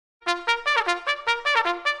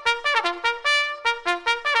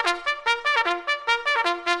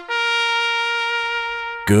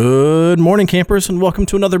Good morning, campers, and welcome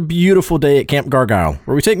to another beautiful day at Camp Gargyle,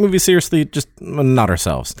 where we take movies seriously, just not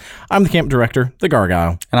ourselves. I'm the camp director, the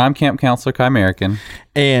Gargyle. And I'm Camp Counselor Kai American.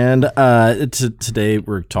 And today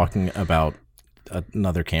we're talking about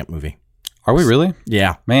another camp movie. Are we really?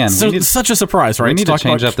 Yeah. Man, so, such a surprise, right? We need to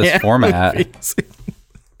change up this format. Movies.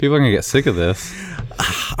 People are going to get sick of this.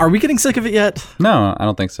 Are we getting sick of it yet? No, I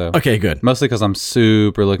don't think so. Okay, good. Mostly because I'm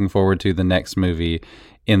super looking forward to the next movie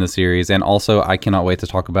in the series. And also, I cannot wait to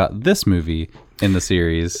talk about this movie in the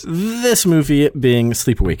series. This movie being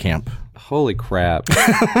Sleepaway Camp. Holy crap.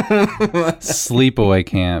 Sleepaway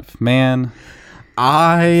Camp. Man.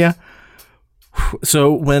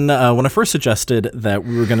 So when I first suggested that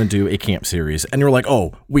we were going to do a camp series, and you were like,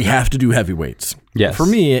 oh, we have to do heavyweights. Yes. For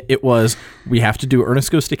me, it was, we have to do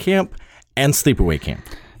Ernest Goes to Camp and Sleepaway Camp.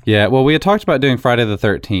 Yeah, well, we had talked about doing Friday the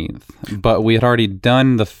 13th, but we had already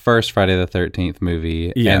done the first Friday the 13th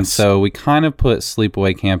movie. Yes. And so we kind of put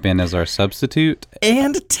Sleepaway Camp in as our substitute.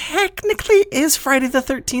 And technically is Friday the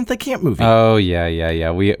 13th a camp movie. Oh, yeah.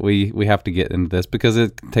 We have to get into this because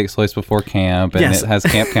it takes place before camp and Yes. it has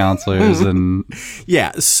camp counselors and...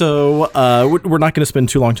 Yeah, so we're not going to spend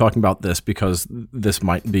too long talking about this because this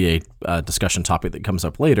might be a discussion topic that comes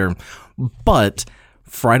up later, but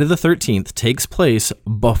Friday the 13th takes place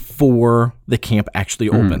before the camp actually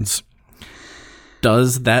opens.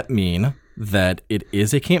 Does that mean that it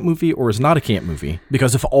is a camp movie or is not a camp movie?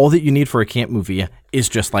 Because if all that you need for a camp movie is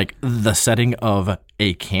just like the setting of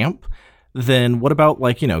a camp, then what about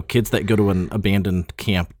kids that go to an abandoned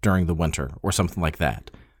camp during the winter or something like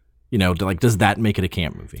that? Does that make it a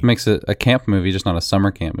camp movie? It makes it a camp movie, just not a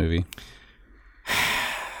summer camp movie.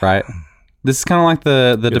 Right? This is kind of like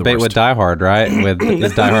the debate with Die Hard, right?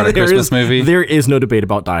 Is Die Hard a Christmas movie? There is no debate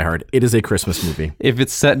about Die Hard. It is a Christmas movie. If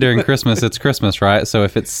it's set during Christmas, it's Christmas, right? So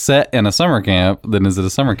if it's set in a summer camp, then is it a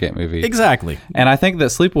summer camp movie? Exactly. And I think that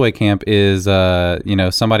Sleepaway Camp is,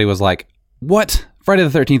 somebody was like, what? Friday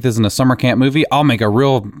the 13th isn't a summer camp movie? I'll make a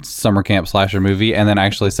real summer camp slasher movie, and then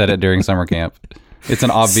actually set it during summer camp. It's an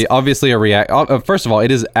obviously a First of all,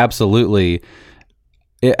 it absolutely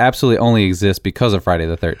only exists because of Friday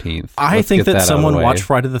the 13th. I think that someone watched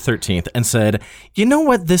Friday the 13th and said, you know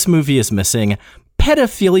what this movie is missing?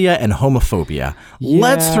 Pedophilia and homophobia. Yeah.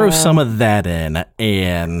 Let's throw some of that in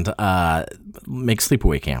and make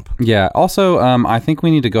Sleepaway Camp. Yeah. Also, I think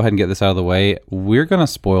we need to go ahead and get this out of the way. We're going to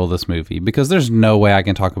spoil this movie because there's no way I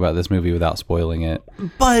can talk about this movie without spoiling it.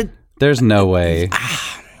 But there's no way.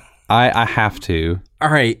 I have to. All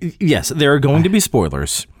right. Yes, there are going to be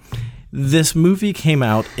spoilers. This movie came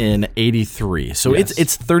out in 1983, so yes.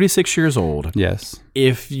 it's 36 years old. Yes.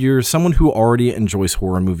 If you're someone who already enjoys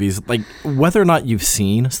horror movies, like whether or not you've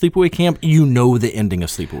seen Sleepaway Camp, you know the ending of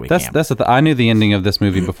Sleepaway Camp. I knew the ending of this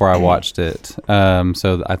movie before I watched it.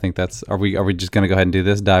 So I think are we just going to go ahead and do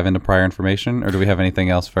this, dive into prior information, or do we have anything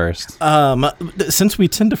else first? Since we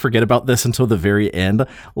tend to forget about this until the very end,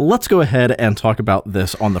 let's go ahead and talk about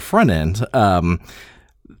this on the front end.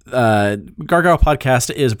 Gargyle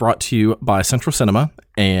Podcast is brought to you by Central Cinema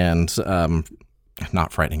and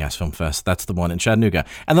not Frightening Ass Film Fest. That's the one in Chattanooga.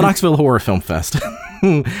 And the Knoxville Horror Film Fest.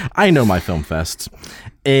 I know my film fests.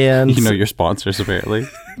 And you know your sponsors, apparently.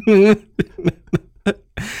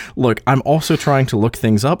 Look, I'm also trying to look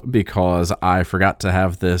things up because I forgot to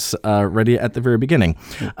have this ready at the very beginning.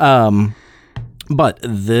 But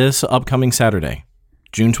this upcoming Saturday,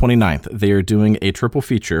 June 29th, they are doing a triple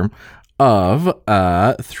feature of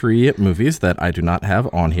 3 movies that I do not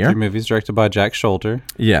have on here. 3 movies directed by Jack Sholder.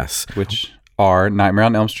 Yes. Which are Nightmare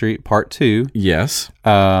on Elm Street Part 2. Yes.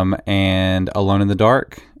 And Alone in the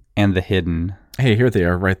Dark and The Hidden. Hey, here they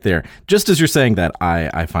are right there. Just as you're saying that,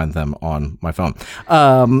 I find them on my phone.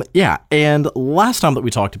 Yeah, and last time that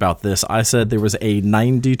we talked about this, I said there was a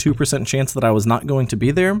 92% chance that I was not going to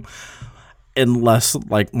be there. Unless,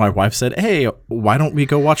 like, my wife said, hey, why don't we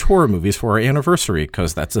go watch horror movies for our anniversary?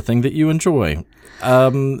 Because that's a thing that you enjoy.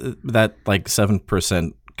 That,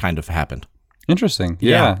 7% kind of happened. Interesting.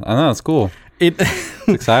 Yeah. I know. It's cool. It's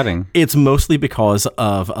exciting. It's mostly because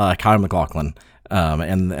of Kyle MacLachlan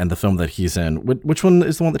and the film that he's in. Which one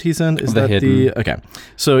is the one that he's in? Is The that Hidden. Okay.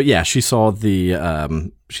 So, yeah, she saw one of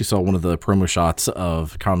the promo shots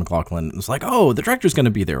of Kyle MacLachlan and was like, oh, the director's going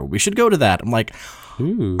to be there. We should go to that. I'm like,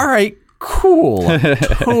 ooh. All right. Cool.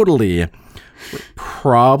 Totally.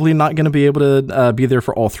 Probably not going to be able to be there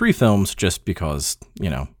for all 3 films just because, we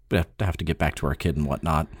have to get back to our kid and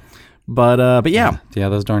whatnot. But yeah. Yeah,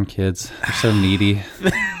 those darn kids. They're so needy.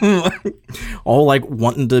 All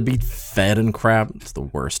wanting to be fed and crap. It's the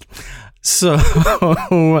worst. So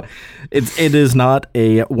it is not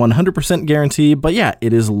a 100% guarantee, but yeah,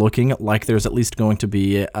 it is looking like there's at least going to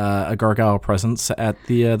be a Gargyle presence at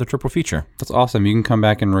the triple feature. That's awesome. You can come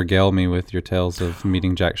back and regale me with your tales of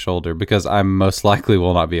meeting Jack Shoulder, because I most likely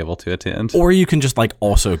will not be able to attend. Or you can just like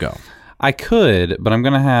also go. I could, but I'm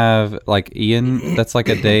gonna have like Ian. That's like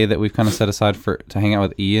a day that we've kind of set aside to hang out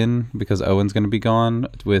with Ian, because Owen's gonna be gone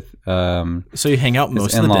with. So you hang out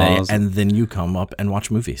most of the day, and then you come up and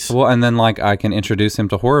watch movies. Well, and then like I can introduce him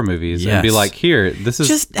to horror movies and be like, "Here,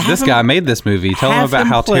 this guy made this movie. Tell him about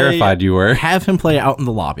how terrified you were." Have him play out in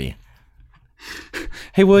the lobby.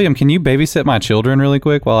 Hey, William, can you babysit my children really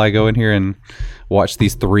quick while I go in here and watch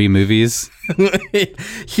these 3 movies?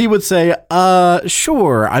 He would say,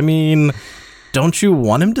 sure. I mean, don't you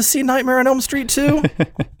want him to see Nightmare on Elm Street too?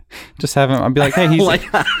 Just have him. I'd be like, hey, he's like,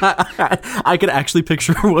 I could actually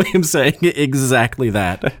picture William saying exactly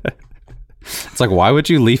that. It's like, why would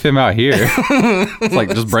you leave him out here? It's like,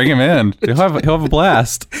 just bring him in. He'll have a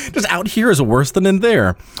blast. Just out here is worse than in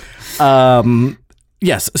there.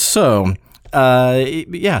 Yes. So,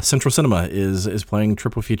 Central Cinema is playing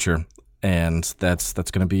triple feature, and that's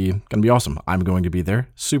gonna be awesome. I'm going to be there.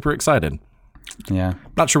 Super excited. Yeah.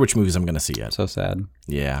 Not sure which movies I'm going to see yet. So sad.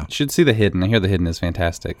 Yeah. You should see The Hidden. I hear The Hidden is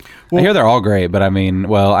fantastic. Well, I hear they're all great, but I mean,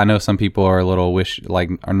 well, I know some people are a little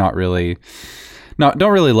are not really. No,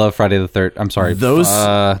 don't really love Friday the 13th. I'm sorry. Those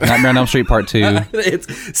Nightmare on Elm Street Part 2.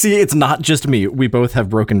 It's not just me. We both have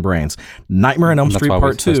broken brains. Nightmare on Elm Street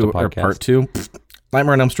Part 2 or Part 2.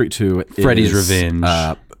 Nightmare on Elm Street 2 Freddy's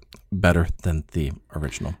Revenge. Better than the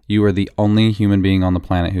original. You are the only human being on the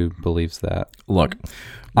planet who believes that. Look,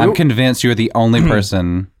 I'm convinced you're the only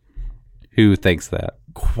person who thinks that.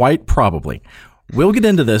 Quite probably. We'll get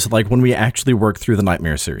into this like when we actually work through the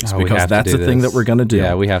Nightmare series, because that's the thing that we're going to do.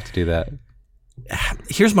 Yeah, we have to do that.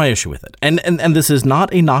 Here's my issue with it. And this is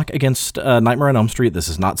not a knock against Nightmare on Elm Street. This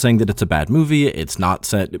is not saying that it's a bad movie. It's not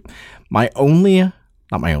said. My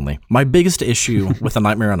biggest issue with A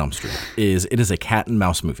Nightmare on Elm Street is it is a cat and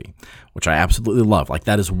mouse movie, which I absolutely love. Like,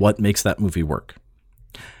 that is what makes that movie work.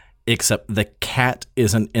 Except the cat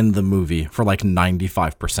isn't in the movie for like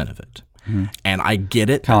 95% of it. Mm-hmm. And I get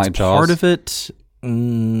it. Kind of like Jaws. Part of it,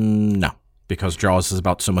 no. Because Jaws is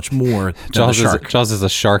about so much more than the shark. Jaws is a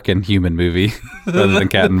shark and human movie rather than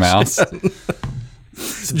cat and mouse.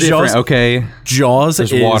 Jaws, okay. Jaws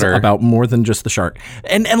There's is water. about more than just the shark.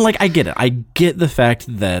 And like, I get it. I get the fact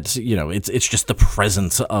that, it's just the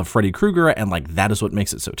presence of Freddy Krueger, and like that is what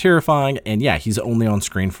makes it so terrifying. And yeah, he's only on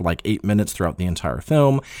screen for like 8 minutes throughout the entire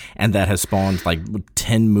film, and that has spawned like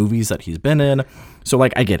 10 movies that he's been in. So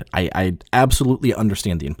like, I get it. I absolutely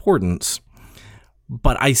understand the importance.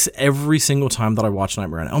 But every single time that I watch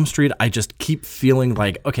Nightmare on Elm Street, I just keep feeling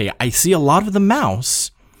like, okay, I see a lot of the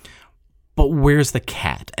mouse, but where's the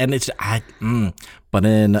cat? And but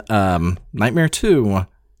in Nightmare 2,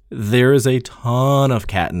 there is a ton of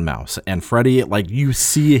cat and mouse. And Freddy, like, you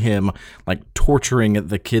see him, like, torturing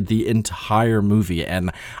the kid the entire movie. And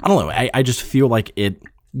I don't know, I just feel like it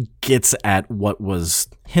gets at what was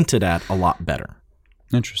hinted at a lot better.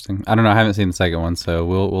 Interesting. I don't know. I haven't seen the second one, so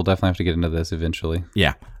we'll definitely have to get into this eventually.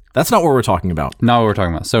 Yeah. That's not what we're talking about. Not what we're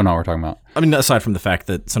talking about. So not what we're talking about. I mean, aside from the fact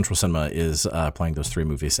that Central Cinema is playing those 3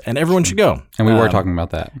 movies, and everyone should go. And we were talking about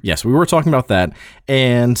that. Yes, we were talking about that.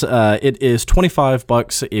 And it is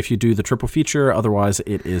 $25 if you do the triple feature. Otherwise,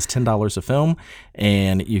 it is $10 a film.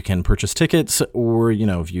 And you can purchase tickets or,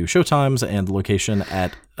 view showtimes and the location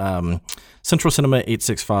at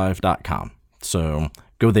centralcinema865.com. So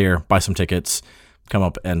go there, buy some tickets, come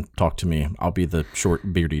up and talk to me. I'll be the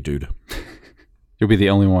short, beardy dude. You'll be the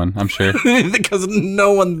only one, I'm sure. Because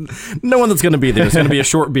no one that's going to be there is going to be a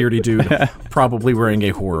short, beardy dude, probably wearing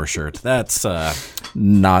a horror shirt. That's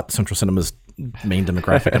not Central Cinema's main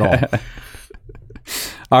demographic at all.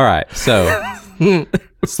 All right, so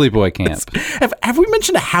Sleepaway Camp. Have we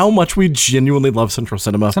mentioned how much we genuinely love Central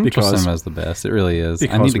Cinema? Central Cinema is the best. It really is.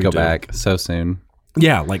 I need to go back so soon.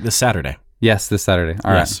 Yeah, like this Saturday. Yes, this Saturday.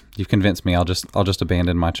 All right, you've convinced me. I'll just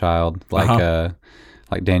abandon my child like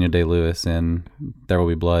Daniel Day-Lewis in There Will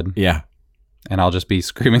Be Blood. Yeah, and I'll just be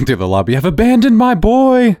screaming through the lobby, "I've abandoned my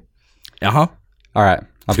boy!" All right,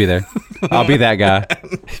 I'll be there. I'll be that guy.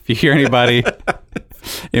 If you hear anybody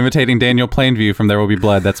imitating Daniel Plainview from There Will Be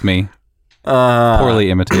Blood, that's me. Poorly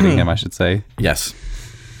imitating him, I should say. Yes.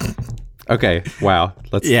 Okay. Wow.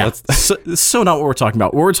 Let's. So not what we're talking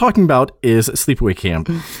about. What we're talking about is Sleepaway Camp,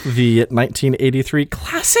 the 1983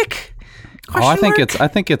 classic. I think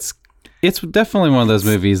it's definitely one of those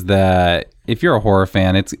movies that if you're a horror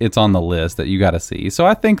fan, it's on the list that you got to see. So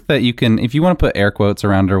I think that you can, if you want to put air quotes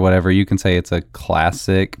around it or whatever, you can say it's a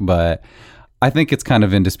classic. But I think it's kind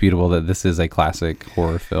of indisputable that this is a classic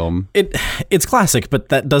horror film. It's classic, but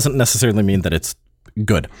that doesn't necessarily mean that it's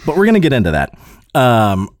good. But we're going to get into that.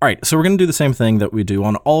 All right, so we're going to do the same thing that we do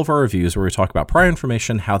on all of our reviews, where we talk about prior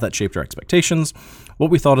information, how that shaped our expectations,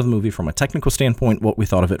 what we thought of the movie from a technical standpoint, what we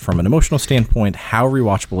thought of it from an emotional standpoint, how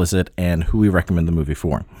rewatchable is it, and who we recommend the movie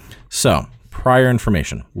for. So, prior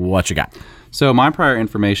information, what you got? So my prior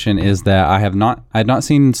information is that I had not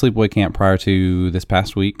seen Sleepaway Camp prior to this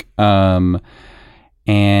past week, and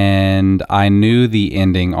I knew the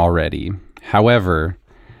ending already. However,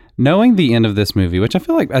 knowing the end of this movie, which I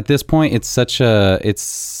feel like at this point it's such an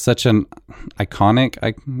iconic,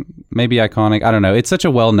 I don't know. It's such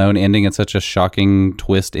a well-known ending. It's such a shocking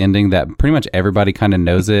twist ending that pretty much everybody kind of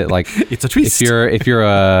knows it. Like it's a twist. If you're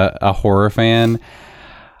a horror fan,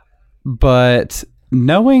 but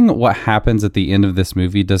knowing what happens at the end of this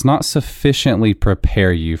movie does not sufficiently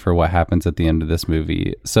prepare you for what happens at the end of this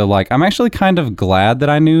movie. So, like, I'm actually kind of glad that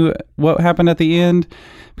I knew what happened at the end,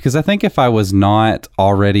 because I think if I was not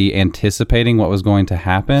already anticipating what was going to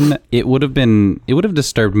happen, it would have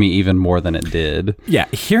disturbed me even more than it did. Yeah,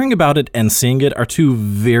 hearing about it and seeing it are two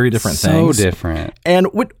very different things. So different. And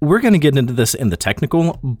we're going to get into this in the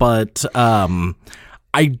technical, but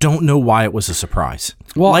I don't know why it was a surprise.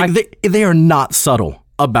 Well, like they are not subtle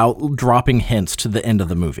about dropping hints to the end of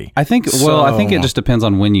the movie. I think it just depends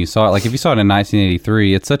on when you saw it. Like if you saw it in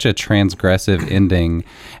 1983, it's such a transgressive ending.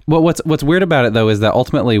 Well, what's weird about it though is that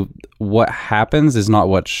ultimately what happens is not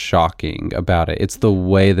what's shocking about it. It's the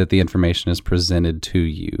way that the information is presented to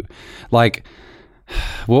you. Like,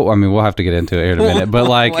 well, I mean, we'll have to get into it here in a minute, but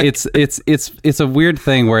like it's a weird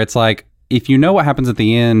thing where it's like, if you know what happens at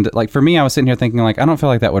the end, like for me, I was sitting here thinking like, I don't feel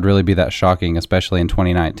like that would really be that shocking, especially in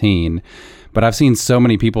 2019. But I've seen so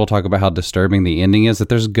many people talk about how disturbing the ending is that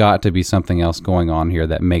there's got to be something else going on here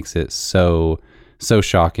that makes it so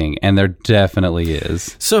shocking. And there definitely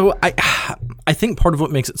is. So I think part of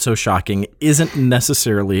what makes it so shocking isn't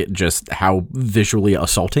necessarily just how visually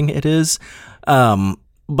assaulting it is.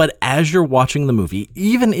 But as you're watching the movie,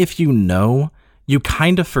 even if you know, you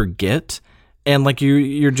kind of forget. And like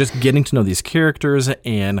you're just getting to know these characters,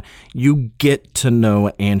 and you get to know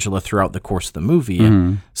Angela throughout the course of the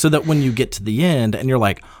movie, so that when you get to the end and you're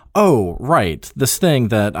like, oh, right, this thing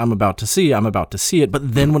that I'm about to see it.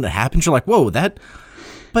 But then when it happens, you're like, whoa, and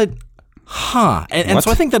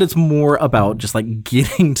so I think that it's more about just like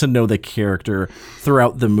getting to know the character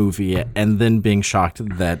throughout the movie and then being shocked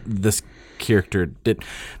that this character did.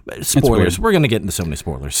 Spoilers. We're going to get into so many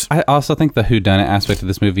spoilers. I also think the whodunit aspect of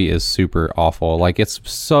this movie is super awful. Like it's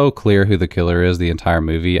so clear who the killer is the entire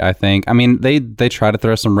movie, I think. I mean, they try to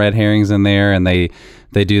throw some red herrings in there, and they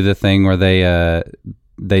do the thing where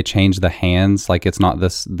they change the hands, like it's not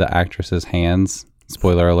the actress's hands.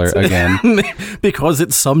 Spoiler alert again. Because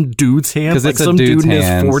it's some dude's hand. Because like it's some a dude's dude in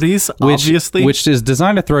hands, his 40s, obviously. Which is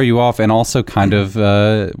designed to throw you off and also kind of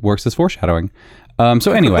works as foreshadowing.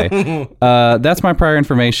 So anyway, that's my prior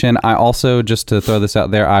information. I also, just to throw this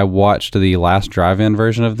out there, I watched the last drive-in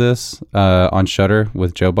version of this on Shudder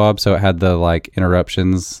with Joe Bob. So it had the like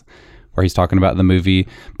interruptions where he's talking about the movie,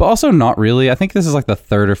 but also not really. I think this is like the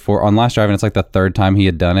third or fourth on Last Drive-In. It's like the third time he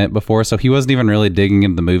had done it before. So he wasn't even really digging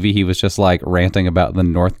into the movie. He was just like ranting about the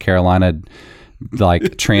North Carolina like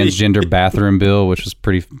transgender bathroom bill, which was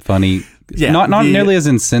pretty funny. Yeah, not nearly as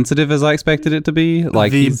insensitive as I expected it to be.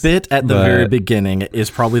 Like the bit at the very beginning is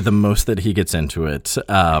probably the most that he gets into it.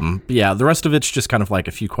 Yeah, the rest of it's just kind of like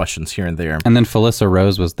a few questions here and there. And then Felissa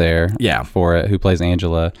Rose was there for it, who plays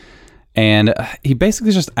Angela. And he basically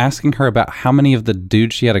is just asking her about how many of the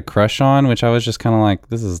dudes she had a crush on, which I was just kind of like,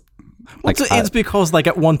 this is... Like, it's because like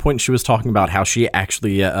at one point she was talking about how she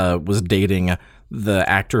actually was dating the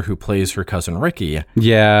actor who plays her cousin Ricky.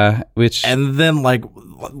 Yeah, and then like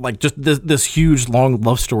just this huge long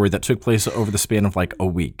love story that took place over the span of like a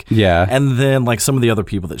week. Yeah, and then like some of the other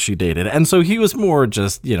people that she dated, and so he was more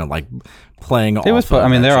just like playing. It was fun. I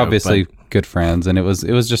mean, they're obviously good friends, and it was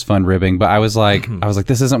just fun ribbing. But I was like,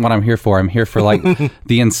 this isn't what I'm here for. I'm here for like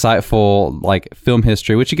the insightful like film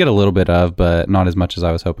history, which you get a little bit of, but not as much as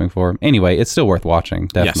I was hoping for. Anyway, it's still worth watching,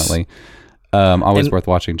 definitely. Yes. Always worth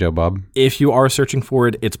watching Joe Bob. If you are searching for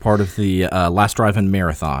it, it's part of the Last Drive-In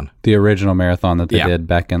marathon. The original marathon that they did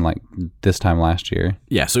back in like this time last year.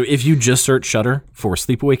 Yeah, so if you just search Shudder for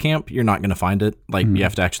Sleepaway Camp, you're not going to find it. Like you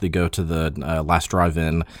have to actually go to the Last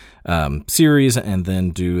Drive-In series and then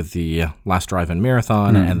do the Last Drive-In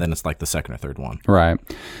marathon, and then it's like the second or third one. Right.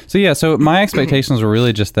 So my expectations were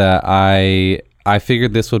really just that I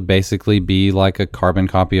figured this would basically be like a carbon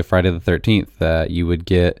copy of Friday the 13th, that you would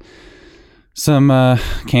get some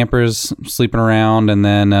campers sleeping around and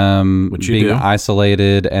then being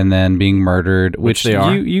isolated and then being murdered, which they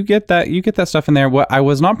are. You get that stuff in there. What I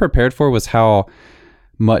was not prepared for was how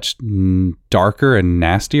much darker and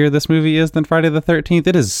nastier this movie is than Friday the 13th.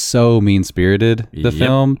 It is so mean-spirited, the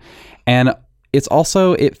film. And it's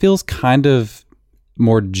also, it feels kind of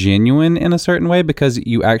more genuine in a certain way because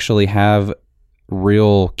you actually have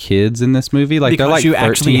real kids in this movie. Like, because they're like you 13,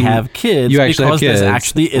 actually have kids. You actually have kids. This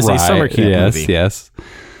actually is a summer camp movie. Yes.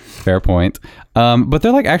 Fair point. But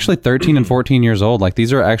they're like actually 13 and 14 years old. Like,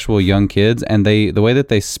 these are actual young kids, and the way that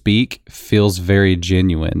they speak feels very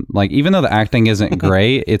genuine. Like, even though the acting isn't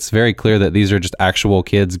great, it's very clear that these are just actual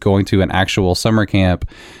kids going to an actual summer camp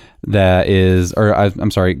that is,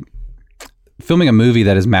 I'm sorry, filming a movie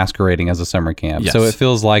that is masquerading as a summer camp. Yes. So it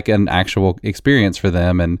feels like an actual experience for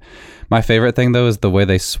them. And my favorite thing, though, is the way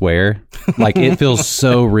they swear. Like, it feels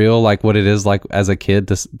so real, like what it is like as a kid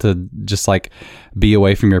to just like be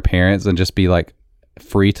away from your parents and just be like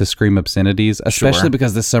free to scream obscenities, especially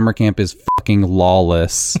because this summer camp is fucking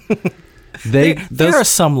lawless. There are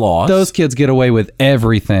some laws. Those kids get away with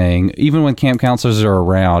everything, even when camp counselors are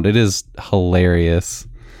around. It is hilarious.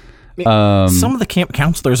 Some of the camp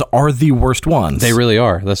counselors are the worst ones. They really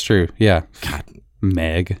are. That's true. Yeah. God.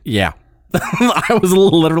 Meg. Yeah. I was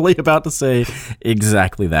literally about to say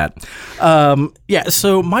exactly that.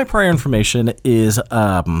 So my prior information is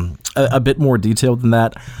a bit more detailed than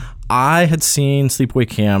that. I had seen Sleepaway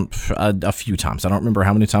Camp a few times. I don't remember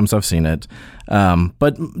how many times I've seen it,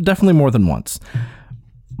 but definitely more than once.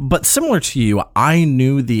 But similar to you, I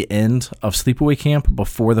knew the end of Sleepaway Camp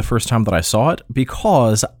before the first time that I saw it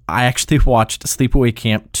because I actually watched Sleepaway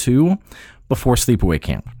Camp 2 before Sleepaway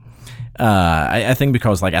Camp. I think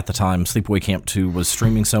because, like, at the time, Sleepaway Camp 2 was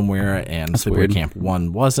streaming somewhere and That's Sleepaway weird. Camp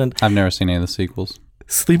 1 wasn't. I've never seen any of the sequels.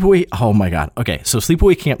 Oh my God. Okay, so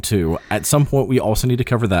Sleepaway Camp 2, at some point we also need to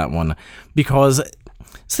cover that one because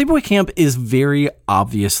Sleepaway Camp is very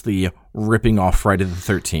obviously ripping off Friday the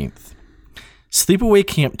 13th. Sleepaway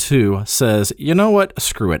Camp 2 says, you know what?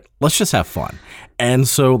 Screw it. Let's just have fun. And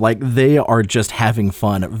so, like, they are just having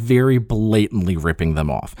fun, very blatantly ripping them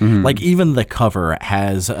off. Mm-hmm. Like, even the cover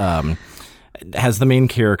has the main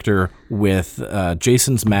character with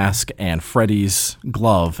Jason's mask and Freddy's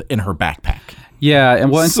glove in her backpack. Yeah, and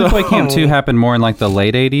Sleepaway Camp 2 happened more in, like, the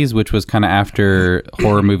late 80s, which was kind of after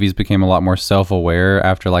horror movies became a lot more self-aware,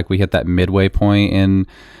 after, like, we hit that midway point in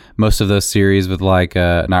most of those series with like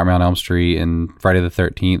Nightmare on Elm Street and Friday the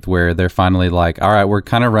 13th, where they're finally like, all right, we're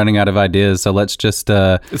kind of running out of ideas, so let's just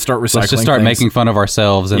start making fun of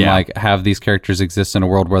ourselves and like have these characters exist in a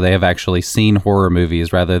world where they have actually seen horror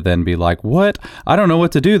movies rather than be like, what? I don't know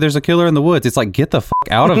what to do. There's a killer in the woods. It's like, get the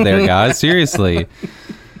fuck out of there, guys. Seriously.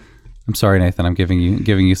 I'm sorry, Nathan. I'm giving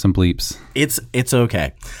you some bleeps. It's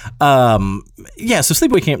okay. So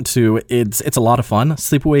Sleepaway Camp 2, it's a lot of fun.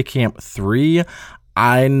 Sleepaway Camp 3,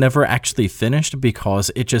 I never actually finished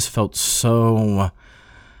because it just felt so...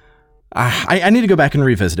 I need to go back and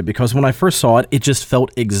revisit it because when I first saw it, it just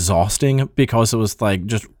felt exhausting because it was like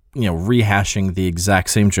just, rehashing the exact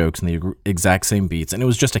same jokes and the exact same beats, and it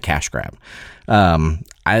was just a cash grab.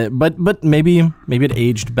 But maybe it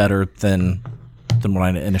aged better than when I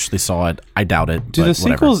initially saw it. I doubt it. Do the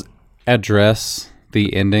sequels address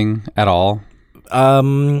the ending at all?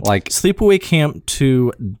 Like Sleepaway Camp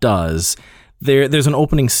 2 does. There's an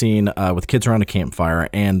opening scene with kids around a campfire,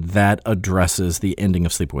 and that addresses the ending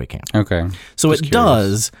of Sleepaway Camp. Okay. So just it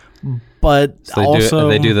does, but so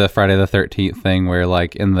they do the Friday the 13th thing where,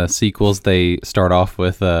 like, in the sequels, they start off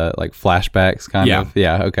with like flashbacks, kind of.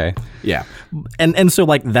 Yeah. Okay. Yeah, and so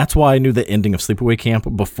like that's why I knew the ending of Sleepaway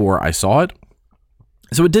Camp before I saw it.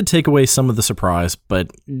 So it did take away some of the surprise,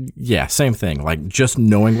 but yeah, same thing. Like just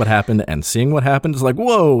knowing what happened and seeing what happened is like,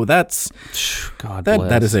 whoa, that's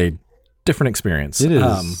that is a different experience. It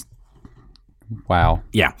is. Wow.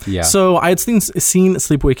 Yeah. So I had seen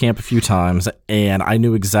Sleepaway Camp a few times, and I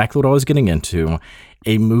knew exactly what I was getting into.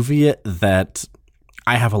 A movie that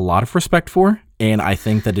I have a lot of respect for, and I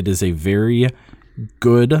think that it is a very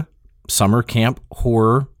good summer camp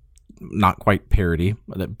horror, not quite parody,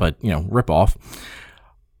 but ripoff.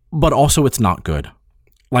 But also, it's not good.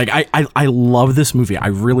 Like, I love this movie. I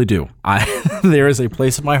really do. There is a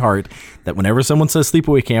place in my heart that whenever someone says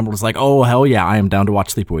Sleepaway Camp, it's like, oh, hell yeah, I am down to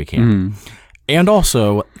watch Sleepaway Camp. Mm. And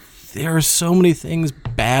also, there are so many things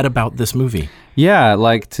bad about this movie. Yeah,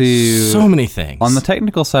 so many things. On the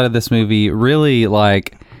technical side of this movie, really,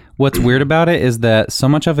 like, what's weird about it is that so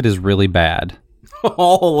much of it is really bad.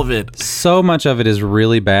 All of it. So much of it is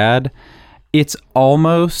really bad. It's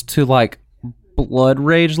almost to, like, blood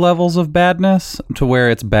rage levels of badness, to where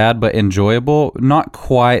it's bad but enjoyable. Not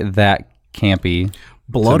quite that campy.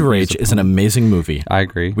 Blood Rage is an amazing movie. I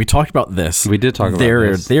agree. We talked about this. We did talk about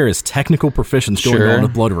this. There is technical proficiency going on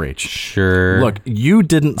with Blood Rage. Sure. Look, you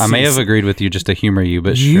didn't. I may have agreed with you just to humor you,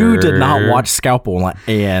 but you did not watch Scalpel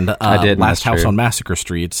and Last House on Massacre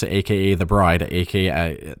Street, aka The Bride,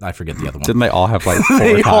 aka I forget the other one. Didn't they all have like 4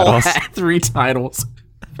 they titles? All had 3 titles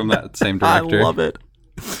from that same director. I love it.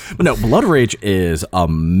 But no, Blood Rage is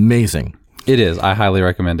amazing. It is. I highly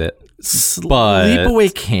recommend it.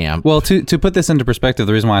 Sleepaway Camp. Well, to put this into perspective,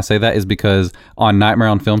 the reason why I say that is because on Nightmare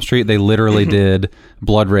on Film Street, they literally did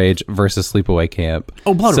Blood Rage versus Sleepaway Camp.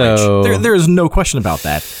 Oh, Blood Rage. There is no question about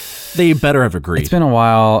that. They better have agreed. It's been a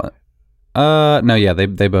while. No, yeah,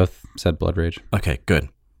 they both said Blood Rage. Okay, good.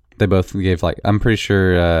 They both gave I'm pretty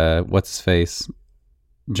sure what's his face,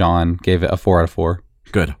 John gave it a 4 out of 4.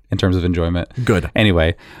 Good. In terms of enjoyment. Good.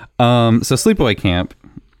 Anyway, so Sleepaway Camp.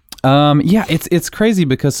 Yeah, it's crazy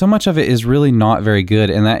because so much of it is really not very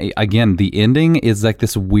good, and that again, the ending is like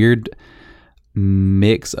this weird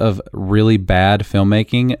mix of really bad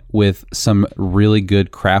filmmaking with some really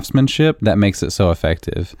good craftsmanship that makes it so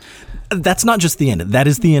effective. That's not just the end. That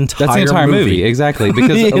is the entire. That's the entire movie, exactly.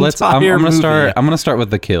 Because I'm gonna start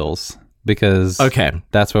with the kills because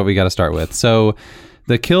that's what we got to start with. So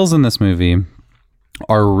the kills in this movie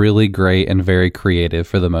are really great and very creative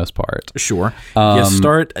for the most part. Sure. You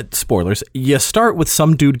start, spoilers, you start with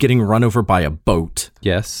some dude getting run over by a boat.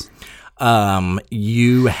 Yes.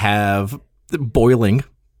 You have boiling,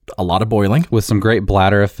 a lot of boiling. With some great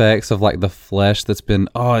bladder effects of like the flesh that's been,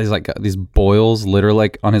 he's like got these boils literally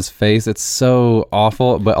like on his face. It's so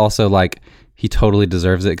awful, but also like he totally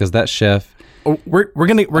deserves it because that chef. Oh, we're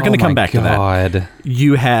gonna come back to that.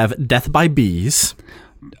 You have death by bees.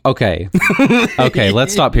 Okay,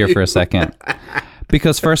 let's stop here for a second.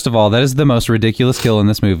 Because first of all, that is the most ridiculous kill in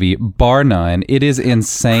this movie, bar none. It is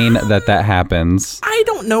insane that happens. I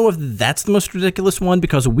don't know if that's the most ridiculous one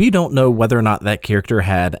because we don't know whether or not that character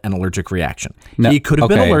had an allergic reaction. No, he could have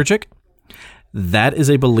been allergic. That is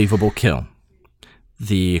a believable kill.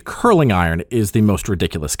 The curling iron is the most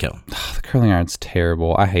ridiculous kill. The curling iron's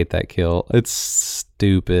terrible. I hate that kill. It's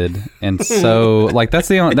stupid and so that's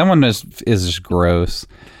the only that one is just gross.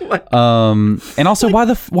 And also,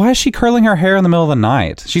 why is she curling her hair in the middle of the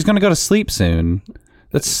night? She's gonna go to sleep soon.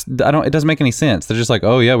 It doesn't make any sense. They're just like,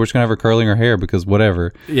 oh yeah, we're just gonna have her curling her hair because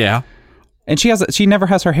whatever. Yeah. And she never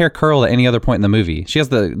has her hair curled at any other point in the movie. She has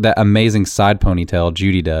that amazing side ponytail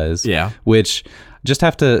Judy does. Yeah. Which just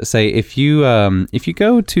have to say, if you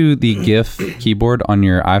go to the GIF keyboard on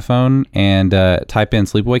your iPhone and type in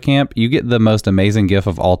Sleepaway Camp, you get the most amazing GIF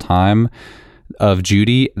of all time of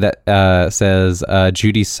Judy that says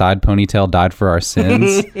Judy's side ponytail died for our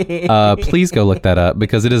sins. Please go look that up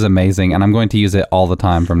because it is amazing, and I'm going to use it all the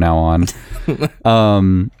time from now on.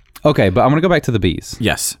 Okay, but I'm going to go back to the bees.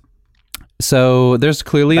 Yes. So there's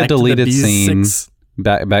clearly a deleted scene.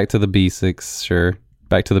 Back to the B6, sure.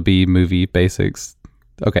 Back to the B movie basics.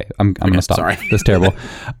 Okay, I'm going to stop. Sorry. That's terrible.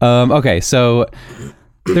 Okay, so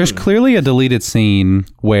there's clearly a deleted scene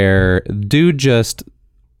where dude just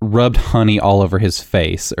rubbed honey all over his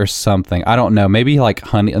face or something. I don't know. Maybe like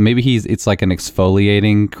honey. Maybe it's like an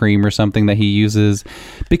exfoliating cream or something that he uses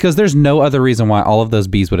because there's no other reason why all of those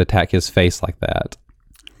bees would attack his face like that.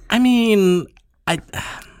 I mean,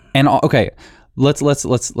 okay. Let's get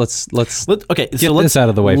this out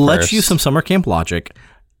of the way first. Let's use some summer camp logic.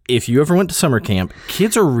 If you ever went to summer camp,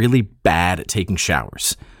 kids are really bad at taking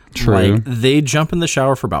showers. True. Like, they jump in the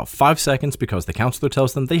shower for about 5 seconds because the counselor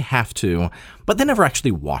tells them they have to, but they never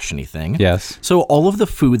actually wash anything. Yes. So all of the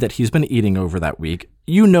food that he's been eating over that week,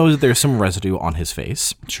 you know that there's some residue on his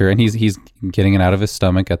face. Sure, and he's getting it out of his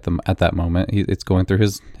stomach at that moment. It's going through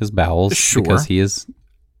his bowels because he is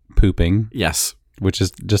pooping. Yes. Which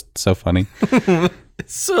is just so funny.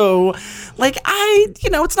 So,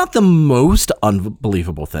 it's not the most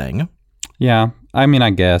unbelievable thing. Yeah, I mean,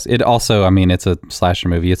 I guess. It's a slasher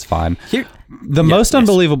movie. It's fine. The most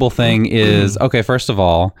unbelievable thing is, okay, first of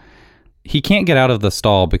all, he can't get out of the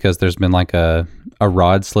stall because there's been like a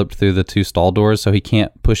rod slipped through the 2 stall doors, so he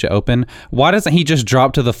can't push it open. Why doesn't he just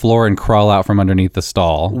drop to the floor and crawl out from underneath the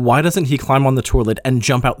stall? Why doesn't he climb on the toilet and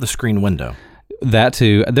jump out the screen window? That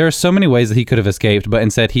too. There are so many ways that he could have escaped, but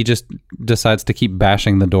instead he just decides to keep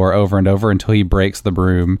bashing the door over and over until he breaks the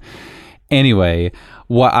broom. Anyway,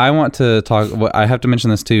 I have to mention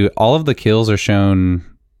this too. All of the kills are shown,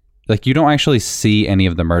 like, you don't actually see any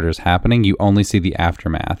of the murders happening. You only see the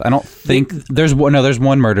aftermath. I don't think there's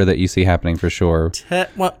one murder that you see happening for sure. Yeah,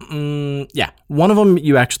 one of them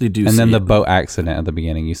you actually do see. And then the boat accident at the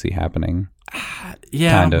beginning you see happening.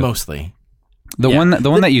 Yeah, kind of. Mostly. The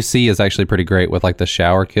one that you see is actually pretty great with like the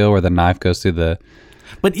shower kill where the knife goes through the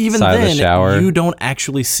But even side of the then, shower. you don't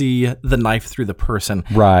actually see the knife through the person.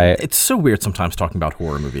 Right. It's so weird sometimes talking about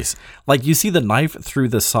horror movies. Like, you see the knife through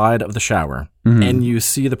the side of the shower, and you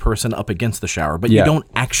see the person up against the shower, but you don't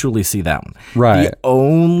actually see that one. Right. The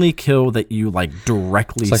only kill that you, like,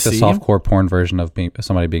 directly see... It's like the softcore porn version of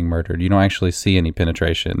somebody being murdered. You don't actually see any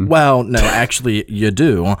penetration. Well, no, actually, you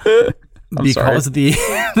do. Because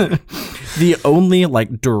the only,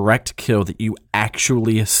 like, direct kill that you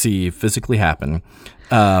actually see physically happen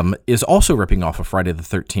is also ripping off of Friday the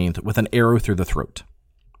 13th with an arrow through the throat.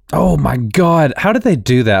 Oh my God. How did they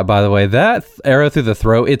do that, by the way? That arrow through the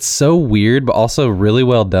throat, it's so weird, but also really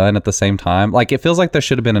well done at the same time. Like, it feels like there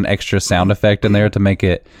should have been an extra sound effect in there to make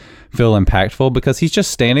it feel impactful, because he's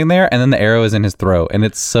just standing there and then the arrow is in his throat, and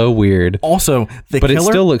it's so weird. Also, but it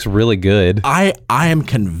still looks really good. I am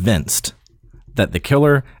convinced that the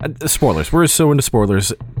killer... spoilers. We're so into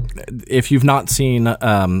spoilers. If you've not seen the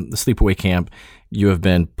Sleepaway Camp, you have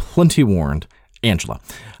been plenty warned. Angela.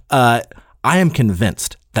 I am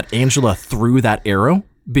convinced that Angela threw that arrow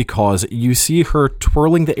because you see her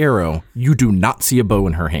twirling the arrow. You do not see a bow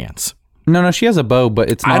in her hands. No, she has a bow, but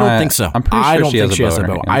it's not... I don't think so. I'm pretty sure she has a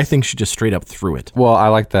bow. I think she just straight up threw it. Well, I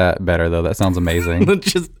like that better, though. That sounds amazing.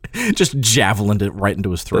 just javelined it right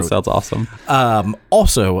into his throat. That sounds awesome.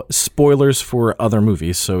 Also, spoilers for other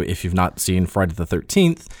movies. So if you've not seen Friday the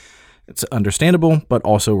 13th, it's understandable, but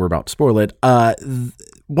also we're about to spoil it.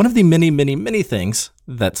 One of the many, many, many things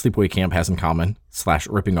that Sleepaway Camp has in common, /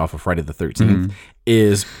 ripping off of Friday the 13th,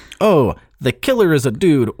 is, the killer is a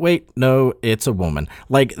dude. Wait, no, it's a woman.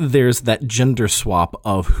 Like, there's that gender swap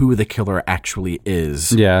of who the killer actually is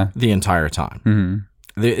the entire time.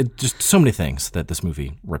 Just so many things that this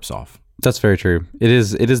movie rips off. That's very true. It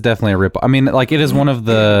is definitely a rip. I mean, like, it is one of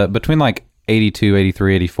the, between like 82,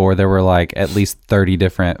 83, 84, there were like at least 30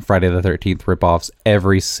 different Friday the 13th ripoffs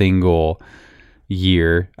every single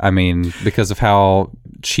year. I mean, because of how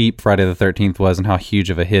cheap Friday the 13th was and how huge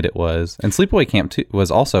of a hit it was. And Sleepaway Camp 2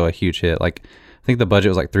 was also a huge hit. Like, I think the budget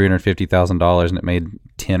was like $350,000 and it made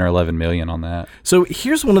 10 or 11 million on that. So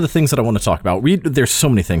here's one of the things that I want to talk about. There's so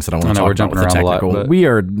many things that I want to talk about with the technical. Lot, we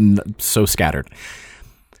are so scattered.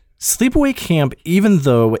 Sleepaway Camp, even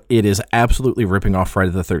though it is absolutely ripping off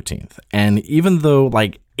Friday the 13th, and even though,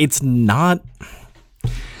 like, it's not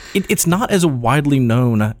as widely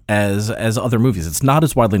known as other movies. It's not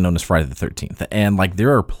as widely known as Friday the 13th. And, like,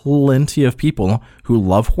 there are plenty of people who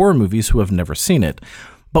love horror movies who have never seen it.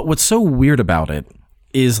 But what's so weird about it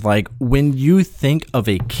is, like, when you think of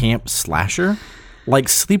a camp slasher, like,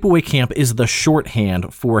 Sleepaway Camp is the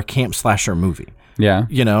shorthand for a camp slasher movie. Yeah.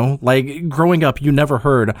 You know, like, growing up, you never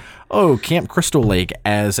heard, Camp Crystal Lake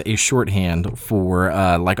as a shorthand for,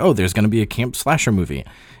 there's going to be a camp slasher movie.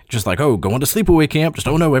 Just like, going to Sleepaway Camp, just,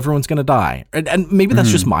 no, everyone's going to die. And maybe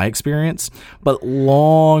that's just my experience, but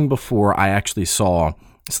long before I actually saw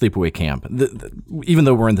Sleepaway Camp, even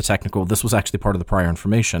though we're in the technical, this was actually part of the prior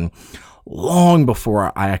information, long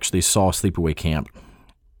before I actually saw Sleepaway Camp,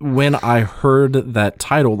 when I heard that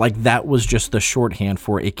title, like, that was just the shorthand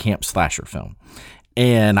for a camp slasher film.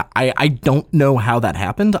 And I don't know how that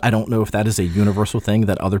happened. I don't know if that is a universal thing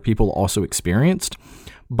that other people also experienced.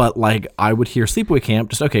 But, like, I would hear Sleepaway Camp,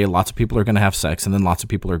 just, lots of people are going to have sex and then lots of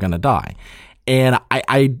people are going to die. And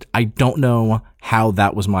I don't know how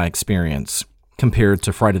that was my experience compared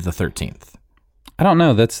to Friday the 13th. I don't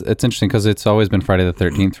know. It's interesting because it's always been Friday the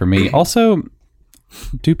 13th for me. Also,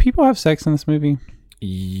 do people have sex in this movie?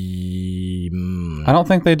 I don't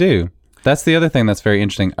think they do. That's the other thing that's very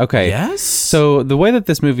interesting. Okay. Yes? So the way that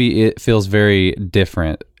this movie, it feels very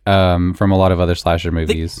different from a lot of other slasher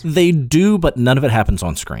movies. They do, but none of it happens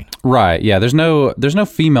on screen. Right. Yeah. There's no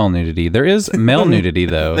female nudity. There is male nudity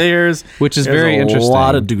though. Which is very interesting. A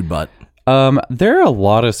lot of dude butt. There are a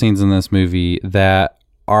lot of scenes in this movie that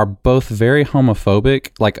are both very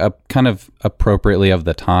homophobic, like kind of appropriately of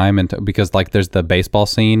the time, and because, like, there's the baseball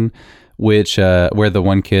scene, which where the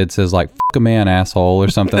one kid says, like, "F*** a man, asshole," or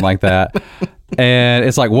something like that, and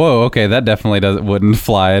it's like, whoa, okay, that definitely wouldn't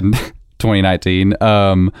fly in 2019.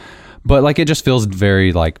 But, like, it just feels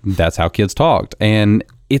very like that's how kids talked, and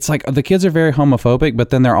it's like the kids are very homophobic, but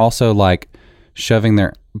then they're also like shoving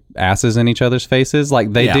their asses in each other's faces.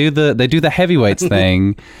 Like, they do the heavyweights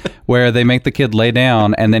thing where they make the kid lay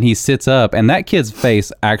down and then he sits up and that kid's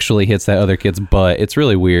face actually hits that other kid's butt. It's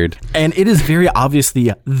really weird. And it is very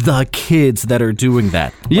obviously the kids that are doing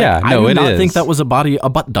that. Yeah, I do not think that was a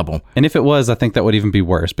butt double. And if it was, I think that would even be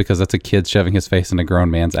worse because that's a kid shoving his face in a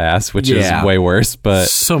grown man's ass, which is way worse, but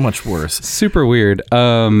so much worse. Super weird.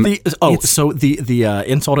 So the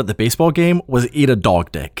insult at the baseball game was eat a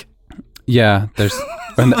dog dick. Yeah,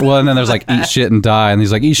 and then there's like eat shit and die, and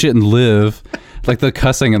he's like eat shit and live. Like the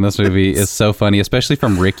cussing in this movie is so funny, especially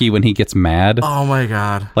from Ricky when he gets mad. Oh my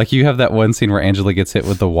God. Like you have that one scene where Angela gets hit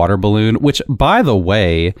with the water balloon, which by the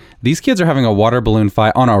way, these kids are having a water balloon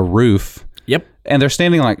fight on a roof. Yep. And they're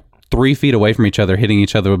standing like 3 feet away from each other, hitting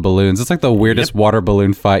each other with balloons. It's like the weirdest water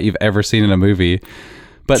balloon fight you've ever seen in a movie.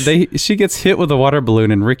 But she gets hit with a water balloon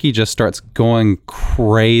and Ricky just starts going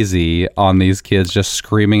crazy on these kids, just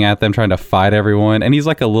screaming at them, trying to fight everyone. And he's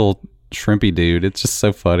like a little shrimpy dude. It's just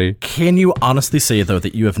so funny. Can you honestly say, though,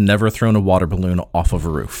 that you have never thrown a water balloon off of a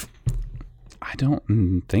roof? I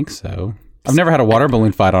don't think so. I've never had a water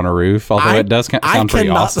balloon fight on a roof, although it does sound pretty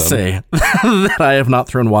awesome. I cannot say that I have not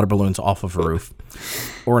thrown water balloons off of a roof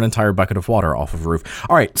or an entire bucket of water off of a roof.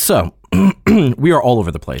 All right, so we are all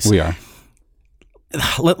over the place. We are.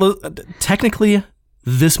 Technically,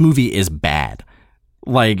 this movie is bad.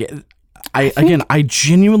 Like, I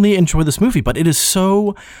genuinely enjoy this movie, but it is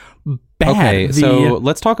so bad. Okay, so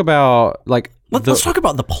let's talk about let's talk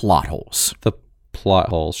about the plot holes. The plot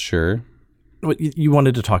holes, sure. You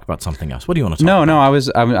wanted to talk about something else. What do you want to talk about? No,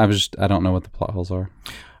 I don't know what the plot holes are.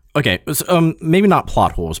 Okay, so, maybe not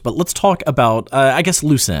plot holes, but let's talk about, I guess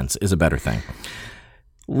loose ends is a better thing.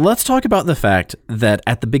 Let's talk about the fact that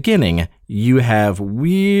at the beginning, you have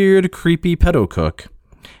weird, creepy pedo cook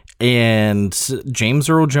and James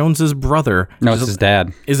Earl Jones's brother. No, it's his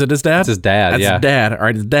dad. Is it his dad? It's his dad, That's yeah. his dad. All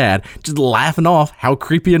right, his dad. Just laughing off how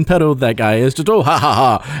creepy and pedo that guy is. Just, oh, ha, ha,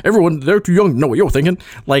 ha. Everyone, they're too young to know what you're thinking.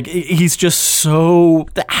 Like, he's just so...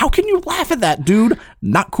 How can you laugh at that, dude?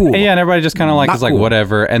 Not cool. Yeah, and everybody just kind of Not is like, cool.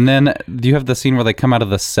 whatever. And then you have the scene where they come out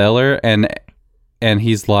of the cellar and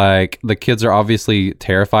he's like, the kids are obviously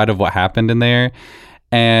terrified of what happened in there.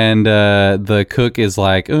 And the cook is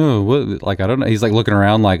like, oh, what? Like, I don't know. He's like looking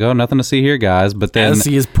around like, oh, nothing to see here, guys. But then as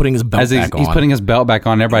he is putting his belt back on. He's putting his belt back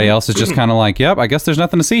on. Everybody else is just kind of like, yep, I guess there's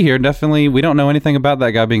nothing to see here. Definitely, we don't know anything about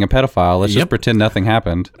that guy being a pedophile. Let's just pretend nothing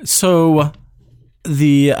happened. So what's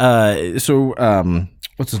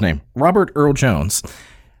his name? Robert Earl Jones.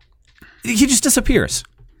 He just disappears.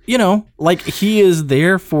 You know, like he is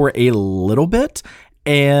there for a little bit,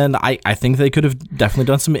 and I think they could have definitely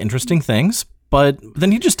done some interesting things, but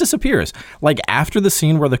then he just disappears. Like after the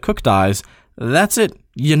scene where the cook dies, that's it.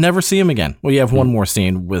 You never see him again. Well, you have one more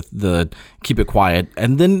scene with the keep it quiet,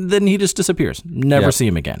 and then he just disappears. Never see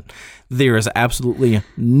him again. There is absolutely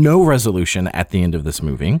no resolution at the end of this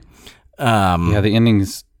movie. The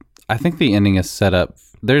ending's... I think the ending is set up...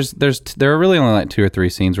 There are really only like 2 or 3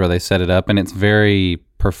 scenes where they set it up, and it's very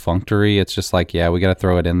perfunctory. It's just like, yeah, we got to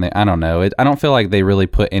throw it in there. I don't know. I don't feel like they really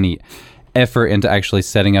put any effort into actually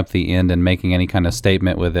setting up the end and making any kind of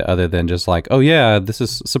statement with it other than just like, oh yeah, this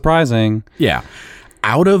is surprising. Yeah.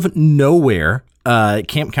 Out of nowhere,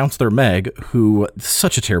 Camp Counselor Meg, who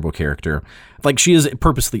such a terrible character, like she is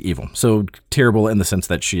purposely evil. So terrible in the sense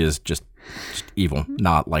that she is just evil,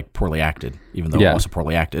 not like poorly acted, even though it was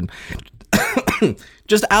poorly acted.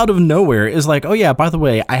 Just out of nowhere is like, oh yeah, by the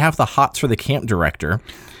way, I have the hots for the camp director.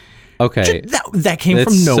 Okay. That came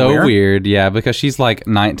it's from nowhere. So weird, yeah, because she's like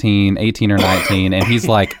 18 or 19, and he's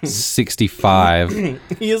like 65.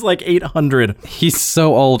 He is like 800. He's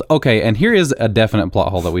so old. Okay, and here is a definite plot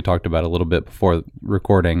hole that we talked about a little bit before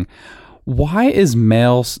recording. Why is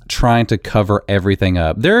Mel trying to cover everything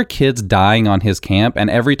up? There are kids dying on his camp, and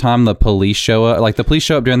every time the police show up, like the police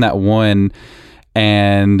show up during that one...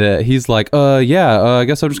 And he's like, I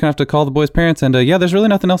guess I'm just gonna have to call the boys' parents. And there's really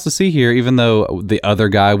nothing else to see here, even though the other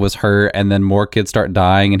guy was hurt and then more kids start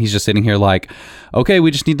dying. And he's just sitting here like, okay,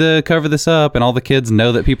 we just need to cover this up. And all the kids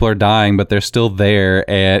know that people are dying, but they're still there.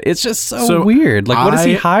 And it's just so weird. Like, what is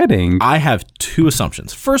he hiding? I have 2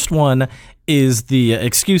 assumptions. First one is the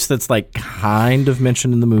excuse that's like kind of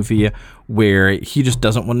mentioned in the movie where he just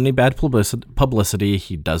doesn't want any bad publicity.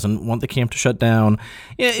 He doesn't want the camp to shut down.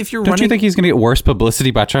 Yeah, if you're Don't you think he's going to get worse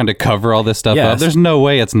publicity by trying to cover all this stuff up? There's no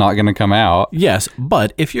way it's not going to come out. Yes,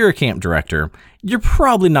 but if you're a camp director, you're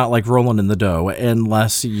probably not like rolling in the dough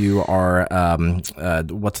unless you are,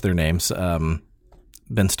 what's their names?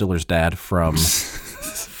 Ben Stiller's dad from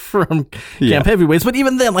Camp Heavyweights. But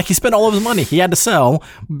even then, like he spent all of his money. He had to sell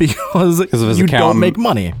because of his you accountant. don't make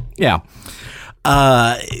money. Yeah.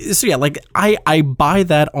 So yeah, like I buy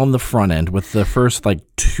that on the front end with the first like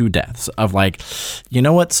 2 deaths of like, you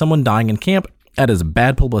know what, someone dying in camp, that is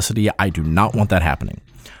bad publicity. I do not want that happening.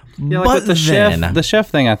 Yeah, like but the chef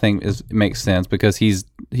thing I think makes sense because he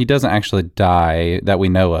doesn't actually die that we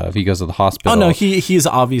know of. He goes to the hospital. Oh no, he's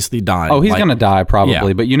obviously dying. Oh, he's gonna die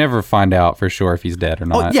probably, but you never find out for sure if he's dead or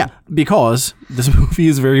not. Oh yeah, because this movie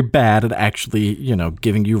is very bad at actually,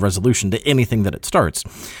 giving you resolution to anything that it starts.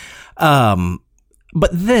 But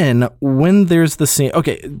then when there's the scene,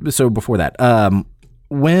 okay, so before that,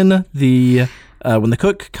 when the when the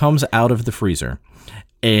cook comes out of the freezer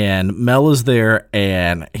and Mel is there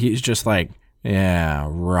and he's just like, yeah,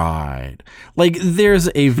 right. Like, there's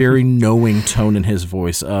a very knowing tone in his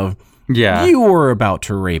voice of, yeah, you were about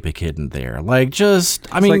to rape a kid in there. Like,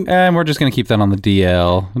 just, I mean... and we're just going to keep that on the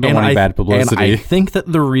DL. Don't want any bad publicity. And I think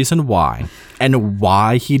that the reason why, and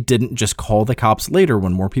why he didn't just call the cops later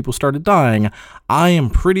when more people started dying, I am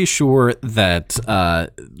pretty sure that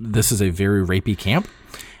this is a very rapey camp.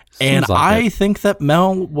 And I think that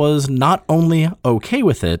Mel was not only okay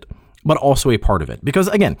with it, but also a part of it. Because,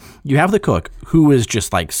 again, you have the cook, who is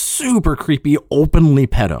just, like, super creepy, openly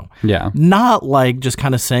pedo. Yeah. Not, like, just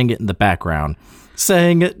kind of saying it in the background.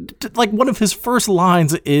 Saying, like, one of his first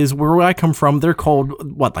lines is, where I come from, they're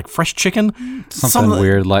called, what, like, fresh chicken? Something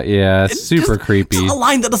weird, like, yeah, super creepy. Just a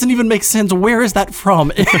line that doesn't even make sense. Where is that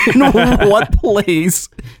from? In what place?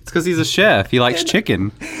 It's because he's a chef. He likes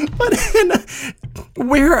chicken. But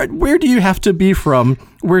where do you have to be from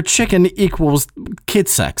where chicken equals kid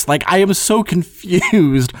sex? Like, I am so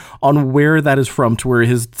confused on where that is from to where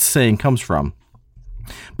his saying comes from.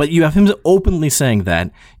 But you have him openly saying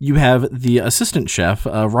that. You have the assistant chef,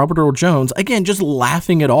 Robert Earl Jones, again, just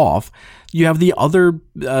laughing it off. You have the other,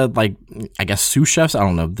 like, I guess, sous chefs, I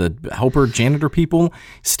don't know, the helper janitor people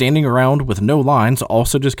standing around with no lines,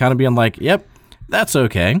 also just kind of being like, yep, that's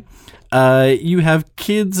okay. You have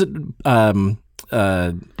kids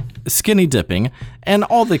skinny dipping, and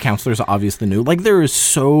all the counselors obviously knew. Like, there is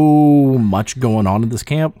so much going on in this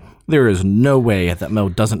camp. There is no way that Mel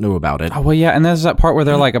doesn't know about it. Oh, well, yeah, and there's that part where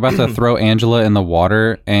they're, like, about to throw Angela in the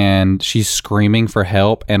water, and she's screaming for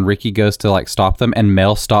help, and Ricky goes to, like, stop them, and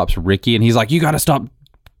Mel stops Ricky, and he's like, you gotta stop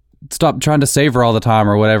trying to save her all the time,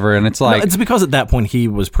 or whatever, and it's like... No, it's because at that point he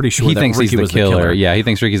was pretty sure that Ricky was the killer. Yeah, he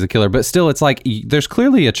thinks Ricky's the killer, but still, it's like, there's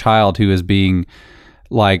clearly a child who is being...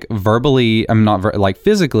 like verbally, like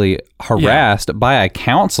physically harassed by a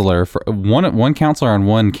counselor, for one counselor and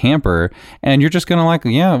one camper, and you're just gonna like,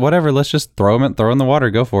 yeah, whatever, let's just throw in the water,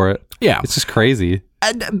 go for it. Yeah, it's just crazy.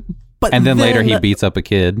 And then later he beats up a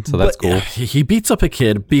kid, so that's cool. He beats up a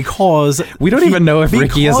kid because we don't even know if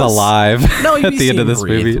Ricky is alive at the end of this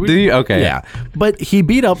movie. Do you? Okay, yeah, but he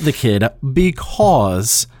beat up the kid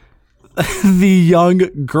because the young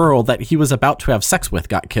girl that he was about to have sex with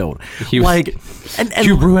got killed. And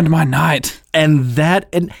you ruined my night.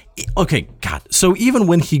 Okay, God. So even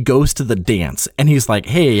when he goes to the dance and he's like,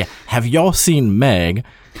 "Hey, have y'all seen Meg?"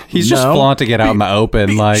 He's just flaunting it out in the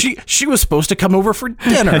open. Like, she was supposed to come over for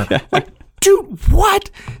dinner. Like, dude, what?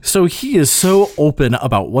 So he is so open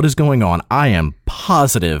about what is going on. I am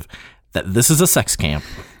positive that this is a sex camp,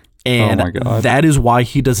 and oh my God, that is why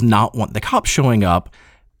he does not want the cops showing up.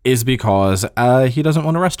 Is because he doesn't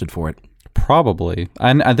want arrested for it. Probably.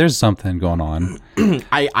 And there's something going on.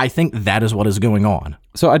 I think that is what is going on.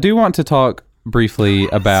 So I do want to talk briefly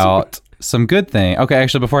about some good thing. Okay,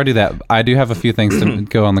 actually, before I do that, I do have a few things to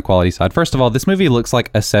go on the quality side. First of all, this movie looks like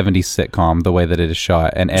a 70s sitcom, the way that it is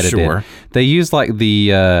shot and edited. Sure. They use like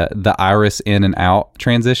the iris in and out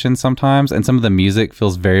transition sometimes, and some of the music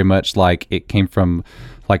feels very much like it came from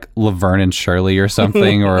like Laverne and Shirley or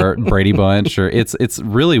something, or Brady Bunch, or it's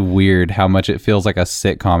really weird how much it feels like a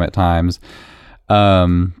sitcom at times.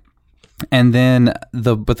 And then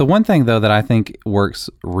the one thing though that I think works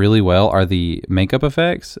really well are the makeup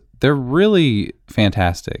effects. They're really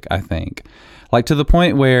fantastic, I think. Like, to the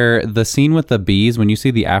point where the scene with the bees, when you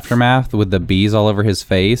see the aftermath with the bees all over his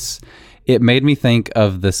face, it made me think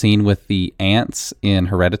of the scene with the ants in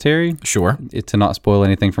Hereditary. Sure. To not spoil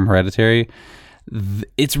anything from Hereditary.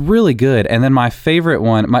 It's really good. And then my favorite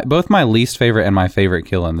one, both my least favorite and my favorite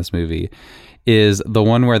kill in this movie, is the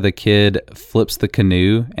one where the kid flips the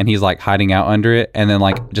canoe and he's like hiding out under it, and then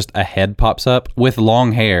like just a head pops up with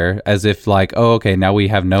long hair, as if like, oh, okay, now we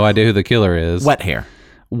have no idea who the killer is. Wet hair.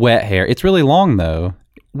 It's really long though.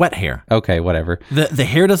 Wet hair. Okay, whatever. The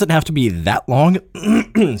hair doesn't have to be that long.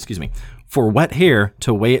 Excuse me. For wet hair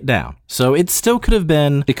to weigh it down. So it still could have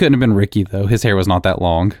been... It couldn't have been Ricky though. His hair was not that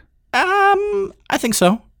long. I think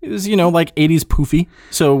so. It was, like 80s poofy.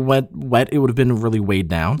 So wet, it would have been really weighed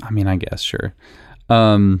down. I mean, I guess, sure.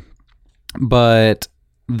 But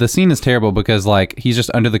the scene is terrible because, like, he's just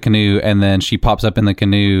under the canoe, and then she pops up in the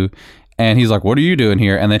canoe, and he's like, what are you doing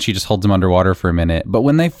here? And then she just holds him underwater for a minute. But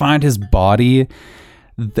when they find his body,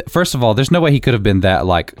 first of all, there's no way he could have been that,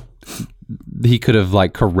 like... he could have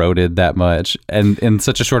like corroded that much and in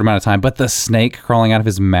such a short amount of time, but the snake crawling out of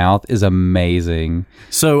his mouth is amazing.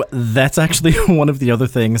 So that's actually one of the other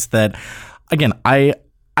things that, again, I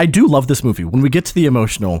do love this movie. When we get to the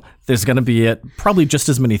emotional, there's going to be probably just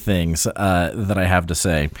as many things that I have to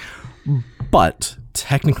say, but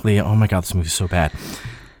technically, oh my God, this movie's so bad.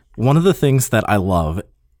 one of the things that I love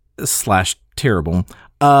 / terrible,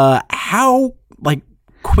 how like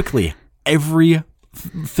quickly every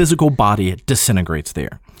physical body disintegrates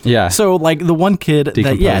there. Yeah. So like the one kid that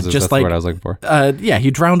just that's like the word I was looking for.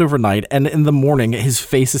 he drowned overnight, and in the morning his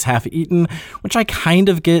face is half eaten, which I kind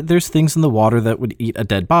of get. There's things in the water that would eat a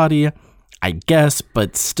dead body, I guess,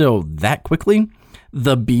 but still that quickly.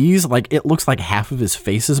 The bees, like it looks like half of his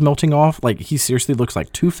face is melting off. Like he seriously looks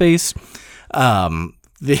like Two-Face.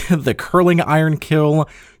 The curling iron kill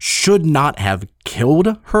should not have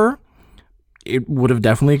killed her. It would have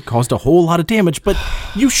definitely caused a whole lot of damage, but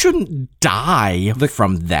you shouldn't die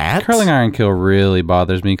from that. Curling iron kill really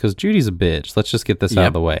bothers me because Judy's a bitch. Let's just get this out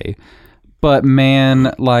of the way. But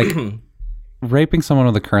man, like raping someone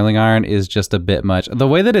with a curling iron is just a bit much. The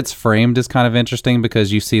way that it's framed is kind of interesting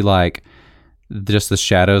because you see like just the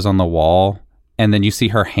shadows on the wall, and then you see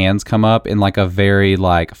her hands come up in like a very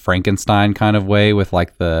like Frankenstein kind of way with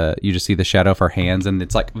like you just see the shadow of her hands, and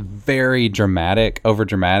it's like very dramatic, over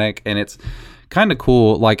dramatic, and it's kind of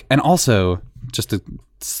cool. Like, and also just to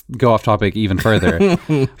go off topic even further,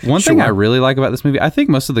 one thing I really like about this movie, I think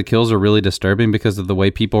most of the kills are really disturbing because of the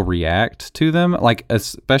way people react to them. Like,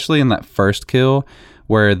 especially in that first kill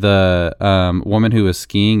where the woman who is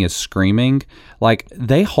skiing is screaming, like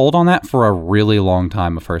they hold on that for a really long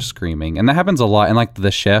time of her screaming. And that happens a lot. And like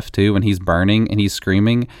the chef too, when he's burning and he's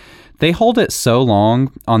screaming, they hold it so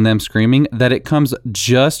long on them screaming that it comes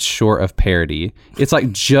just short of parody. It's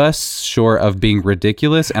like just short of being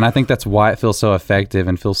ridiculous. And I think that's why it feels so effective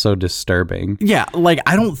and feels so disturbing. Yeah, like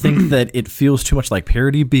I don't think that it feels too much like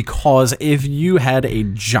parody, because if you had a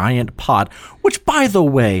giant pot, which by the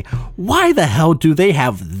way, why the hell do they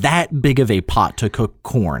have that big of a pot to cook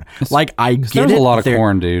corn? Like I get There's it. a lot of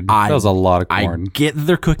corn, dude. That was a lot of corn. I get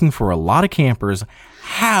they're cooking for a lot of campers.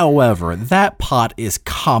 However, that pot is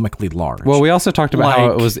comically large. Well, we also talked about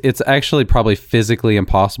how it's actually probably physically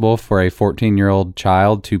impossible for a 14-year-old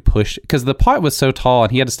child to push, because the pot was so tall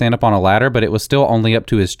and he had to stand up on a ladder, but it was still only up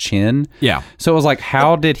to his chin. Yeah. So it was like,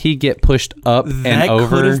 how did he get pushed up and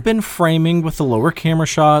over? That could have been framing with the lower camera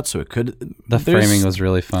shot, so it could... The framing was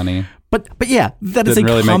really funny. But yeah, that is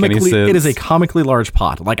really it is a comically large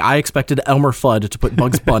pot. Like I expected Elmer Fudd to put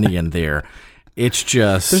Bugs Bunny in there. It's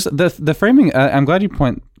just the framing. I'm glad you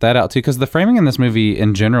point that out too, because the framing in this movie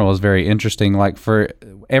in general is very interesting. Like for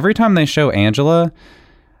every time they show Angela,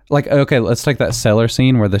 like okay, let's take that cellar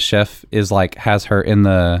scene where the chef is like has her in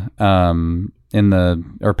the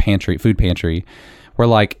food pantry, where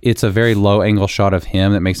like it's a very low angle shot of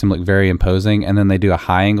him that makes him look very imposing, and then they do a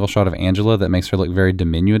high angle shot of Angela that makes her look very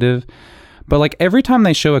diminutive. But like every time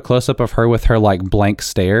they show a close-up of her with her like blank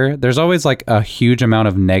stare, there's always like a huge amount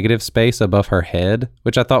of negative space above her head,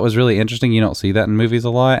 which I thought was really interesting. You don't see that in movies a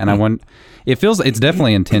lot. And it's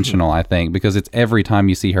definitely intentional, I think, because it's every time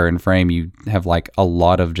you see her in frame, you have like a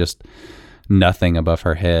lot of just nothing above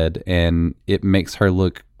her head, and it makes her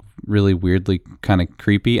look really weirdly kind of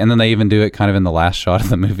creepy. And then they even do it kind of in the last shot of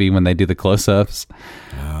the movie when they do the close-ups.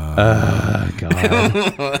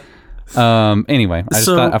 God. Anyway,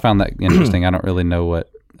 I found that interesting. I don't really know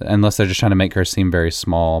what, unless they're just trying to make her seem very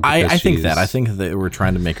small. I think that we're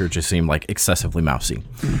trying to make her just seem like excessively mousy.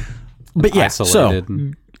 But yeah, isolated.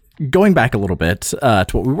 So going back a little bit to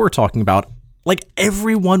what we were talking about, like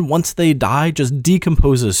everyone once they die just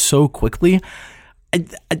decomposes so quickly.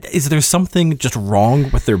 Is there something just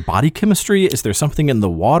wrong with their body chemistry? Is there something in the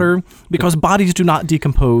water? Because bodies do not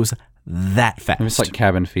decompose that fast. Maybe it's like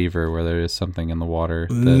cabin fever, where there is something in the water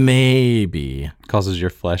that maybe causes your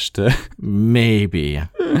flesh to maybe.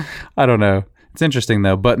 I don't know. It's interesting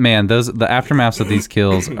though. But man, the aftermaths of these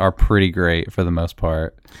kills are pretty great for the most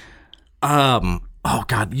part. Oh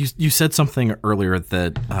God, you said something earlier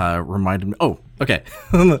that reminded me. Oh, okay.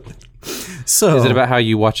 So is it about how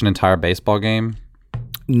you watch an entire baseball game?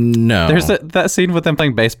 No. There's that scene with them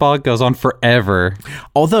playing baseball. It goes on forever.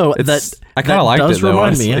 Although I kind of liked it, though,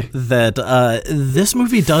 remind honestly. me that this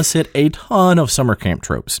movie does hit a ton of summer camp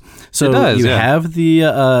tropes. So it does, you have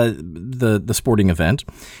the sporting event,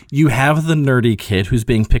 you have the nerdy kid who's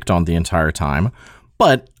being picked on the entire time,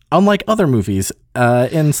 but unlike other movies,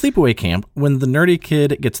 in Sleepaway Camp, when the nerdy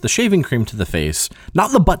kid gets the shaving cream to the face,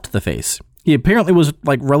 not the butt to the face, he apparently was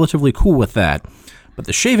like relatively cool with that. But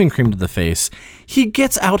the shaving cream to the face, he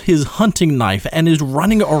gets out his hunting knife and is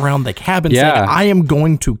running around the cabin saying, I am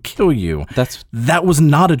going to kill you. That was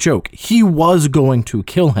not a joke. He was going to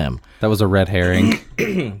kill him. That was a red herring.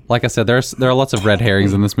 Like I said, there are lots of red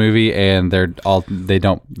herrings in this movie, and they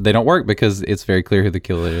don't work because it's very clear who the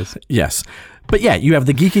killer is. Yes. But yeah, you have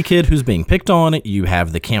the geeky kid who's being picked on. You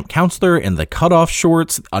have the camp counselor in the cutoff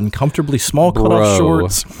shorts, uncomfortably small cutoff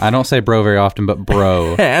shorts. I don't say bro very often, but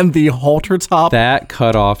bro. And the halter top. That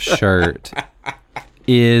cutoff shirt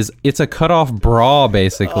it's a cutoff bra,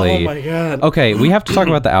 basically. Oh my God. Okay, we have to talk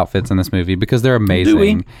about the outfits in this movie because they're amazing. Do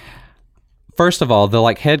we? First of all, the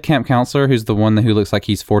like head camp counselor, who's the one who looks like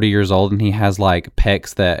he's 40 years old and he has like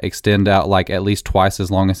pecs that extend out like at least twice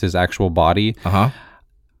as long as his actual body.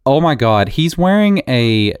 Oh my God, he's wearing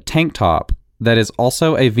a tank top that is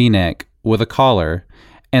also a V-neck with a collar,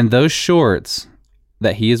 and those shorts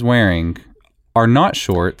that he is wearing are not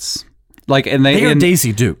shorts. Like, and they are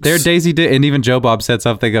Daisy Dukes. They're Daisy Dukes. And even Joe Bob said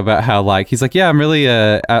something about how, like, he's like, yeah, I'm really,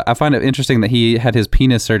 I find it interesting that he had his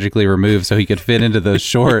penis surgically removed so he could fit into those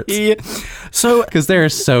shorts. So, because they're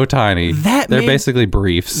so tiny. They're basically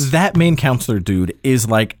briefs. That main counselor dude is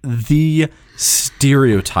like the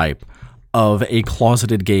stereotype of a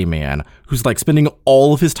closeted gay man who's like spending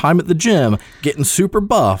all of his time at the gym getting super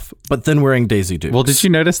buff, but then wearing Daisy Dukes. Well, did you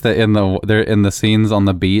notice that they're in the scenes on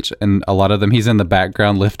the beach, and a lot of them he's in the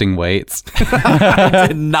background lifting weights? I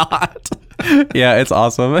did not. Yeah, it's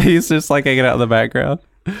awesome. He's just like hanging out in the background.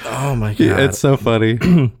 Oh my God, it's so funny.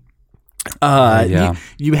 Yeah.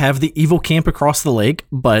 You have the evil camp across the lake,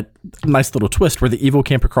 but nice little twist where the evil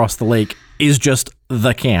camp across the lake is just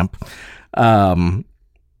the camp.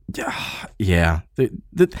 Yeah,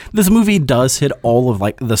 this movie does hit all of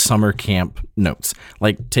like the summer camp notes.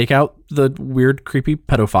 Like, take out the weird, creepy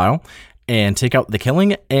pedophile, and take out the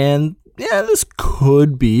killing, and yeah, this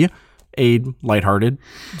could be a lighthearted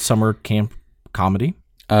summer camp comedy.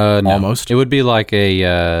 No. Almost. It would be like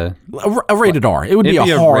a rated R. It would be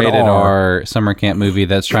a hard rated R summer camp movie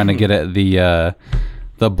that's trying to get at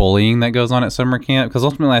the bullying that goes on at summer camp, because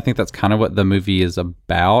ultimately I think that's kind of what the movie is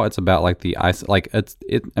about. It's about like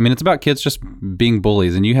it's about kids just being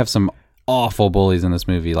bullies, and you have some awful bullies in this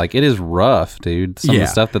movie. Like, it is rough, dude. Some of the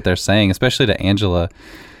stuff that they're saying, especially to Angela.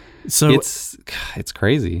 So it's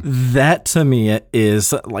crazy. That to me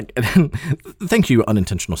is like, thank you,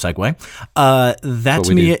 unintentional segue. That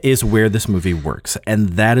to me is where this movie works, and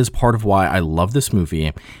that is part of why I love this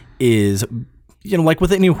movie. Is, you know, like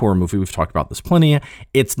with any horror movie, we've talked about this plenty.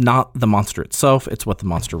 It's not the monster itself; it's what the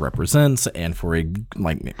monster represents. And for a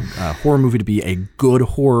horror movie to be a good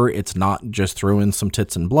horror, it's not just throw in some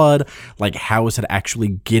tits and blood. Like, how is it actually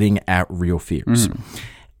getting at real fears?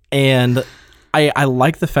 And I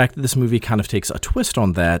like the fact that this movie kind of takes a twist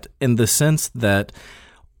on that, in the sense that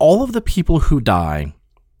all of the people who die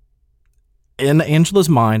in Angela's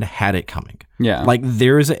mind had it coming. Yeah. Like,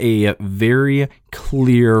 there's a very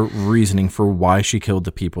clear reasoning for why she killed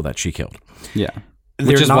the people that she killed. Yeah.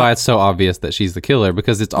 Which is why it's so obvious that she's the killer,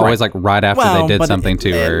 because it's always like right after they did something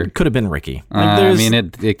to her. It could have been Ricky. Like, I mean,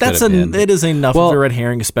 it could have been. It is enough of a red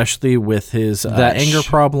herring, especially with his anger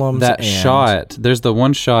problems. That shot, there's the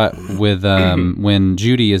one shot with when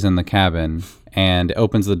Judy is in the cabin and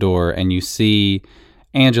opens the door, and you see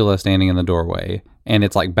Angela standing in the doorway. And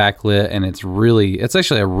it's like backlit, and it's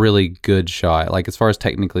actually a really good shot. Like, as far as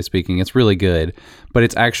technically speaking, it's really good. But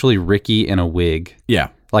it's actually Ricky in a wig. Yeah.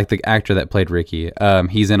 Like the actor that played Ricky.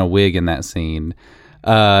 He's in a wig in that scene.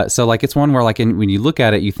 So like, it's one where like when you look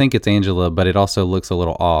at it, you think it's Angela, but it also looks a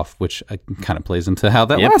little off, which kind of plays into how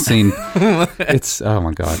that last scene. It's, oh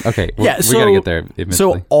my God. Okay. We got to get there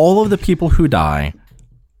eventually. So all of the people who die,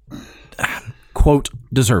 quote,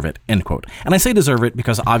 deserve it, end quote. And I say deserve it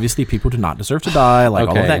because obviously people do not deserve to die, like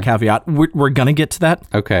all of that caveat. We're going to get to that.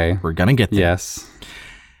 Okay. We're going to get there. Yes.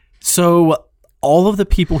 So all of the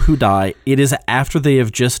people who die, it is after they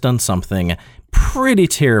have just done something pretty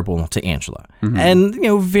terrible to Angela. And, you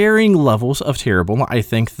know, varying levels of terrible. I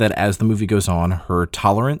think that as the movie goes on, her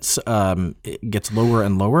tolerance it gets lower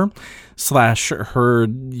and lower, / her,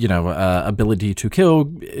 you know, ability to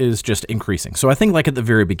kill is just increasing. So I think like at the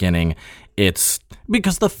very beginning, it's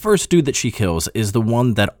because the first dude that she kills is the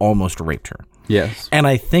one that almost raped her. Yes. And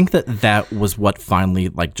I think that was what finally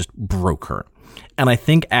like just broke her. And I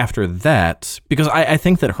think after that, because I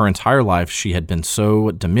think that her entire life she had been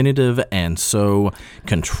so diminutive and so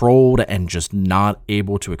controlled and just not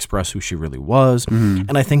able to express who she really was.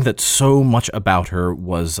 And I think that so much about her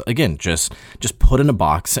was, again, just put in a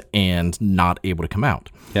box and not able to come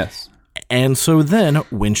out. Yes. And so then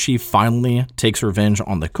when she finally takes revenge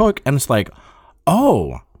on the cook, and it's like,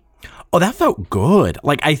 oh, that felt good.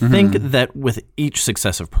 Like, I think that with each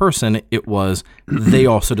successive person, it was, they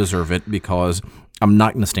also deserve it because I'm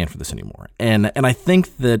not going to stand for this anymore. And I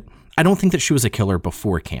think that, I don't think that she was a killer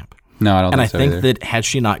before camp. No, I don't think so. And I think that had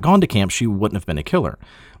she not gone to camp, she wouldn't have been a killer.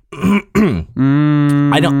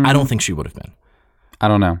 I don't think she would have been. I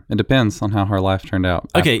don't know. It depends on how her life turned out.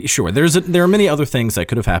 Okay, sure. There are many other things that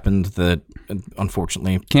could have happened that,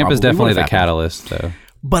 unfortunately, camp is definitely the happened. catalyst, though.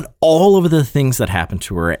 But all of the things that happened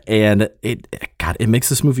to her, and it makes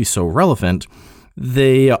this movie so relevant.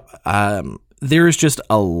 There is just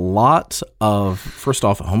a lot of, first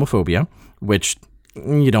off, homophobia, which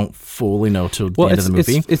you don't fully know till the end of the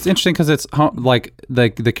movie. It's interesting because it's like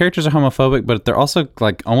the characters are homophobic, but they're also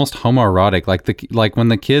like almost homoerotic. Like when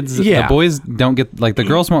the kids, the boys don't get, like the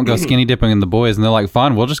girls won't go skinny dipping in the boys, and they're like,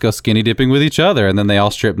 fine, we'll just go skinny dipping with each other, and then they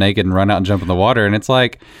all strip naked and run out and jump in the water, and it's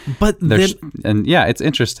like, it's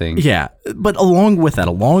interesting. Yeah, but along with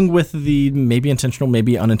the maybe intentional,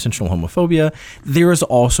 maybe unintentional homophobia, there is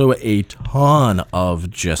also a ton of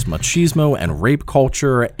just machismo and rape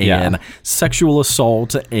culture and sexual assault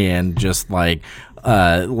and just like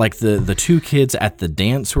the two kids at the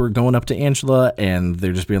dance who are going up to Angela and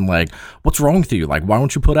they're just being like, what's wrong with you? Like, why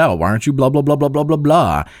don't you put out? Why aren't you blah, blah, blah, blah, blah, blah,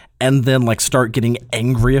 blah? And then like start getting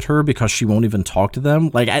angry at her because she won't even talk to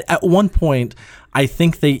them. Like at one point, I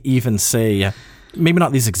think they even say, maybe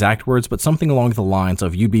not these exact words, but something along the lines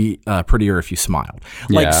of, you'd be prettier if you smiled.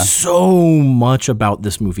 Like so much about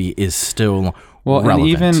this movie is still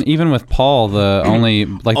relevant. And even with Paul, the only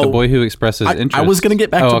the boy who expresses interest. I was going to get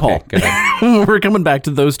back to Paul. Okay. We're coming back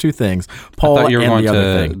to those two things. Paul, I thought you were and going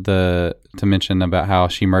the other thing. to mention about how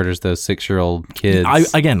she murders those 6-year-old kids.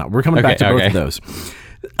 We're coming back to both of those.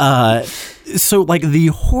 So like the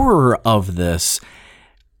horror of this,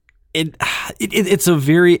 it's a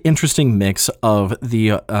very interesting mix of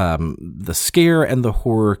the scare and the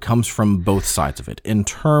horror comes from both sides of it in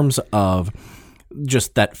terms of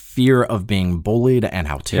just that fear of being bullied and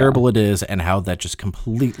how terrible it is and how that just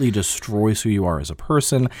completely destroys who you are as a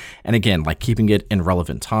person. And again, like keeping it in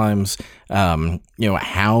relevant times, how many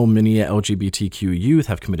LGBTQ youth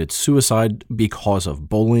have committed suicide because of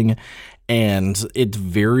bullying. And it's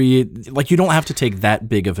very, like, you don't have to take that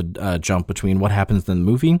big of a jump between what happens in the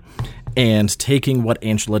movie and taking what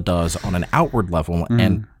Angela does on an outward level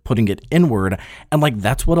and putting it inward. And, like,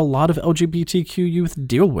 that's what a lot of LGBTQ youth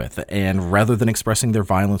deal with. And rather than expressing their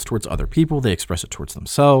violence towards other people, they express it towards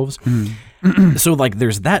themselves. So, like,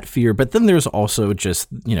 there's that fear. But then there's also just,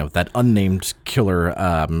 that unnamed killer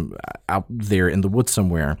out there in the woods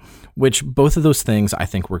somewhere, which both of those things I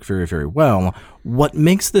think work very, very well. What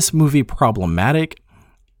makes this movie problematic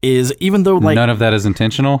is, even though like none of that is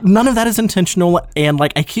intentional, and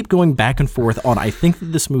like I keep going back and forth on, I think that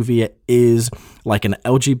this movie is like an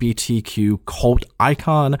LGBTQ cult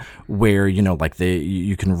icon where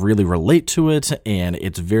you can really relate to it, and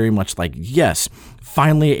it's very much like, yes,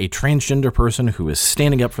 finally a transgender person who is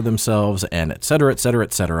standing up for themselves, and et cetera, et cetera,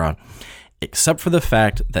 et cetera. Except for the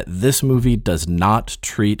fact that this movie does not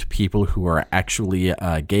treat people who are actually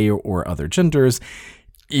gay or other genders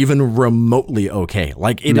even remotely okay.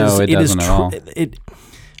 Like it's okay.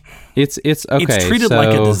 It's treated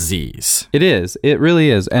like a disease. It is. It really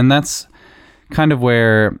is, and that's kind of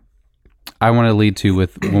where I want to lead to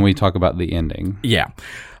with when we talk about the ending. Yeah.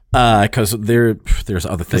 Because there's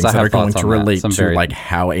other things that are going to relate to like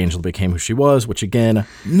how Angela became who she was, which again,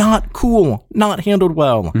 not cool, not handled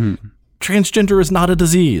well. Mm-hmm. Transgender is not a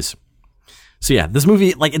disease. So yeah, this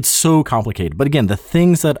movie, like, it's so complicated. But again, the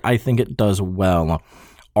things that I think it does well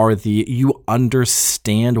are you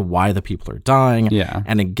understand why the people are dying. Yeah.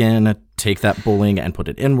 And again, take that bullying and put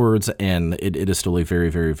it inwards, and it is still a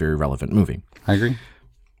very, very, very relevant movie. I agree.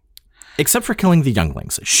 Except for killing the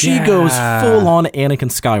younglings. She goes full on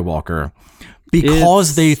Anakin Skywalker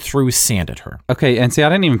because they threw sand at her. Okay, and see, I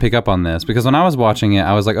didn't even pick up on this because when I was watching it,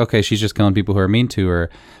 I was like, okay, she's just killing people who are mean to her.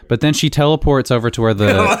 But then she teleports over to where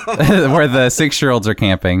the where the 6-year-olds are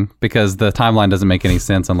camping because the timeline doesn't make any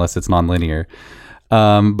sense unless it's nonlinear.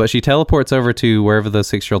 But she teleports over to wherever the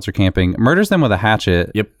 6-year-olds are camping, murders them with a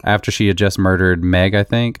hatchet. Yep. After she had just murdered Meg, I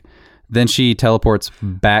think. Then she teleports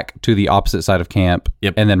back to the opposite side of camp.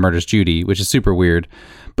 Yep. And then murders Judy, which is super weird.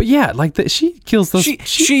 But yeah, like she kills those.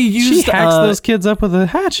 She hacks those kids up with a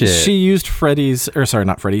hatchet. She used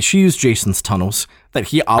She used Jason's tunnels that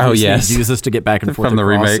he obviously uses to get back and forth from the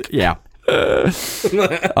remake. Yeah.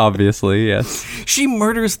 Obviously, yes. She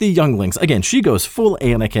murders the younglings. Again, she goes full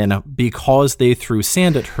Anakin because they threw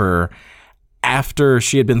sand at her after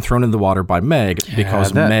she had been thrown in the water by Meg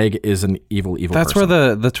because Meg is an evil person. That's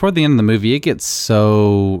where toward the end of the movie, it gets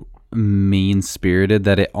so mean-spirited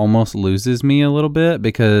that it almost loses me a little bit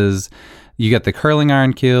because you got the curling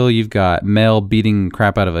iron kill, you've got Mel beating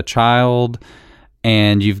crap out of a child,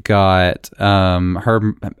 and you've got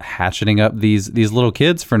her hatcheting up these little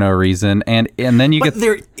kids for no reason, and then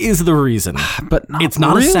there is the reason, but it's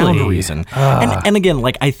not really a sound reason. And again,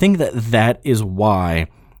 like I think that is why.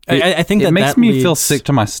 I think it makes me feel leads- sick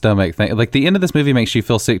to my stomach. Like the end of this movie makes you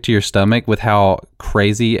feel sick to your stomach with how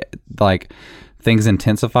crazy like things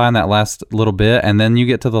intensify in that last little bit, and then you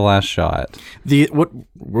get to the last shot. We'll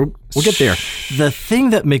get there. The thing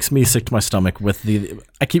that makes me sick to my stomach with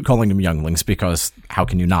I keep calling them younglings because how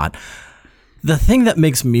can you not? The thing that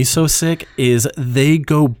makes me so sick is they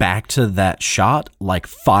go back to that shot like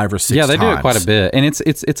 5 or 6 times. Yeah, they do it quite a bit, and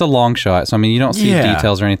it's a long shot, so I mean you don't see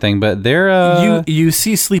details or anything, but they're you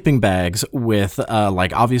see sleeping bags with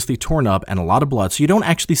like obviously torn up and a lot of blood, so you don't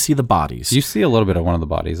actually see the bodies. You see a little bit of one of the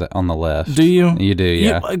bodies on the left. Do you? You do,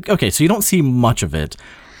 yeah. Okay, so you don't see much of it.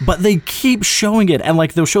 But they keep showing it, and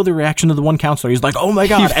like they'll show the reaction of the one counselor. He's like, "Oh my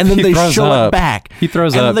god!" And then they show it back. He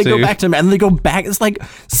throws up. And then they too. go back to him, and they go back. It's like,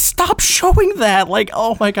 stop showing that! Like,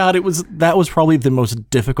 oh my god, that was probably the most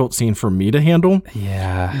difficult scene for me to handle.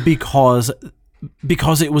 Yeah, because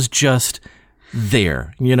it was just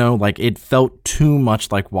there. You know, like it felt too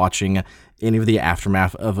much like watching any of the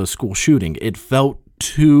aftermath of a school shooting. It felt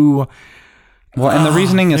too. Well, and the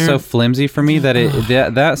reasoning is so flimsy for me that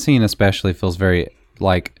that scene especially feels very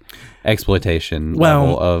like exploitation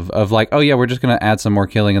level of like, oh yeah, we're just gonna add some more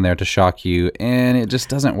killing in there to shock you, and it just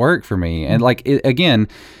doesn't work for me. And like again,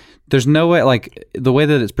 there's no way, like the way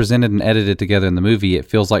that it's presented and edited together in the movie, it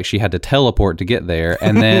feels like she had to teleport to get there,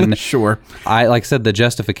 and then sure, I like said the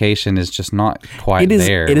justification is just not quite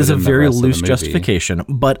there. It is a very loose movie. justification,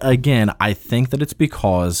 but again, I think that it's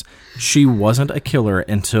because she wasn't a killer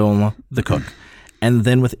until the cook, and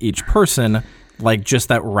then with each person. Like just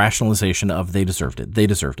that rationalization of they deserved it, they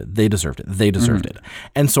deserved it, they deserved it, they deserved it.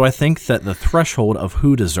 And so I think that the threshold of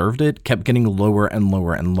who deserved it kept getting lower and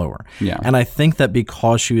lower and lower. Yeah. And I think that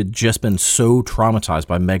because she had just been so traumatized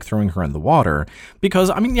by Meg throwing her in the water, because,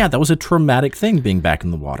 I mean, yeah, that was a traumatic thing being back in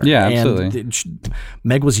the water. Yeah, absolutely. And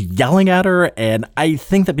Meg was yelling at her, and I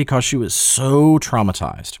think that because she was so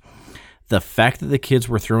traumatized, the fact that the kids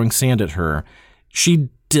were throwing sand at her, she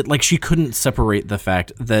couldn't separate the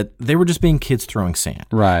fact that they were just being kids throwing sand.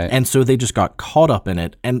 Right. And so they just got caught up in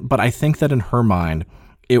it. But I think that in her mind,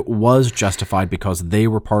 it was justified because they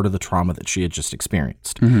were part of the trauma that she had just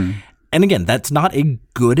experienced. Mm-hmm. And again, that's not a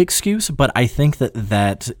good excuse, but I think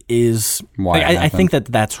that is why I think that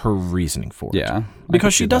that's her reasoning for it. Yeah.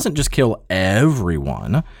 Because she doesn't just kill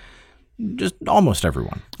everyone, just almost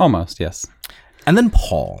everyone. Almost, yes. And then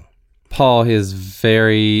Paul. Paul is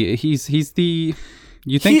he's the...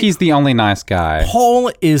 You think he's the only nice guy.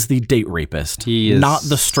 Paul is the date rapist. He is not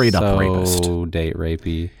the straight up rapist. So date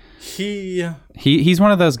rapey. He's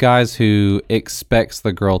one of those guys who expects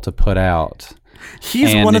the girl to put out.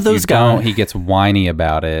 He's one of those guys. He gets whiny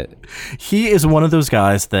about it. He is one of those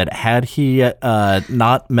guys that had he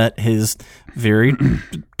not met his very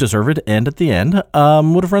deserved end at the end,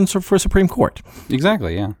 would have run for Supreme Court.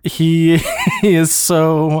 Exactly. Yeah. He is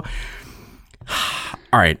so.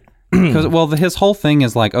 All right. Because his whole thing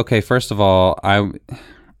is like, okay, first of all,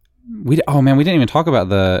 we didn't even talk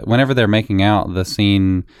about whenever they're making out, the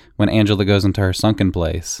scene when Angela goes into her sunken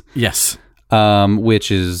place. Yes. Which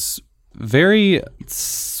is very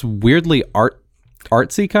weirdly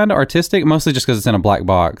artsy, kind of artistic, mostly just because it's in a black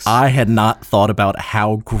box. I had not thought about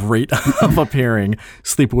how great of a pairing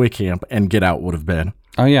Sleepaway Camp and Get Out would have been.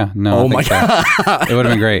 Oh yeah, no. Oh my god, it would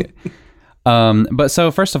have been great. But so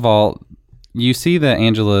first of all, you see that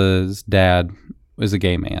Angela's dad is a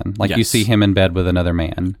gay man. Like, you see him in bed with another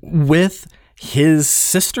man. With his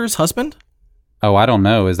sister's husband? Oh, I don't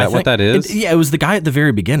know. Is that what that is? It was the guy at the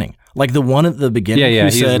very beginning. Like, the one at the beginning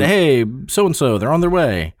who said, hey, so-and-so, they're on their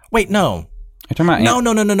way. Wait, no. You're talking about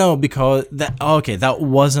No, because that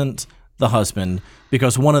wasn't the husband.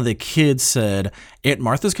 Because one of the kids said, Aunt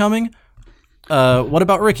Martha's coming? What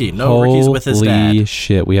about Ricky? No, Ricky's with his dad. Holy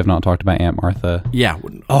shit, we have not talked about Aunt Martha. Yeah.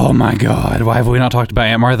 Oh my god, why have we not talked about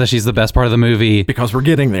Aunt Martha? She's the best part of the movie. Because we're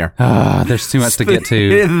getting there. There's too much to get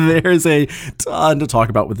to. There's a ton to talk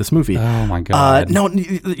about with this movie. Oh my god. No,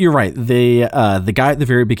 you're right. The guy at the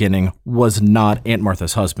very beginning was not Aunt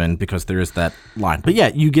Martha's husband because there is that line. But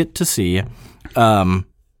yeah, you get to see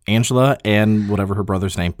Angela and whatever her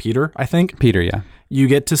brother's name, Peter, I think. Peter, yeah. You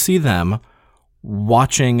get to see them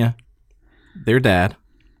watching their dad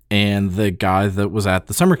and the guy that was at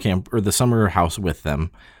the summer camp or the summer house with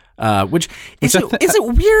them. Is it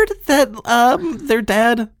weird that their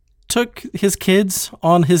dad took his kids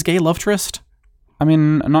on his gay love tryst? I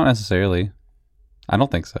mean, not necessarily. I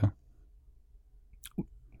don't think so.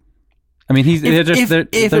 I mean, they're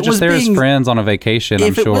just there as friends on a vacation,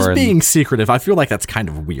 I'm sure. If it was being secretive, I feel like that's kind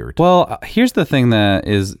of weird. Well, here's the thing that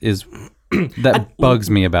is that bugs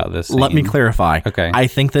me about this scene. Let me clarify. Okay. I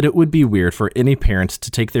think that it would be weird for any parent to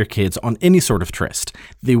take their kids on any sort of tryst.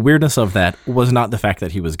 The weirdness of that was not the fact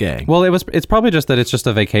that he was gay. Well, it's probably just that it's just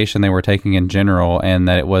a vacation they were taking in general, and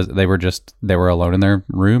that they were alone in their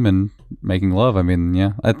room and making love. I mean,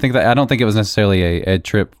 yeah. I don't think it was necessarily a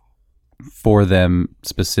trip for them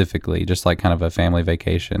specifically, just like kind of a family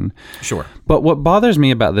vacation. Sure. But what bothers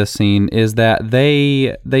me about this scene is that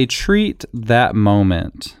they treat that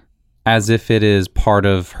moment as if it is part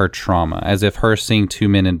of her trauma, as if her seeing two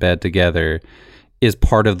men in bed together is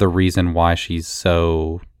part of the reason why she is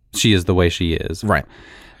the way she is. Right.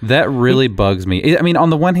 That really bugs me. I mean, on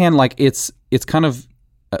the one hand, like it's kind of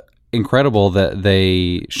incredible that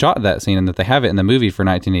they shot that scene and that they have it in the movie for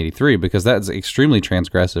 1983, because that's extremely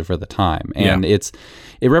transgressive for the time. And it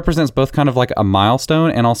represents both kind of like a milestone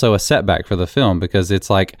and also a setback for the film, because it's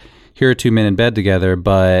like, here are two men in bed together,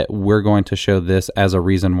 but we're going to show this as a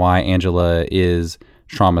reason why Angela is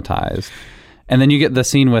traumatized. And then you get the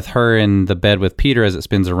scene with her in the bed with Peter as it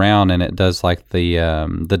spins around, and it does like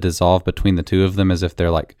the dissolve between the two of them, as if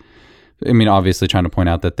they're like, I mean, obviously trying to point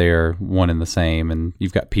out that they're one and the same, and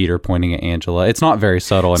you've got Peter pointing at Angela. It's not very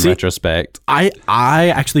subtle in retrospect. I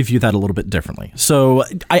actually view that a little bit differently. So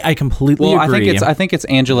I completely agree. I think it's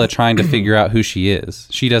Angela trying to figure out who she is.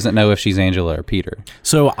 She doesn't know if she's Angela or Peter.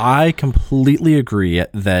 So I completely agree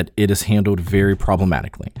that it is handled very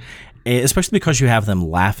problematically, especially because you have them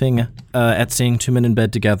laughing at seeing two men in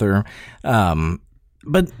bed together.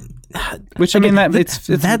 But which, I mean,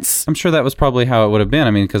 that's I'm sure that was probably how it would have been.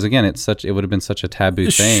 I mean, because again, it would have been such a taboo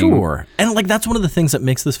thing. Sure. And like that's one of the things that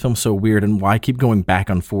makes this film so weird, and why I keep going back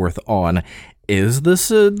and forth on, is this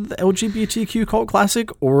a LGBTQ cult classic,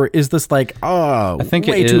 or is this like I think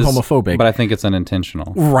way too homophobic? But I think it's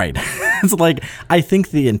unintentional. Right. It's like, I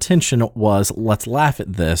think the intention was, let's laugh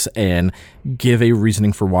at this and give a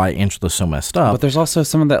reasoning for why Angela's so messed up. But there's also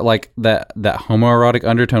some of that like that homoerotic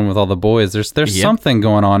undertone with all the boys. There's something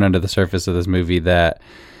going on under the surface of this movie that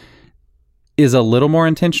is a little more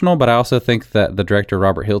intentional, but I also think that the director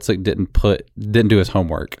Robert Hiltzik didn't do his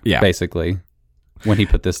homework, basically, when he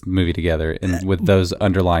put this movie together and with those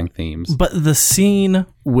underlying themes. But the scene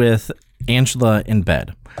with Angela in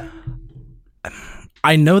bed,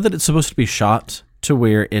 I know that it's supposed to be shot to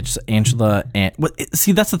where it's Angela and...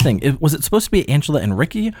 See, that's the thing. Was it supposed to be Angela and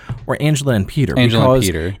Ricky or Angela and Peter? Angela and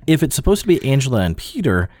Peter. If it's supposed to be Angela and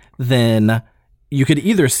Peter, then you could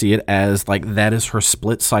either see it as like that is her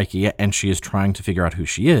split psyche and she is trying to figure out who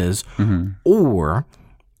she is, or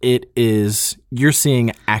it is you're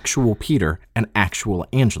seeing actual Peter and actual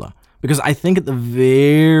Angela. Because I think at the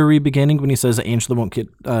very beginning when he says Angela won't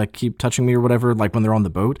keep touching me or whatever, like when they're on the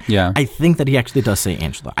boat, I think that he actually does say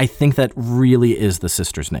Angela. I think that really is the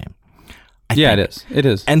sister's name. It is. It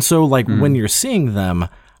is. And so like when you're seeing them,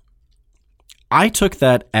 I took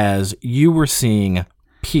that as you were seeing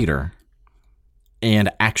Peter and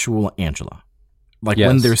actual Angela. Like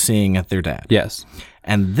when they're seeing their dad. Yes.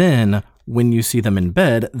 And then when you see them in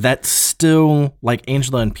bed, that's still like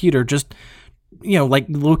Angela and Peter just... like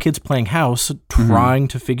little kids playing house, trying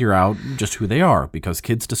to figure out just who they are, because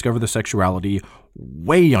kids discover their sexuality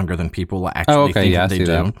way younger than people actually think that they do.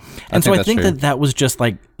 That. And so I think that was just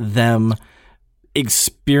like them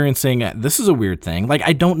experiencing, this is a weird thing. Like,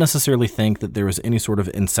 I don't necessarily think that there was any sort of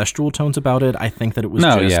incestual tones about it. I think that it was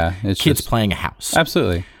it's kids playing a house.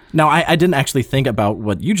 Absolutely. Now, I didn't actually think about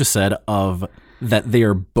what you just said of that they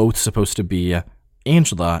are both supposed to be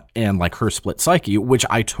Angela and like her split psyche, which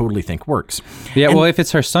I totally think works. Yeah, well, if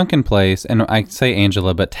it's her sunken place, and I say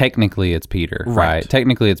Angela, but technically it's Peter, right?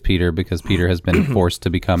 Technically it's Peter because Peter has been forced to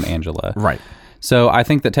become Angela. Right. So I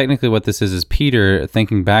think that technically what this is Peter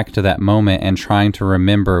thinking back to that moment and trying to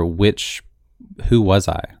remember who was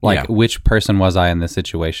I? Like, which person was I in this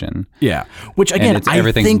situation? Yeah. Which, again,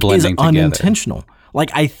 I think is unintentional. Like,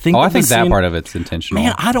 I think... I think that part of it's intentional.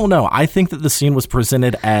 Man, I don't know. I think that the scene was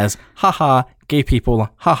presented as, haha, gay people,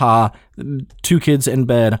 haha, two kids in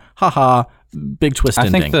bed, haha, big twist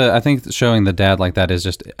ending. I think showing the dad like that is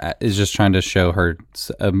just trying to show her,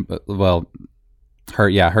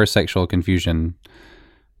 her sexual confusion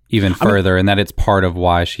even further, and that it's part of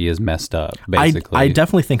why she is messed up, basically. I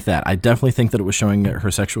definitely think that. I definitely think that it was showing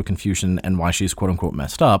her sexual confusion and why she's quote-unquote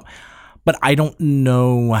messed up. But I don't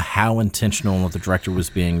know how intentional the director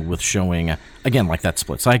was being with showing, again, like that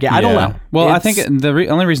split. So I don't know. Well, I think the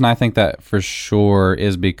only reason I think that for sure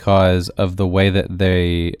is because of the way that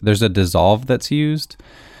there's a dissolve that's used.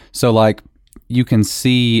 So like you can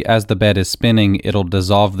see as the bed is spinning, it'll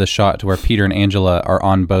dissolve the shot to where Peter and Angela are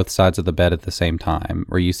on both sides of the bed at the same time,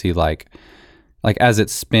 where you see like like as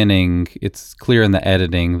it's spinning, it's clear in the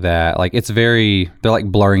editing that like they're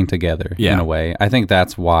like blurring together in a way. I think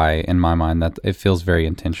that's why, in my mind, that it feels very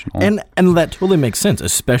intentional. And that totally makes sense,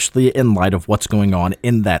 especially in light of what's going on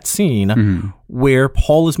in that scene where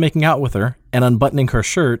Paul is making out with her and unbuttoning her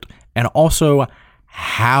shirt. And also,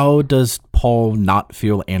 how does Paul not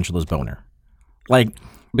feel Angela's boner? Like,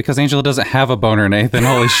 because Angela doesn't have a boner, Nathan.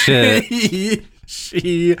 Holy shit.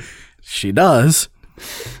 She does.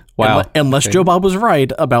 Wow. Unless Joe Bob was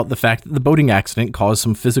right about the fact that the boating accident caused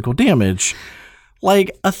some physical damage.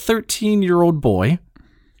 Like a 13-year-old boy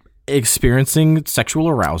experiencing sexual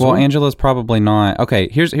arousal. Well, Angela's probably not. Okay,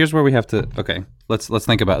 here's where we have to. Okay, let's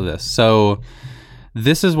think about this. So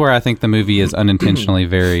this is where I think the movie is unintentionally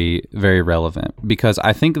very, very relevant, because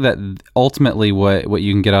I think that ultimately what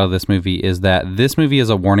you can get out of this movie is that this movie is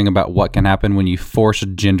a warning about what can happen when you force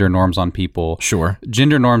gender norms on people. Sure.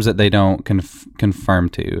 Gender norms that they don't conform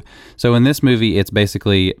to. So in this movie, it's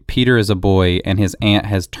basically Peter is a boy and his aunt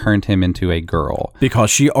has turned him into a girl. Because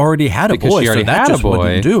she already had a boy, she already so that had just a boy.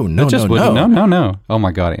 Wouldn't do. No. Oh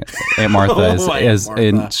my God, Aunt Martha is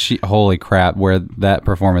and she, holy crap, where that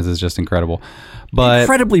performance is just incredible. But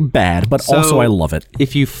incredibly bad, but also I love it.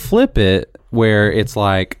 If you flip it where it's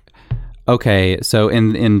like, okay, so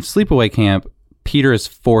in Sleepaway Camp, Peter is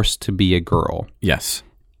forced to be a girl. Yes.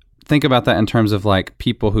 Think about that in terms of like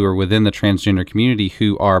people who are within the transgender community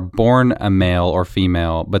who are born a male or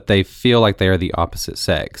female, but they feel like they are the opposite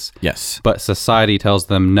sex. Yes. But society tells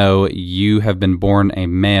them, no, you have been born a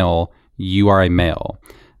male, you are a male.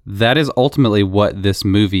 That is ultimately what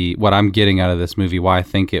I'm getting out of this movie, why I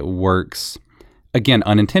think it works. Again,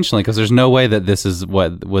 unintentionally, because there's no way that this is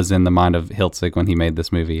what was in the mind of Hiltzik when he made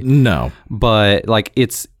this movie. No. But like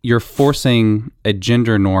you're forcing a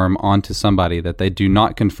gender norm onto somebody that they do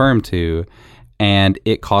not conform to, and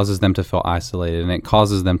it causes them to feel isolated, and it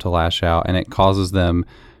causes them to lash out, and it causes them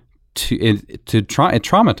it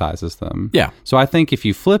traumatizes them. Yeah. So I think if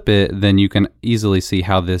you flip it, then you can easily see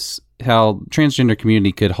how transgender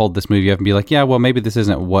community could hold this movie up and be like, yeah, well, maybe this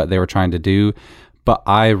isn't what they were trying to do, but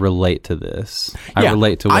I relate to this. I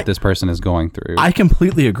relate to what this person is going through. I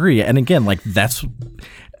completely agree. And again, like that's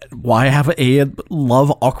why I have a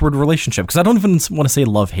love-awkward relationship. Because I don't even want to say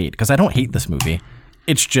love-hate, because I don't hate this movie.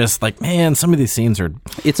 It's just like, man, some of these scenes are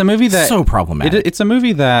it's a movie that so problematic. It's a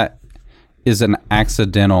movie that is an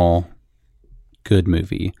accidental good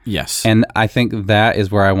movie. Yes. And I think that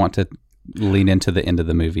is where I want to lean into the end of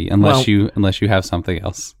the movie, unless you have something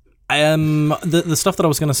else. The stuff that I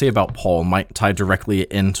was going to say about Paul might tie directly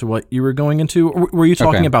into what you were going into. Were you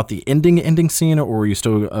talking about the ending scene, or were you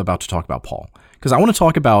still about to talk about Paul? Because I want to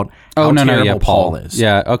talk about how terrible Paul is.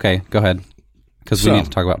 Yeah, okay, go ahead. Because we need to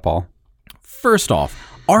talk about Paul. First off,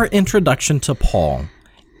 our introduction to Paul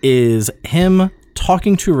is him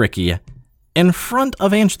talking to Ricky in front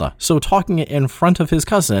of Angela. So talking in front of his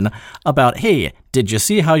cousin about, hey, did you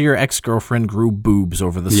see how your ex-girlfriend grew boobs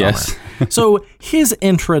over the summer? Yes. So his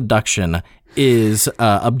introduction is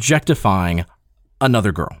objectifying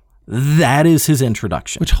another girl. That is his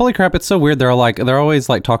introduction. Which, holy crap, it's so weird. They're always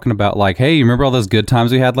like talking about like, hey, you remember all those good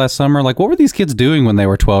times we had last summer? Like, what were these kids doing when they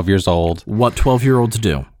were 12 years old? What 12-year-olds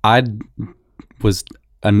do? I was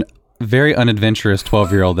a very unadventurous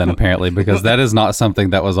 12-year-old then, apparently, because that is not something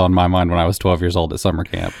that was on my mind when I was 12 years old at summer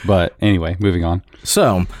camp. But anyway, moving on.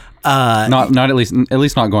 So, not at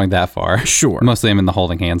least not going that far. Sure. Mostly I'm in the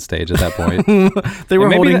holding hands stage at that point. They were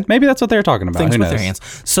maybe that's what they were talking about. things Who with knows? their hands.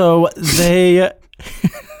 So they...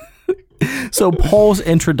 So Paul's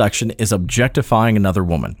introduction is objectifying another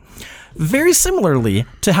woman. Very similarly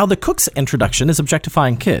to how the cook's introduction is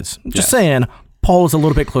objectifying kids. Just saying, Paul is a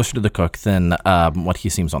little bit closer to the cook than what he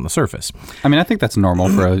seems on the surface. I mean, I think that's normal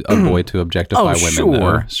for a boy to objectify women.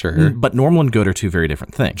 Sure. Sure. But normal and good are two very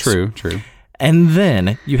different things. True. And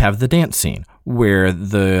then you have the dance scene where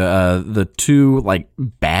the two like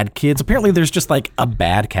bad kids, apparently there's just like a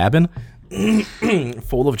bad cabin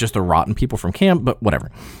full of just the rotten people from camp, but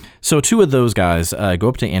whatever. So two of those guys go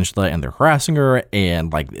up to Angela and they're harassing her,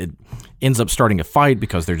 and like it ends up starting a fight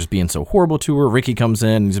because they're just being so horrible to her. Ricky comes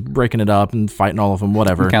in, he's breaking it up and fighting all of them,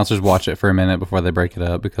 whatever. The counselors watch it for a minute before they break it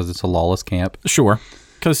up because it's a lawless camp. Sure,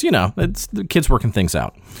 because it's the kids working things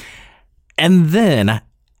out. And then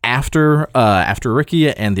after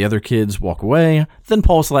Ricky and the other kids walk away, then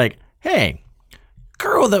Paul's like, "Hey,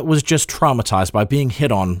 girl that was just traumatized by being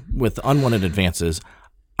hit on with unwanted advances,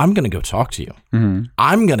 I'm going to go talk to you. Mm-hmm.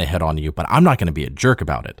 I'm going to hit on you, but I'm not going to be a jerk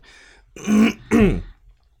about it."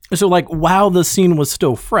 So like, while the scene was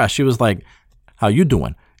still fresh, it was like, "How you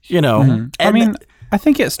doing?" Mm-hmm. And I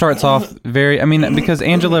think it starts off because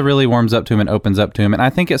Angela really warms up to him and opens up to him. And I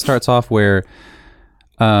think it starts off where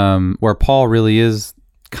where Paul really is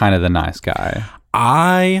kind of the nice guy.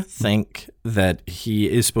 I think that he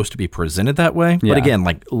is supposed to be presented that way. Yeah. But again,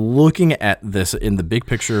 like looking at this in the big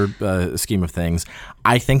picture scheme of things,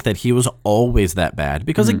 I think that he was always that bad.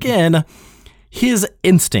 Because again, his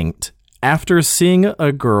instinct after seeing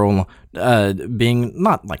a girl being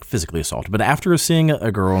not like physically assaulted, but after seeing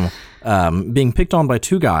a girl being picked on by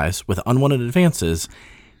two guys with unwanted advances,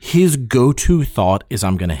 his go-to thought is,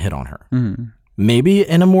 I'm going to hit on her. Maybe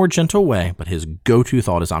in a more gentle way, but his go-to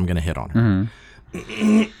thought is, I'm going to hit on her.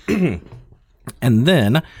 And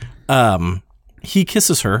then he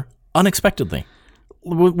kisses her unexpectedly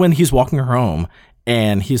when he's walking her home,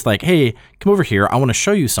 and he's like, hey, come over here, I want to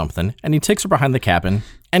show you something. And he takes her behind the cabin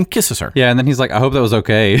and kisses her. Yeah, and then he's like, I hope that was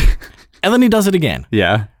okay. And then he does it again.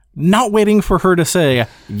 Yeah. Not waiting for her to say,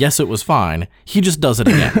 yes, it was fine. He just does it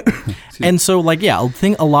again. And so, like, yeah, I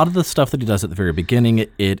think a lot of the stuff that he does at the very beginning,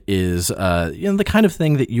 it is, the kind of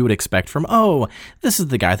thing that you would expect from, oh, this is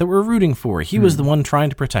the guy that we're rooting for. He was the one trying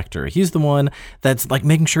to protect her. He's the one that's, like,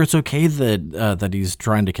 making sure it's okay that he's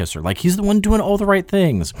trying to kiss her. Like, he's the one doing all the right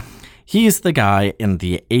things. He's the guy in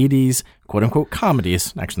the 80s, quote-unquote,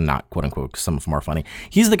 comedies. Actually, not quote-unquote, because some of them are funny.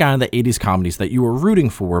 He's the guy in the 80s comedies that you were rooting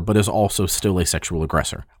for, but is also still a sexual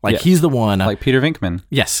aggressor. Like, he's the one... Like Peter Venkman.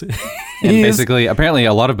 Yes. And basically, apparently,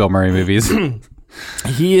 a lot of Bill Murray movies.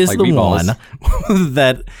 He is like the Meatballs. one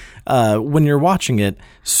that, when you're watching it,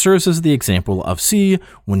 serves as the example of, see,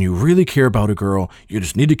 when you really care about a girl, you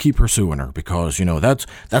just need to keep pursuing her because,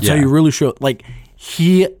 that's how you really show... Like...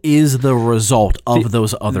 He is the result of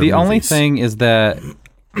those other movies. The only thing is that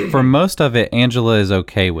for most of it, Angela is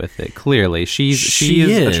okay with it, clearly. She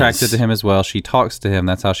is attracted to him as well. She talks to him.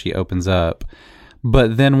 That's how she opens up.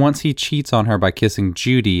 But then once he cheats on her by kissing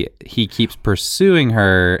Judy, he keeps pursuing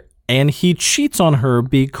her. And he cheats on her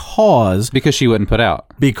because she wouldn't put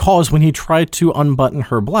out. Because when he tried to unbutton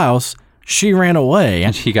her blouse, she ran away.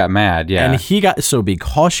 And she got mad, yeah. And so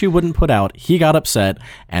because she wouldn't put out, he got upset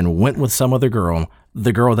and went with some other girl,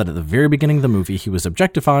 the girl that at the very beginning of the movie he was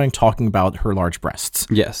objectifying, talking about her large breasts.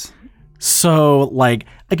 Yes. So, like,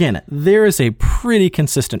 again, there is a pretty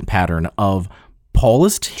consistent pattern of Paul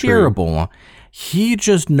is terrible. True. He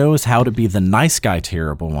just knows how to be the nice guy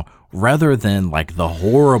terrible rather than, like, the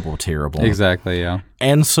horrible terrible. Exactly, yeah.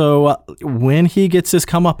 And so when he gets his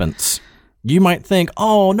comeuppance... You might think,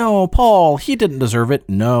 oh, no, Paul, he didn't deserve it.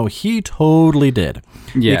 No, he totally did.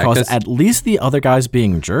 Yeah, because at least the other guys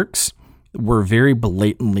being jerks were very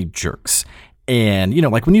blatantly jerks. And,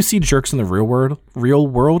 like when you see jerks in the real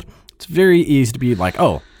world, it's very easy to be like,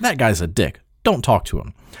 oh, that guy's a dick. Don't talk to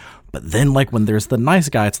him. But then, like, when there's the nice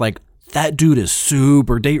guy, it's like, that dude is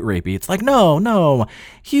super date rapey. It's like, no,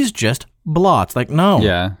 he's just blah. It's like, no.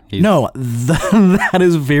 Yeah. That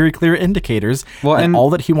is very clear indicators that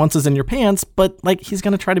all that he wants is in your pants, but, like, he's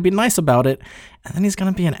going to try to be nice about it, and then he's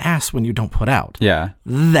going to be an ass when you don't put out. Yeah.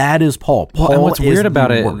 That is Paul. Paul and what's is weird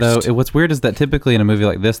about it, worst. though, what's weird is that typically in a movie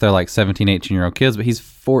like this, they're like 17, 18-year-old kids, but he's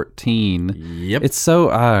 14. Yep. It's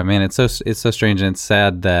so, it's so strange, and it's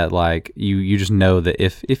sad that, like, you just know that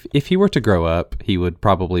if he were to grow up, he would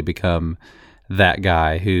probably become that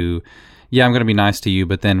guy who... Yeah, I'm going to be nice to you,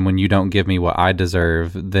 but then when you don't give me what I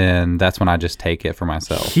deserve, then that's when I just take it for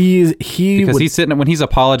myself. He's sitting when he's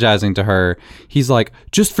apologizing to her, he's like,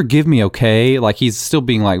 "Just forgive me, okay?" Like he's still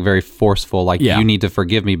being like very forceful, like you need to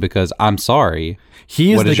forgive me because I'm sorry.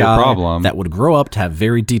 He is what the is guy your problem? That would grow up to have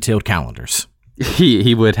very detailed calendars.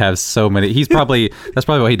 He would have so many. That's probably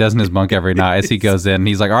what he does in his bunk every night as he goes in.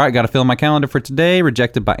 He's like, all right, got to fill my calendar for today.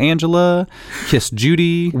 Rejected by Angela. Kissed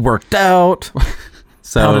Judy. Worked out.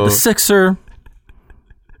 Pounded the sixer.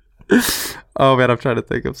 Oh man, I'm trying to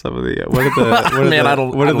think of some of the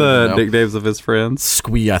what are the nicknames of his friends?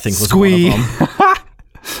 Squee, I think, was one of them.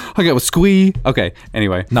 I got with Squee. Okay,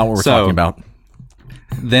 anyway, not what we're talking about.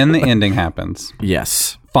 Then the ending happens.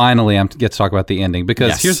 Yes. Finally, I get to talk about the ending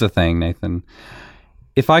because here's the thing, Nathan.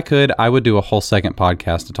 If I could, I would do a whole second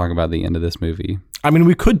podcast to talk about the end of this movie. I mean,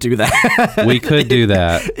 we could do that. We could do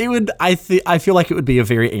that. It would. I feel like it would be a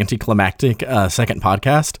very anticlimactic second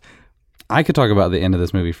podcast. I could talk about the end of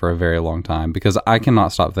this movie for a very long time because I cannot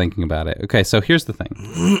stop thinking about it. Okay, so here's the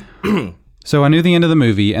thing. So I knew the end of the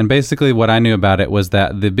movie, and basically what I knew about it was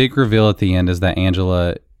that the big reveal at the end is that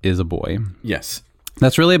Angela is a boy. Yes.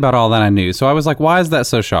 That's really about all that I knew. So I was like, why is that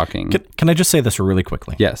so shocking? Can I just say this really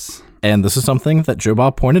quickly? Yes. And this is something that Joe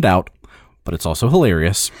Bob pointed out, but it's also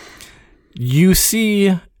hilarious. You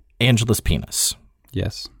see Angela's penis.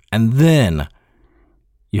 Yes. And then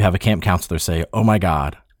you have a camp counselor say, oh my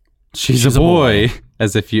God, she's a boy.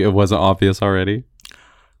 As if it wasn't obvious already.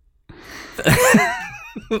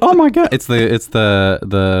 Oh my god! It's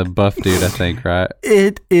the buff dude, I think, right?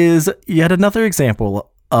 It is yet another example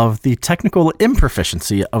of the technical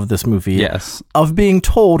improficiency of this movie. Yes. Of being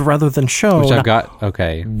told rather than shown. Which I've got,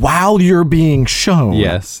 okay. While you're being shown.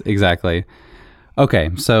 Yes, exactly. Okay,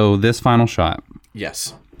 so this final shot.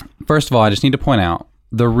 Yes. First of all, I just need to point out,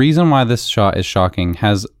 the reason why this shot is shocking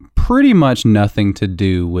has pretty much nothing to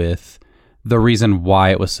do with the reason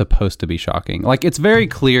why it was supposed to be shocking. Like, it's very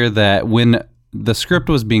clear that when the script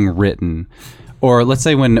was being written, or let's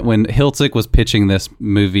say when Hiltzik was pitching this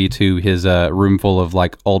movie to his room full of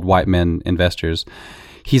like old white men investors,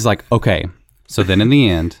 he's like, okay, so then in the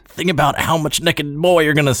end, think about how much naked boy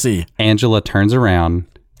you're gonna see. Angela turns around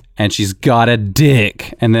and she's got a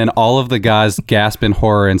dick, and then all of the guys gasp in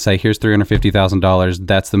horror and say, here's $350,000.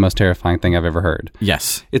 That's the most terrifying thing I've ever heard.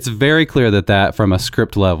 Yes. It's very clear that from a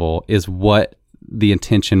script level is what the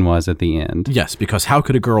intention was at the end. Yes, because how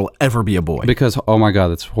could a girl ever be a boy? Because, oh my God,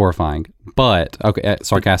 that's horrifying. But, okay,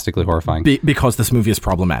 sarcastically horrifying. Because this movie is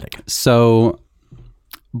problematic. So,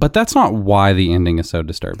 but that's not why the ending is so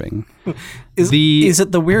disturbing. Is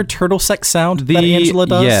it the weird turtle sex sound that Angela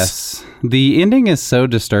does? Yes. The ending is so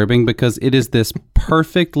disturbing because it is this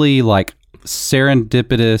perfectly, like,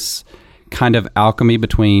 serendipitous kind of alchemy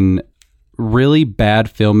between really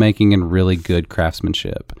bad filmmaking and really good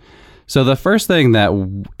craftsmanship. So the first thing that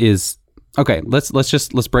is, okay, let's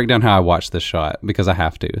break down how I watched this shot because I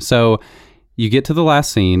have to. So you get to the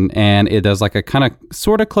last scene and it does like a kind of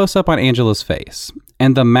sort of close up on Angela's face.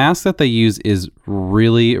 And the mask that they use is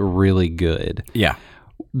really, really good. Yeah.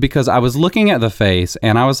 Because I was looking at the face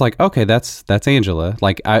and I was like, okay, that's Angela.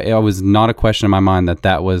 Like I was not a question in my mind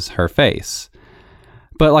that was her face.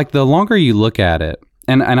 But like the longer you look at it,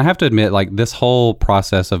 and I have to admit, like this whole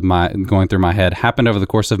process of my going through my head happened over the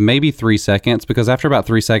course of maybe 3 seconds, because after about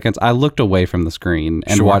 3 seconds, I looked away from the screen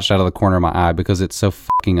and watched out of the corner of my eye because it's so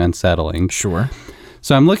fucking unsettling. Sure.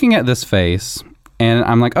 So I'm looking at this face and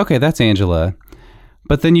I'm like, okay, that's Angela.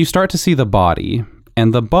 But then you start to see the body,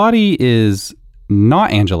 and the body is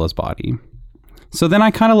not Angela's body. So then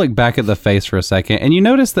I kind of look back at the face for a second, and you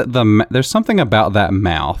notice that there's something about that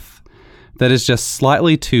mouth that is just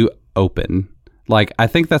slightly too open. Like, I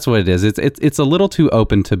think that's what it is. It's a little too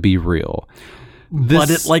open to be real. But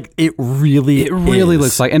it really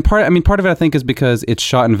looks like, and part of it I think is because it's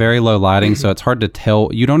shot in very low lighting, so it's hard to tell.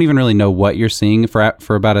 You don't even really know what you're seeing for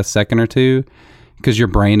about a second or two, because your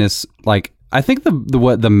brain is like, I think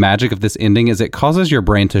the magic of this ending is it causes your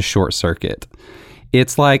brain to short circuit.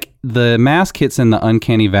 It's like the mask hits in the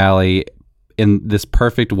uncanny valley in this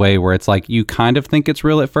perfect way where it's like you kind of think it's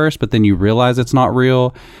real at first, but then you realize it's not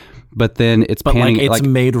real. But then it's panning. But it's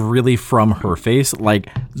made really from her face. Like,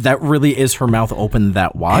 that really is her mouth open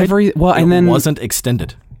that wide. It wasn't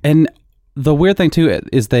extended. And the weird thing too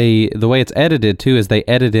is the way it's edited too is they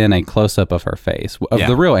edit in a close up of her face of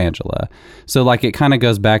the real Angela. So like it kind of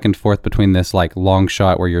goes back and forth between this like long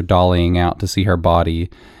shot where you're dollying out to see her body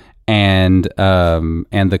and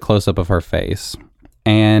the close up of her face.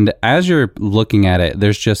 And as you're looking at it,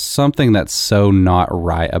 there's just something that's so not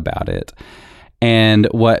right about it. And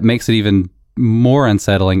what makes it even more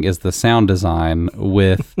unsettling is the sound design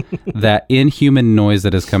with that inhuman noise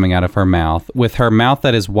that is coming out of her mouth, with her mouth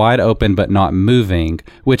that is wide open but not moving,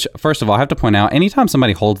 which, first of all, I have to point out, anytime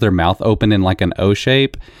somebody holds their mouth open in like an O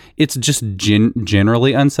shape, it's just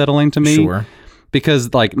generally unsettling to me. Sure.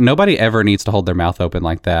 Because like nobody ever needs to hold their mouth open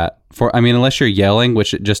like that. Unless you're yelling,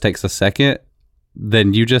 which it just takes a second,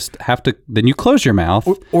 then you just have to, then you close your mouth.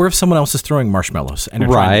 Or if someone else is throwing marshmallows and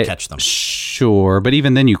you're trying to catch them. Sure, but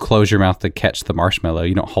even then you close your mouth to catch the marshmallow.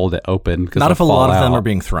 You don't hold it open. Not if a lot of them are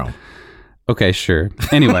being thrown. Okay, sure.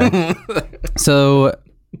 Anyway, so,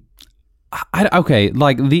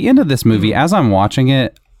 like the end of this movie, as I'm watching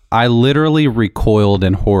it, I literally recoiled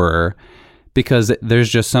in horror because there's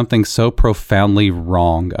just something so profoundly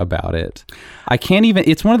wrong about it. I can't even,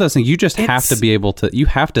 it's one of those things you just have to be able to, you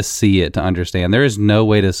have to see it to understand. There is no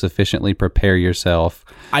way to sufficiently prepare yourself.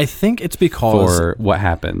 I think it's because for what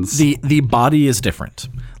happens. The body is different.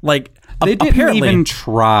 Like, they didn't even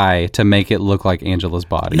try to make it look like Angela's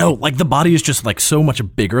body. No, like the body is just like so much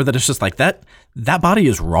bigger that it's just like that body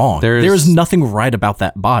is wrong. There's nothing right about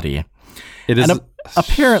that body. It is. And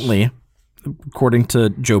apparently, according to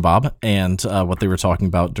Joe Bob and what they were talking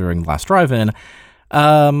about during the last drive-in,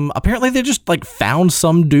 apparently they just like found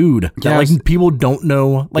some dude that like people don't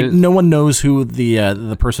know, like no one knows who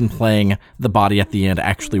the person playing the body at the end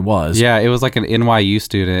actually was. Yeah, it was like an NYU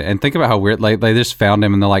student, and think about how weird. Like they just found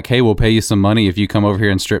him and they're like, "Hey, we'll pay you some money if you come over here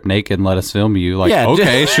and strip naked and let us film you." Like,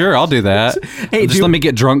 okay, sure, I'll do that. Hey, let me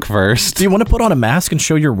get drunk first. Do you want to put on a mask and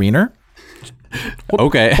show your wiener?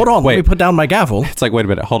 Okay. Hold on, Wait. let me put down my gavel. It's like, wait a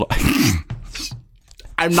minute, hold on.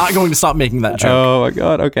 I'm not going to stop making that joke. Oh my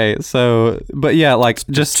god. Okay. So, but yeah, like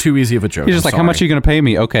just Too easy of a joke. he's just I'm like, how much are sorry. you going to pay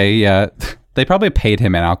me? Okay, yeah. They probably paid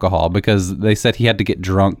him in alcohol because they said he had to get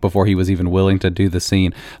drunk before he was even willing to do the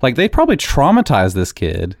scene. Like, they probably traumatized this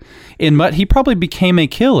kid. He probably became a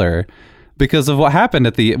killer because of what happened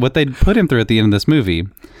what they put him through at the end of this movie.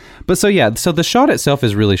 But so yeah, so the shot itself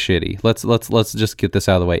is really shitty. Let's just get this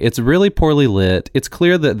out of the way. It's really poorly lit. It's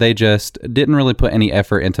clear that they just didn't really put any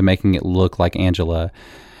effort into making it look like Angela.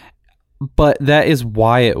 But that is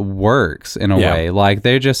why it works in a way. Like,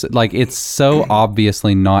 they're just like, it's so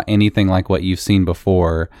obviously not anything like what you've seen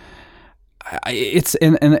before. It's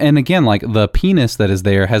and again, like, the penis that is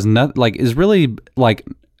there has not like is really like,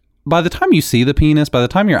 by the time you see the penis, by the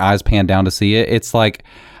time your eyes pan down to see it, it's like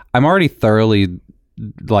I'm already thoroughly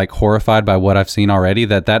like horrified by what I've seen already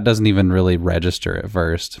that doesn't even really register at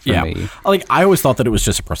first for me. Like, I always thought that it was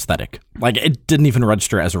just a prosthetic. Like, it didn't even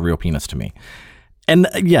register as a real penis to me. And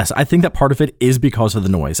yes, I think that part of it is because of the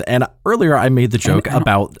noise. And earlier I made the joke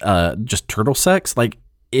about just turtle sex. Like,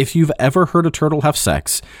 if you've ever heard a turtle have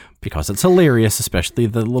sex, because it's hilarious, especially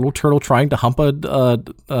the little turtle trying to hump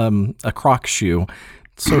a croc shoe.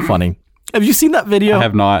 It's so funny. Have you seen that video? I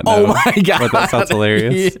have not. No. Oh my God. But that sounds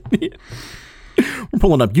hilarious. We're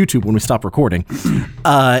pulling up YouTube when we stop recording.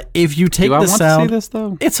 If you take Do I the want sound, to see this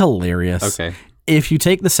though? it's hilarious. Okay. If you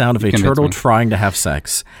take the sound of a convince turtle me. trying to have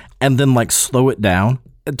sex and then like slow it down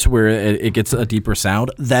to where it gets a deeper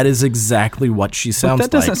sound, that is exactly what she sounds That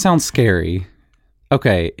doesn't like. sound scary.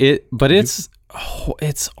 Okay, it's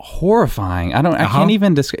horrifying. I can't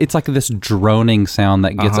even describe. It's like this droning sound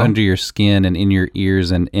that gets under your skin and in your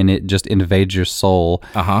ears, and it just invades your soul.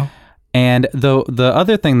 And the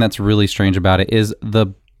other thing that's really strange about it is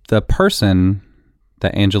the person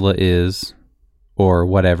that Angela is, or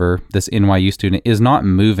whatever, this NYU student, is not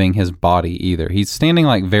moving his body either. He's standing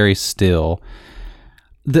like very still.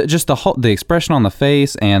 The expression on the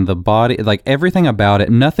face and the body, like everything about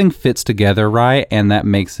it, nothing fits together right, and that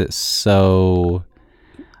makes it so.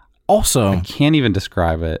 Also, I can't even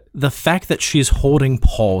describe it. the fact that she's holding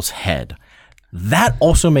Paul's head, that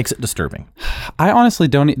also makes it disturbing. I honestly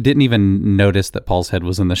didn't even notice that Paul's head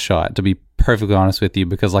was in the shot, to be perfectly honest with you,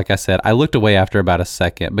 because like I said, I looked away after about a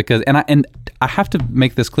second because I have to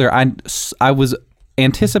make this clear. I was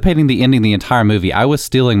anticipating the ending the entire movie. I was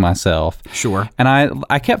stealing myself. Sure. And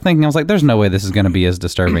I kept thinking, I was like, there's no way this is going to be as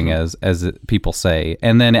disturbing as people say.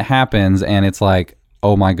 And then it happens and it's like,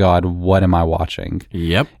 oh my God, what am I watching?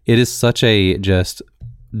 Yep. It is such a just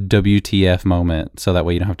WTF moment, so that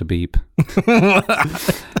way you don't have to beep.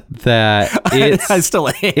 That I still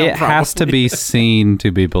am. It has to be seen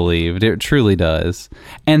to be believed. It truly does.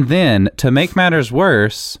 And then to make matters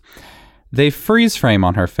worse, they freeze frame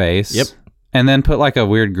on her face. Yep. And then put like a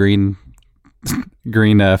weird green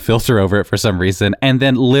filter over it for some reason. And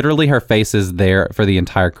then literally her face is there for the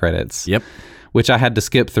entire credits. Yep. Which I had to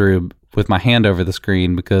skip through with my hand over the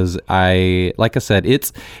screen because like I said,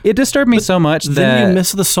 it disturbed me so much that Then you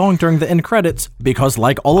miss the song during the end credits because,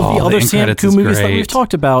 like all of the the other end credits is Sanku movies that great. we've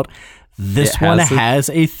talked about, this It one has has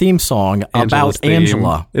a theme song Angela's about theme.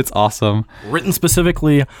 Angela, It's awesome. written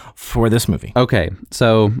specifically for this movie. Okay,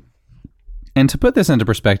 so, and to put this into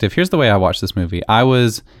perspective, here's the way I watched this movie. I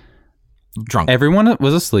was Drunk. Everyone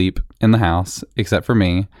was asleep in the house except for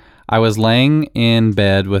me. I was laying in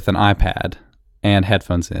bed with an iPad and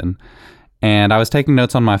headphones in, and I was taking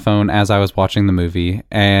notes on my phone as I was watching the movie,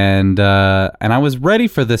 and I was ready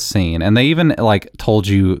for this scene. And they even like told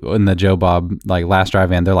you in the Joe Bob like last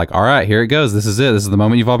drive-in, they're like, all right, here it goes. This is it. This is the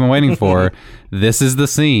moment you've all been waiting for. This is the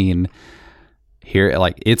scene. Here,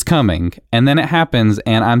 like, it's coming. And then it happens,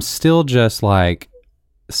 and I'm still just like,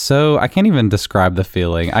 so I can't even describe the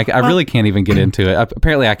feeling. I really can't even get into it.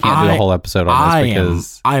 Apparently, I can't do a whole episode on this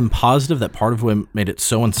because I'm positive that part of what made it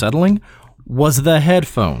so unsettling was the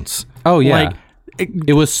headphones. Oh yeah, Like,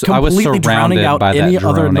 it was. I was completely drowning surrounded out by any that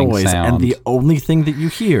other droning noise, sound. and the only thing that you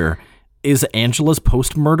hear is Angela's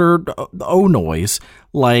post-murder noise.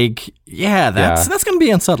 Like, that's going to be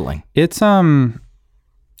unsettling. It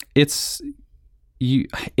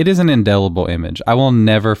is an indelible image. I will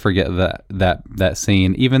never forget that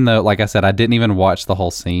scene. Even though, like I said, I didn't even watch the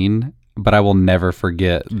whole scene, but I will never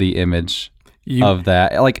forget the image of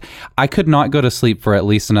that. Like, I could not go to sleep for at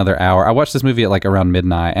least another hour. I watched this movie at like around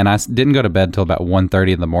midnight, and I didn't go to bed till about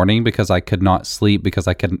 1:30 in the morning because I could not sleep because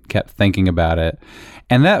I kept thinking about it.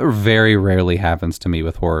 And that very rarely happens to me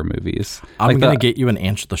with horror movies. I'm going to get you an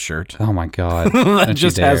Angela shirt. Oh my God. That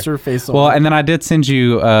just has her face on it. Well, and then I did send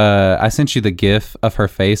you, I sent you the GIF of her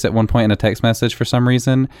face at one point in a text message for some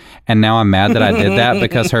reason. And now I'm mad that I did that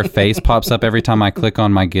because her face pops up every time I click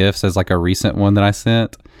on my GIFs as like a recent one that I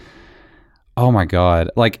sent. Oh my God.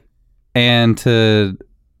 Like, and to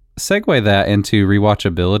segue that into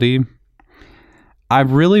rewatchability, I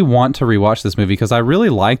really want to rewatch this movie because I really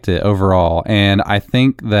liked it overall, and I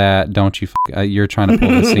think that you're trying to pull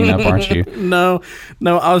this scene up, aren't you? No,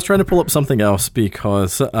 I was trying to pull up something else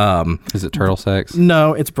because is it turtle sex?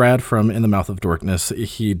 No, it's Brad from In the Mouth of Darkness.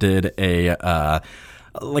 He did a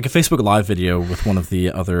Facebook Live video with one of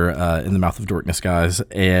the other In the Mouth of Darkness guys,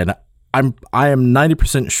 and I am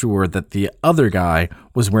 90% sure that the other guy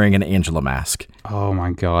was wearing an Angela mask. Oh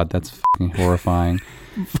my God, that's fucking horrifying.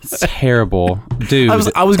 It's terrible, dude.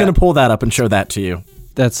 I was going to pull that up and show that to you.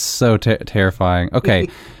 That's so terrifying. Okay,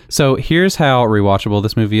 so here's how rewatchable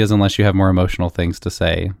this movie is, unless you have more emotional things to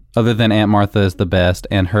say. Other than Aunt Martha is the best,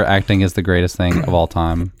 and her acting is the greatest thing of all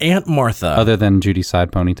time. Aunt Martha. Other than Judy's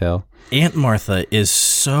side ponytail. Aunt Martha is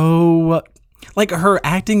so... Like, her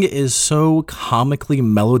acting is so comically,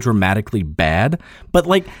 melodramatically bad, but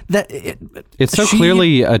like that, it's so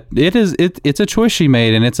clearly it's a choice she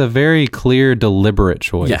made, and it's a very clear, deliberate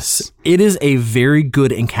choice. Yes, it is a very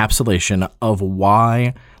good encapsulation of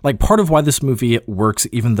why. Like, part of why this movie works,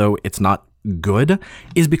 even though it's not good,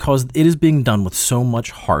 is because it is being done with so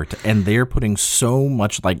much heart, and they're putting so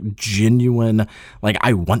much like genuine, like,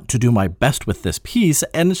 I want to do my best with this piece,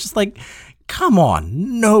 and it's just like, come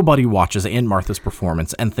on, nobody watches Aunt Martha's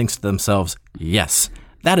performance and thinks to themselves, yes,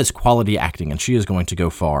 that is quality acting and she is going to go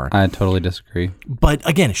far. I totally disagree. But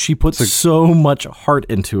again, she puts so much heart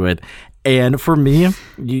into it. And for me,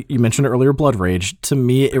 you mentioned earlier Blood Rage. To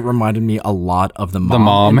me, it reminded me a lot of the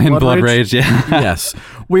mom in Blood Rage. Yeah. Yes.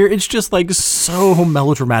 Where it's just like so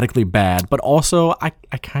melodramatically bad, but also I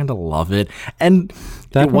kind of love it. And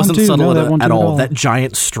that it wasn't too. subtle no, at all. That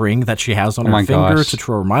giant string that she has on her finger gosh.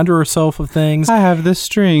 to remind herself of things. I have this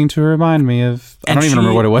string to remind me of... I don't even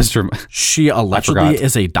remember what it was. She allegedly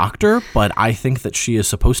is a doctor, but I think that she is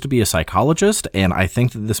supposed to be a psychologist, and I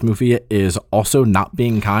think that this movie is also not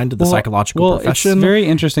being kind to the psychological profession. It's very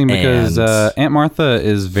interesting because Aunt Martha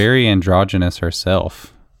is very androgynous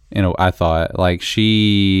herself. You know, I thought like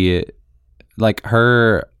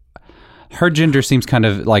her gender seems kind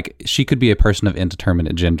of like she could be a person of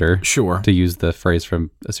indeterminate gender. Sure. To use the phrase from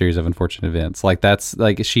A Series of Unfortunate Events. Like that's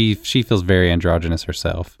like she feels very androgynous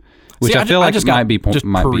herself, which I feel like might be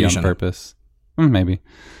on purpose. Maybe.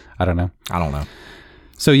 I don't know.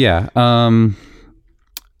 So yeah,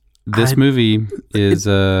 this movie is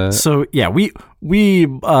so yeah, we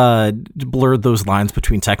blurred those lines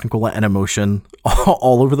between technical and emotion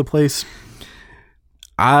all over the place.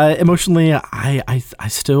 Emotionally, I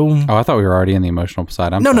still... Oh, I thought we were already in the emotional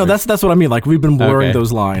side. No, that's what I mean. Like, we've been blurring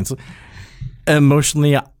those lines.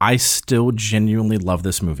 Emotionally, I still genuinely love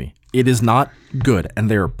this movie. It is not good, and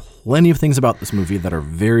there are plenty of things about this movie that are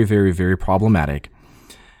very, very, very problematic.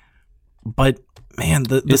 But, man,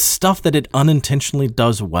 the stuff that it unintentionally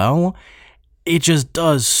does well, it just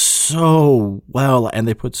does so well, and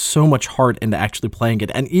they put so much heart into actually playing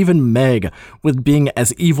it. And even Meg, with being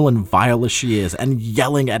as evil and vile as she is, and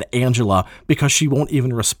yelling at Angela because she won't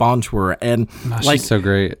even respond to her, and she's so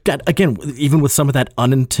great. Again, even with some of that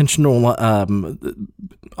unintentional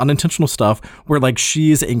stuff, where like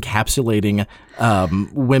she's encapsulating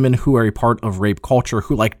women who are a part of rape culture,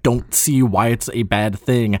 who like don't see why it's a bad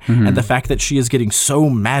thing, and the fact that she is getting so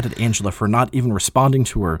mad at Angela for not even responding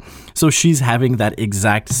to her. So she's having that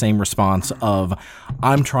exact same response of,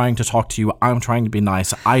 I'm trying to talk to you, I'm trying to be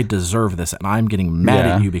nice, I deserve this, and I'm getting mad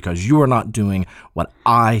at you because you are not doing what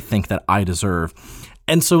I think that I deserve.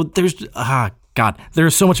 And so there's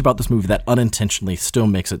there's so much about this movie that unintentionally still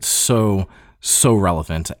makes it so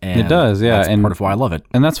relevant, and it does, yeah, that's and part of why I love it.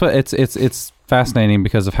 And that's what it's fascinating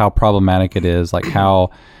because of how problematic it is, like how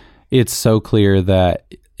it's so clear that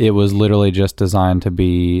it was literally just designed to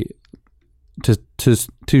be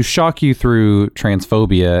to shock you through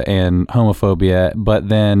transphobia and homophobia, but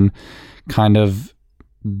then kind of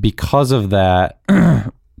because of that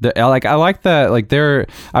I like that, like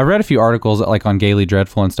I read a few articles like on Gaily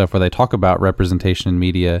Dreadful and stuff where they talk about representation in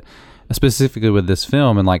media, specifically with this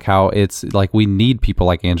film, and like how it's like we need people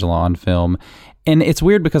like Angela on film. And it's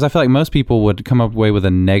weird because I feel like most people would come away with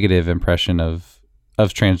a negative impression of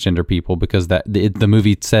transgender people because that the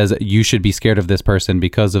movie says you should be scared of this person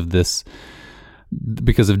because of her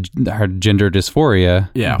gender dysphoria.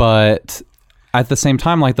 Yeah. But at the same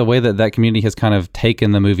time, like the way that community has kind of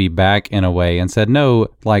taken the movie back in a way and said, no,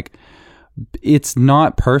 like it's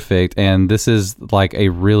not perfect, and this is like a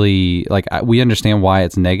really we understand why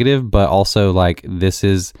it's negative, but also like this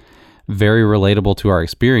is very relatable to our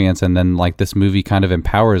experience, and then like this movie kind of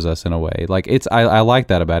empowers us in a way. Like I like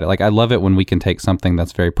that about it. Like I love it when we can take something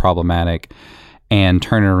that's very problematic and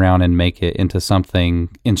turn it around and make it into something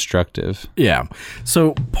instructive. Yeah.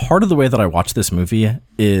 So part of the way that I watch this movie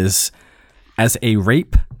is as a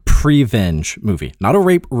rape prevenge movie, not a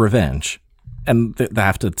rape revenge. And they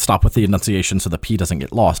have to stop with the enunciation so the P doesn't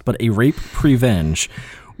get lost, but a rape prevenge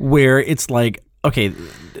where it's like, okay,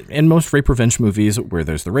 in most rape revenge movies where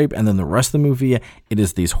there's the rape and then the rest of the movie, it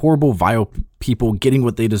is these horrible, vile people getting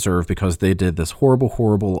what they deserve because they did this horrible,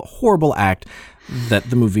 horrible, horrible act that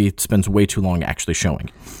the movie spends way too long actually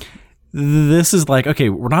showing. This is like, okay,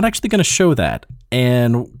 we're not actually going to show that.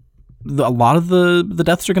 And a lot of the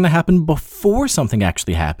deaths are going to happen before something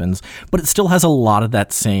actually happens, but it still has a lot of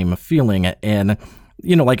that same feeling. And,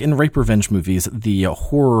 you know, like in rape revenge movies, the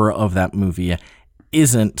horror of that movie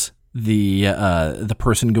isn't the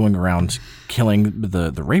person going around killing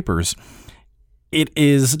the rapers. It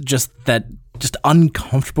is just that just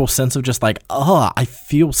uncomfortable sense of just like, I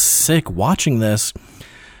feel sick watching this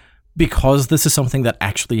because this is something that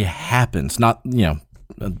actually happens. Not, you know,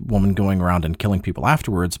 a woman going around and killing people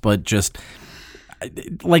afterwards, but just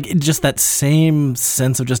like just that same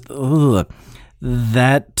sense of just,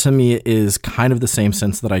 that to me is kind of the same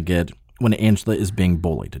sense that I get when Angela is being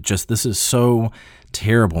bullied. Just, this is so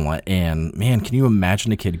terrible. And man, can you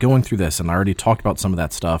imagine a kid going through this? And I already talked about some of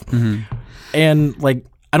that stuff. Mm-hmm. And like,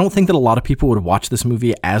 I don't think that a lot of people would watch this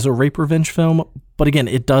movie as a rape revenge film, but again,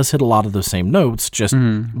 it does hit a lot of those same notes just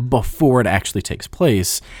before it actually takes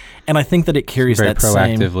place. And I think that it carries very that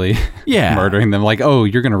proactively murdering them. Like, oh,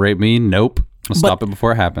 you're going to rape me? Nope. I'll stop it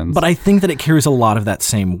before it happens. But I think that it carries a lot of that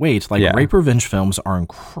same weight. Like, rape revenge films are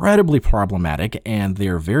incredibly problematic and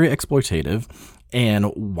they're very exploitative. And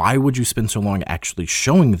why would you spend so long actually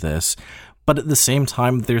showing this? But at the same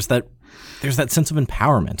time, there's that sense of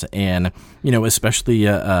empowerment. And, you know, especially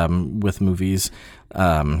with movies,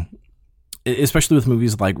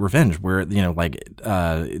 like Revenge, where, you know, like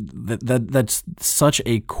that's such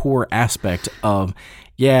a core aspect of,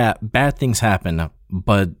 bad things happen,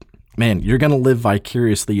 but man, you're going to live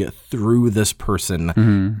vicariously through this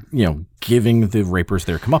person, you know, giving the rapers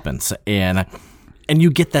their comeuppance. And you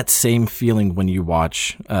get that same feeling when you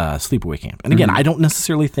watch Sleepaway Camp. And again, I don't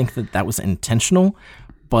necessarily think that was intentional,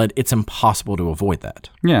 but it's impossible to avoid that.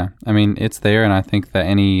 Yeah, I mean, it's there, and I think that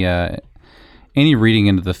any reading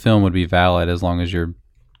into the film would be valid as long as you're,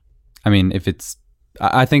 I mean,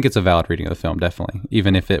 I think it's a valid reading of the film, definitely,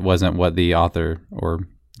 even if it wasn't what the author or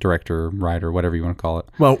director, writer, whatever you want to call it.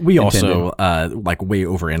 Well, we intended. Also like way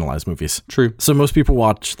overanalyze movies. True. So most people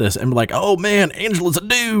watch this and be like, oh man, Angela's a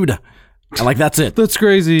dude. And like, that's it. That's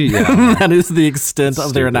crazy. Yeah. That is the extent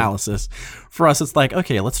of their analysis. For us, it's like,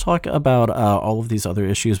 okay, let's talk about all of these other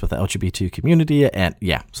issues with the LGBT community. And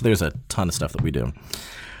so there's a ton of stuff that we do.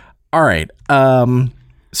 All right.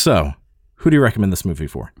 So who do you recommend this movie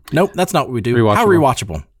for? Nope, that's not what we do. Rewatchable. How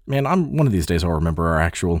rewatchable? Man, one of these days I'll remember our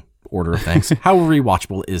actual order of things. How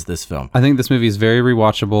rewatchable is this film? I think this movie is very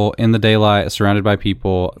rewatchable, in the daylight, surrounded by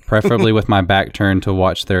people, preferably with my back turned to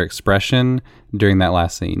watch their expression during that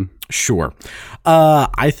last scene. Sure.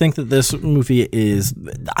 I think that this movie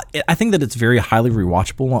I think that it's very highly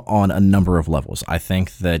rewatchable on a number of levels. I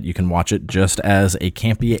think that you can watch it just as a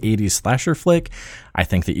campy 80s slasher flick. I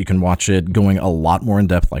think that you can watch it going a lot more in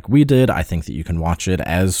depth like we did. I think that you can watch it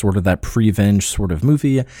as sort of that prevenge sort of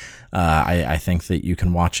movie. I think that you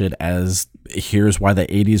can watch it as here's why the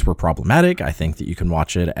 80s were problematic. I think that you can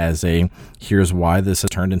watch it as here's why this has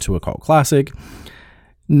turned into a cult classic.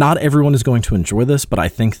 Not everyone is going to enjoy this, but I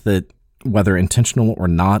think that whether intentional or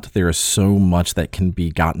not, there is so much that can be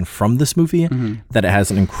gotten from this movie that it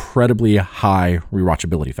has an incredibly high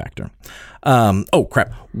rewatchability factor. Oh,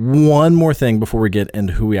 crap. One more thing before we get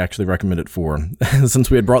into who we actually recommend it for. Since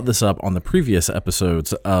we had brought this up on the previous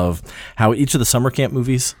episodes of how each of the summer camp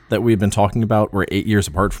movies that we've been talking about were 8 years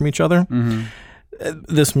apart from each other,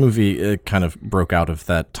 this movie kind of broke out of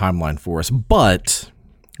that timeline for us. But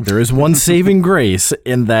there is one saving grace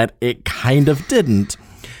in that it kind of didn't,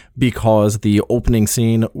 because the opening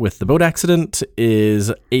scene with the boat accident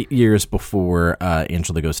is 8 years before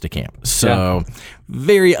Angela goes to camp. So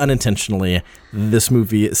very unintentionally, this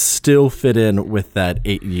movie still fit in with that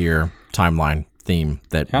 8-year timeline theme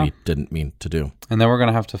that we didn't mean to do. And then we're going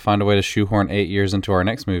to have to find a way to shoehorn 8 years into our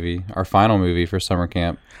next movie, our final movie for summer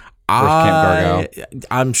camp. Camp Gargyle.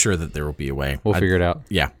 I'm sure that there will be a way. We'll figure it out.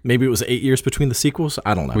 Yeah. Maybe it was 8 years between the sequels.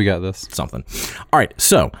 I don't know. We got this. Something. All right.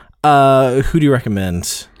 So, who do you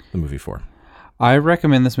recommend the movie for? I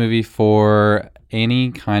recommend this movie for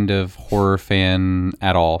any kind of horror fan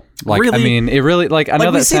at all. Like, Really? I mean, it really, like, I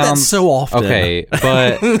know we that say that sounds so often. okay,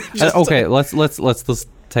 but okay, let's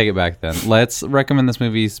take it back then. Let's recommend this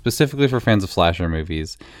movie specifically for fans of slasher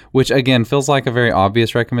movies, which again feels like a very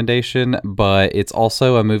obvious recommendation, but it's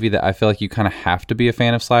also a movie that I feel like you kind of have to be a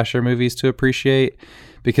fan of slasher movies to appreciate,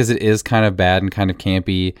 because it is kind of bad and kind of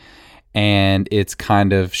campy, and it's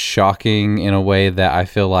kind of shocking in a way that I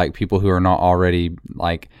feel like people who are not already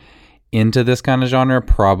like into this kind of genre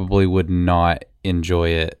probably would not enjoy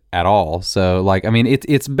it at all. So like, I mean,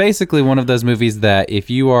 it's basically one of those movies that if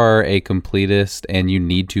you are a completist and you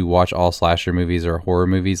need to watch all slasher movies or horror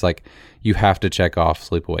movies, like you have to check off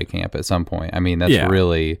Sleepaway Camp at some point. I mean, that's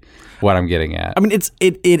really what I'm getting at. I mean,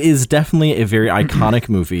 it is definitely a very iconic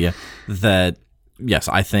movie that, yes,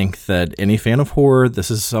 I think that any fan of horror,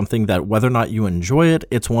 this is something that whether or not you enjoy it,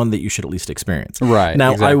 it's one that you should at least experience. Right.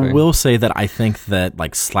 Now, exactly. I will say that I think that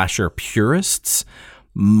like slasher purists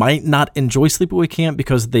might not enjoy Sleepaway Camp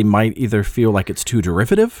because they might either feel like it's too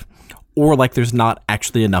derivative or like there's not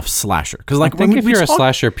actually enough slasher. Because like, I think if you're a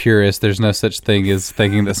slasher purist, there's no such thing as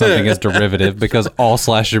thinking that something is derivative, because all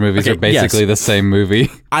slasher movies are basically the same movie.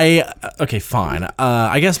 Okay, fine.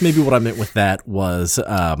 I guess maybe what I meant with that was,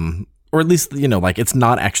 or at least, you know, like it's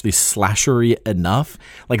not actually slashery enough.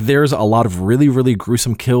 Like there's a lot of really, really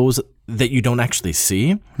gruesome kills that you don't actually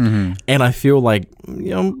see. Mm-hmm. And I feel like, you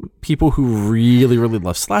know, people who really, really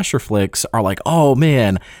love slasher flicks are like, oh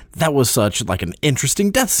man, that was such like an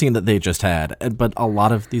interesting death scene that they just had. But a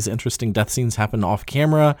lot of these interesting death scenes happen off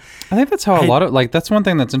camera. I think that's how a lot of, like, that's one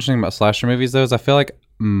thing that's interesting about slasher movies though, is I feel like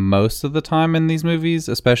most of the time in these movies,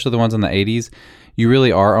 especially the ones in the 80s, you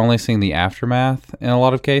really are only seeing the aftermath in a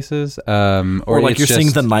lot of cases. Or like you're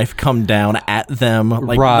seeing the knife come down at them,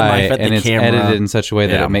 like right, the knife at and the it's camera. edited in such a way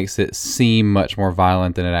that it makes it seem much more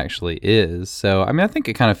violent than it actually is. So, I mean, I think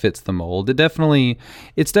it kind of fits the mold. It's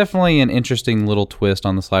definitely an interesting little twist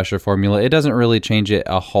on the slasher formula. It doesn't really change it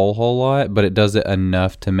a whole lot, but it does it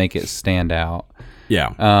enough to make it stand out.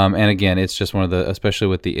 Yeah. And again, it's just one of the, especially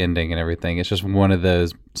with the ending and everything, it's just one of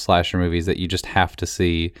those slasher movies that you just have to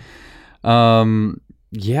see.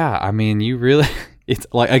 Yeah, I mean, you really, it's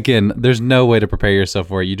like, again, there's no way to prepare yourself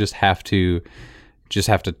for it. You just have to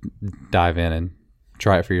dive in and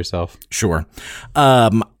try it for yourself. Sure.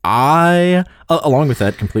 I, along with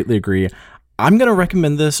that, completely agree. I'm going to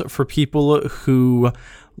recommend this for people who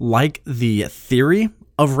like the theory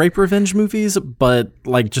of rape revenge movies, but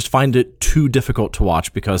like just find it too difficult to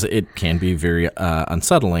watch because it can be very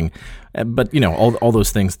unsettling. But, you know, all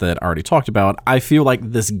those things that I already talked about, I feel like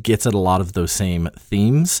this gets at a lot of those same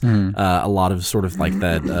themes, a lot of sort of like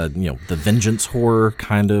that, you know, the vengeance horror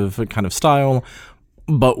kind of style,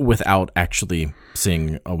 but without actually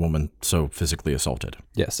seeing a woman so physically assaulted.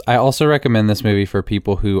 Yes. I also recommend this movie for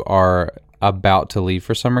people who are about to leave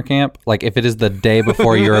for summer camp. Like if it is the day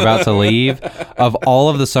before you're about to leave, of all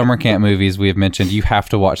of the summer camp movies we have mentioned, you have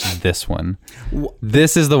to watch this one.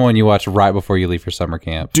 This is the one you watch right before you leave for summer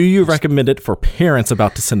camp. Do you recommend it for parents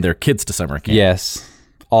about to send their kids to summer camp? Yes.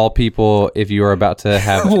 All people, if you are about to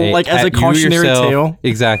have like as a cautionary tale.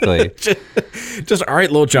 Exactly. just all right,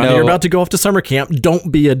 little Johnny, you're about to go off to summer camp.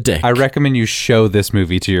 Don't be a dick. I recommend you show this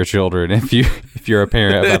movie to your children. If you're a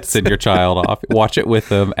parent about to send your child off, watch it with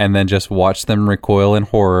them and then just watch them recoil in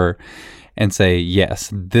horror and say, yes,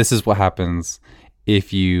 this is what happens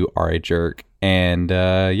if you are a jerk. And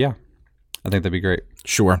yeah, I think that'd be great.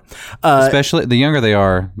 Sure. Especially the younger they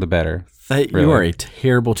are, the better. Really. You are a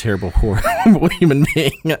terrible, terrible, horrible human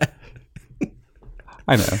being.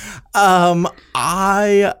 I know.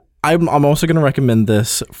 I'm also going to recommend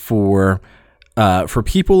this for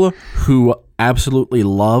people who absolutely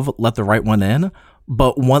love Let the Right One In,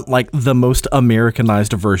 but want like the most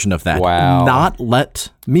Americanized version of that. Wow. Not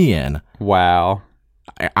Let Me In. Wow.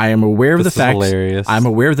 I am aware of the fact. Hilarious. I'm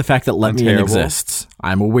aware of the fact that Let Me In exists.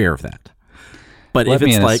 I'm aware of that. But Let if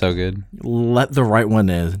it's like so good. Let the Right One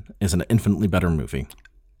In is an infinitely better movie.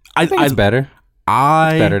 I think it's better.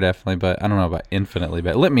 It's better definitely, but I don't know about infinitely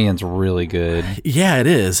better. Let Me In's really good. Yeah, it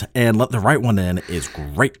is. And Let the Right One In is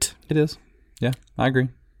great. It is. Yeah, I agree.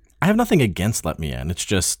 I have nothing against Let Me In. It's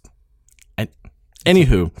just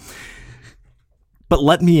anywho. But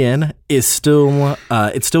Let Me In is still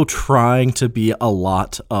it's still trying to be a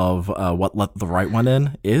lot of what Let the Right One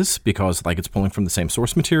In is, because like it's pulling from the same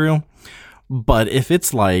source material. But if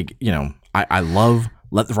it's like, you know, I love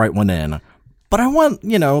Let the Right One In, but I want,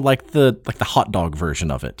 you know, like the hot dog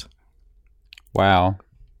version of it. Wow.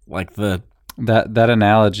 Like that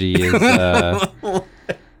analogy is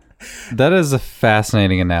that is a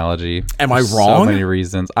fascinating analogy. Am I wrong? So many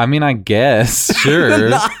reasons. I mean, I guess,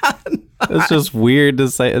 sure. It's just weird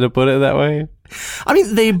to put it that way. I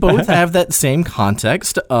mean, they both have that same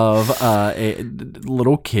context of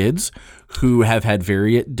little kids who have had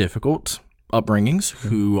very difficult upbringings,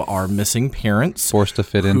 who are missing parents. Forced to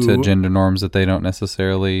fit into gender norms that they don't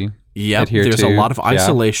necessarily adhere to. There's a lot of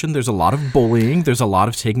isolation. Yeah. There's a lot of bullying. There's a lot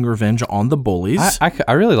of taking revenge on the bullies.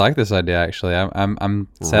 I really like this idea, actually. I'm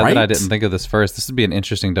sad that I didn't think of this first. This would be an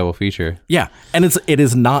interesting double feature. Yeah, and it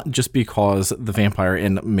is not just because the vampire,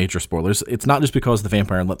 in major spoilers, it's not just because the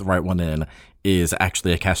vampire in Let the Right One In is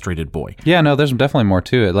actually a castrated boy. Yeah, no, there's definitely more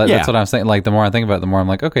to it. That's what I'm saying. Like, the more I think about it, the more I'm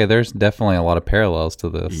like, okay, there's definitely a lot of parallels to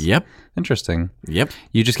this. Yep. Interesting. Yep.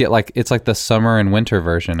 You just get it's like the summer and winter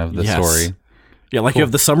version of the story. Yeah, like you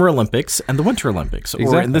have the Summer Olympics and the Winter Olympics.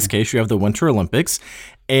 Exactly. Or in this case, you have the Winter Olympics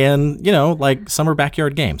and, like summer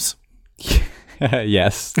backyard games.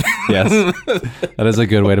 Yes. That is a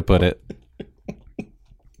good way to put it.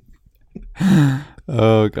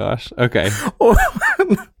 Oh, gosh. Okay.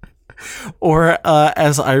 Or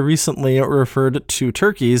as I recently referred to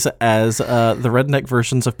turkeys as the redneck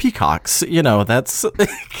versions of peacocks. That's...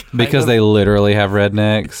 because they literally have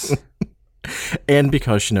rednecks. And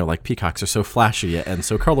because, like peacocks are so flashy and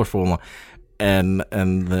so colorful, and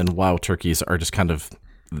then wild turkeys are just kind of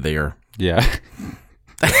there. Yeah.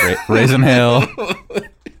 Raising hell.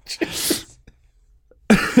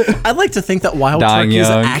 I'd like to think that wild turkeys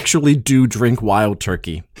actually do drink wild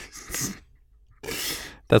turkey.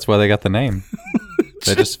 That's why they got the name.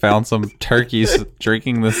 They just found some turkeys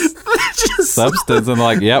drinking this substance and they're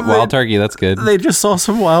like, yep, wild turkey, that's good. They just saw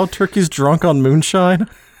some wild turkeys drunk on moonshine.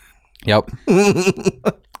 Yep.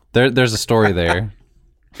 There's a story there.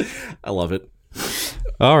 I love it.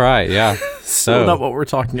 All right, yeah. So not what we're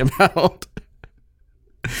talking about.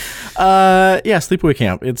 Sleepaway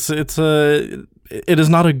Camp. It is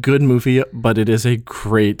not a good movie, but it is a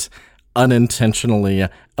great, unintentionally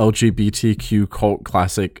LGBTQ cult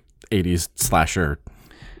classic 80s slasher.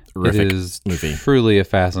 It is movie. Truly a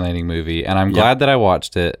fascinating movie, and I'm glad that I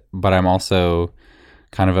watched it, but I'm also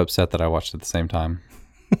kind of upset that I watched it at the same time.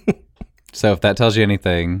 So if that tells you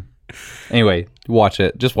anything, anyway, watch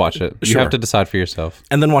it. Just watch it. You have to decide for yourself.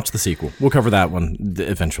 And then watch the sequel. We'll cover that one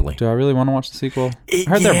eventually. Do I really want to watch the sequel? I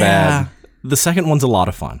heard they're bad. The second one's a lot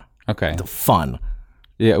of fun. Okay. Fun.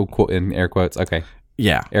 Yeah, in air quotes. Okay.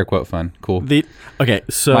 Yeah. Air quote fun. Cool.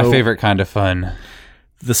 So my favorite kind of fun.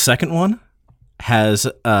 The second one has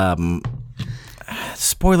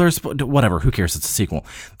spoilers, whatever, who cares, it's a sequel.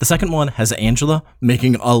 The second one has Angela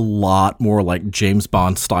making a lot more like James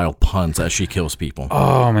Bond style puns as she kills people.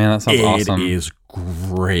 Oh man, that sounds awesome. It is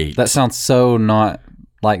great. That sounds so not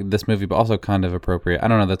like this movie, but also kind of appropriate. I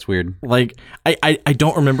don't know, that's weird. Like, I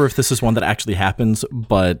don't remember if this is one that actually happens,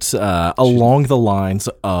 but along the lines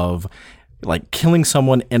of like killing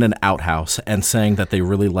someone in an outhouse and saying that they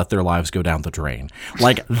really let their lives go down the drain.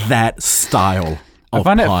 Like that style. I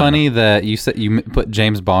find it funny that you said you put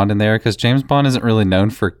James Bond in there because James Bond isn't really known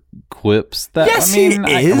for quips. Yes, he is.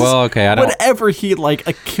 I don't. Whenever he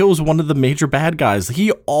kills one of the major bad guys,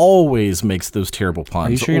 he always makes those terrible puns.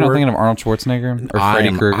 Are you sure you're not thinking of Arnold Schwarzenegger or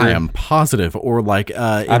Freddy Krueger? I am positive. Or like,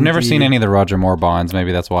 I've never seen any of the Roger Moore Bonds.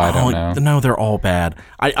 Maybe that's why I don't know. No, they're all bad.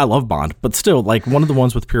 I love Bond, but still, like one of the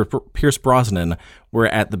ones with Pierce Brosnan, where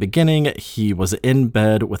at the beginning he was in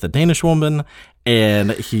bed with a Danish woman.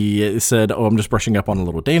 And he said, "Oh, I'm just brushing up on a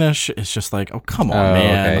little Danish." It's just like, "Oh, come on,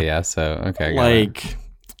 man." Okay, yeah. So, okay,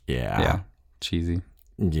 yeah, cheesy,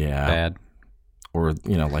 yeah, bad, or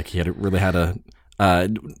like he really had a. I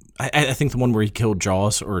think the one where he killed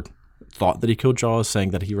Jaws, or thought that he killed Jaws, saying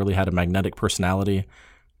that he really had a magnetic personality.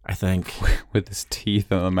 I think with his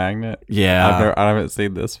teeth on a magnet. Yeah, I haven't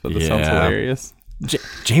seen this, but this sounds hilarious.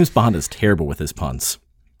 James Bond is terrible with his puns.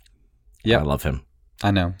 Yeah, I love him. I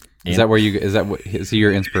know. Is he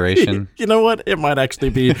your inspiration? You know what? It might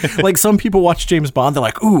actually be. Like some people watch James Bond, they're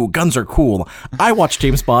like, "Ooh, guns are cool." I watch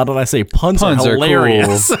James Bond and I say puns are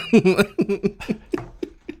hilarious.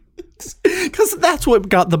 Because that's what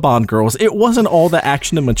got the Bond girls. It wasn't all the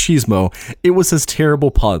action and machismo. It was his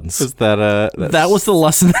terrible puns. That was the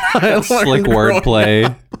lesson that I learned. Slick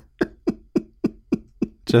wordplay.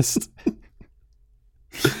 Just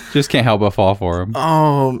can't help but fall for him.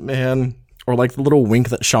 Oh man. Or like the little wink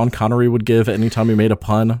that Sean Connery would give anytime he made a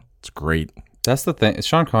pun. It's great. That's the thing.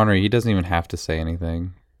 Sean Connery, he doesn't even have to say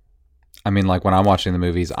anything. I mean, like when I'm watching the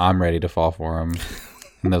movies, I'm ready to fall for him.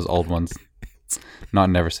 And those old ones. Not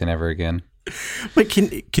Never Say Never Again. But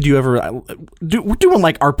could you ever we're doing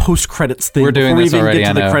like our post credits thing? We're doing this already.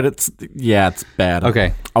 Get to the credits. Yeah, it's bad.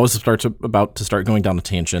 Okay, I was about to start going down a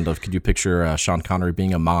tangent of could you picture Sean Connery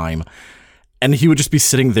being a mime And he would just be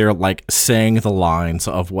sitting there, like, saying the lines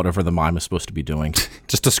of whatever the mime is supposed to be doing.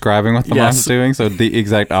 Just describing what the Yes. mom's doing, so the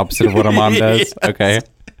exact opposite of what a mom does. Yes. Okay.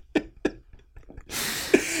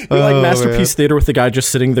 Like Masterpiece man. Theater with the guy just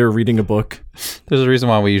sitting there reading a book. There's a reason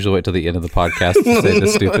why we usually wait till the end of the podcast to say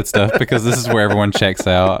this stupid stuff, because this is where everyone checks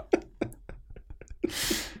out.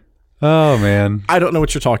 Oh, man. I don't know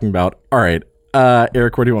what you're talking about. All right.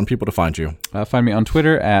 Eric, where do you want people to find you? Find me on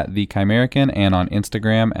Twitter at The Chimerican and on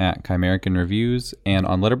Instagram at Chimerican Reviews and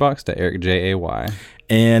on Letterboxd at Eric Jay.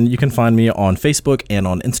 And you can find me on Facebook and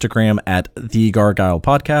on Instagram at The Gargyle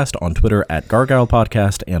Podcast, on Twitter at Gargyle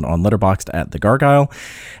Podcast, and on Letterboxd at The Gargyle.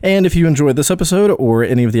 And if you enjoyed this episode or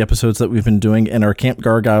any of the episodes that we've been doing in our Camp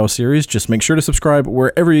Gargyle series, just make sure to subscribe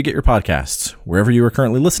wherever you get your podcasts. Wherever you are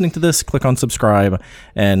currently listening to this, click on subscribe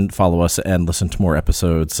and follow us and listen to more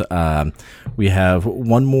episodes. We have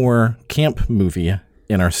one more camp movie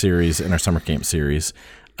in our series, in our summer camp series.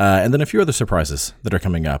 And then a few other surprises that are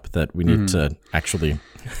coming up that we need to actually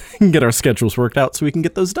get our schedules worked out so we can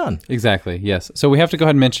get those done. Exactly, yes. So we have to go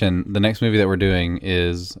ahead and mention the next movie that we're doing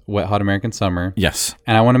is Wet Hot American Summer. Yes.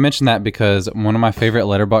 And I want to mention that because one of my favorite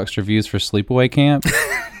Letterboxd reviews for Sleepaway Camp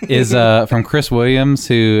is from Chris Williams,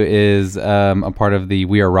 who is a part of the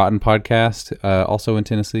We Are Rotten podcast, also in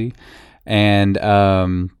Tennessee. And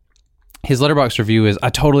his Letterboxd review is,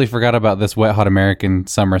 I totally forgot about this Wet Hot American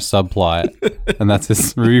Summer subplot. And that's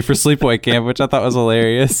his review for Sleepaway Camp, which I thought was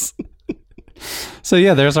hilarious. So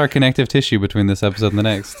yeah, there's our connective tissue between this episode and the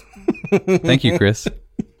next. Thank you, Chris.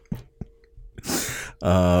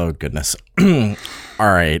 Oh, goodness. All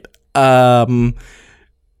right.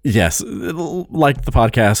 Yes, like the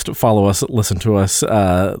podcast, follow us, listen to us,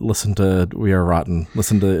 listen to We Are Rotten,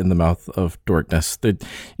 listen to In the Mouth of Dorkness.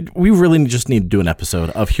 We really just need to do an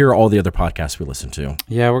episode of here are all the other podcasts we listen to.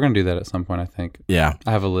 Yeah, we're going to do that at some point, I think. Yeah.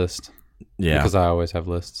 I have a list. Yeah. Because I always have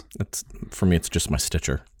lists. For me, it's just my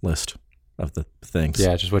Stitcher list of the things.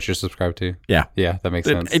 Yeah, just what you're subscribed to. Yeah. Yeah, that makes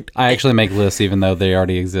sense. I actually make lists even though they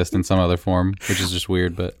already exist in some other form, which is just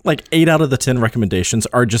weird, but... Like 8 out of the 10 recommendations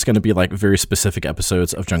are just going to be like very specific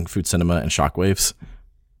episodes of Junk Food Cinema and Shockwaves.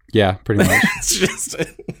 Yeah, pretty much. It's just...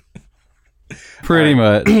 Pretty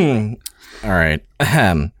much. All right.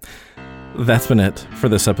 That's been it for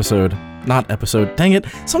this episode. Not episode. Dang it.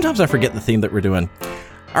 Sometimes I forget the theme that we're doing.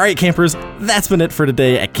 All right, campers. That's been it for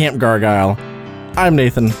today at Camp Gargyle. I'm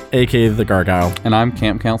Nathan, a.k.a. The Gargyle. And I'm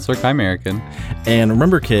Camp Counselor Chimerican. And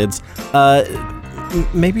remember, kids,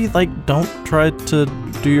 maybe, like, don't try to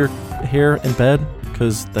do your hair in bed,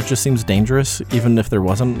 because that just seems dangerous, even if there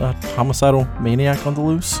wasn't a homicidal maniac on the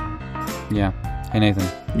loose. Yeah. Hey, Nathan.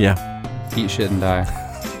 Yeah. Eat shit and die.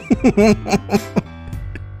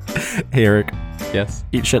 Hey, Eric. Yes.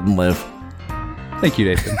 Eat shit and live. Thank you,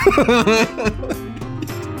 Nathan.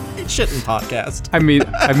 Eat shit and podcast. I mean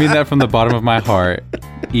that from the bottom of my heart.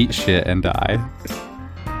 Eat shit and die.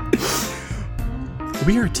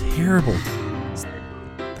 We are terrible.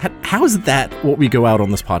 How is that what we go out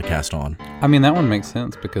on this podcast on? I mean, that one makes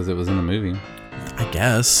sense because it was in the movie. I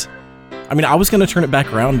guess. I mean, I was going to turn it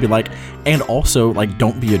back around and be like, and also, like,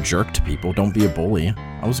 don't be a jerk to people. Don't be a bully.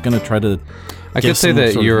 I was going to try to I could say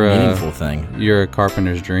that you're a meaningful thing. You're a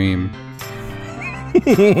carpenter's dream.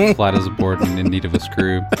 Flat as a board and in need of a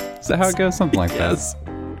screw. Is that how it goes? Something like Yes.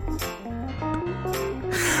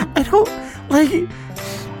 I don't, like...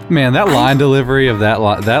 Man, that line delivery of that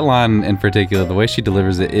line in particular, the way she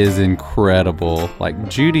delivers it is incredible. Like,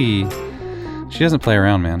 Judy, she doesn't play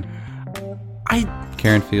around, man.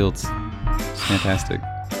 Karen Fields, she's fantastic.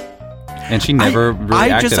 And she never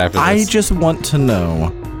really acted after this. I just want to know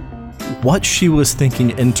what she was thinking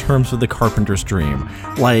in terms of the carpenter's dream.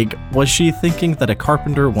 Like, was she thinking that a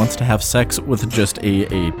carpenter wants to have sex with just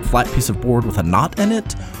a flat piece of board with a knot in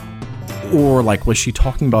it? Or, like, was she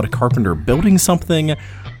talking about a carpenter building something?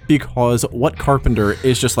 Because what carpenter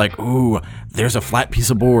is just like, ooh, there's a flat piece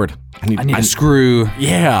of board. I need a screw.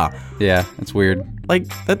 Yeah. Yeah, it's weird. Like,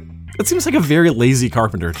 that seems like a very lazy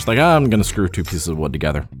carpenter. Just like, I'm going to screw 2 pieces of wood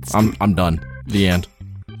together. I'm done. The end.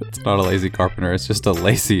 It's not a lazy carpenter. It's just a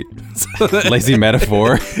lazy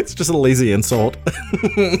metaphor. It's just a lazy insult.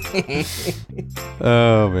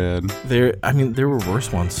 Oh, man. There were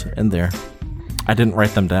worse ones in there. I didn't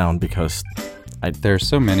write them down because there's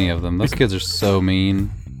so many of them. Those kids are so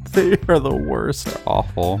mean. They are the worst. They're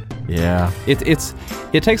awful. Yeah.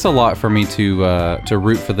 It takes a lot for me to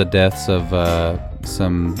root for the deaths of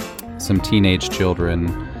some teenage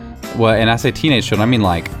children. Well, and I say teenage children, I mean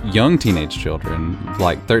like young teenage children,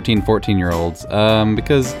 like 13, 14-year-olds,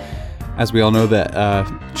 because as we all know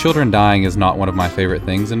that children dying is not one of my favorite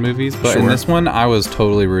things in movies, but in this one, I was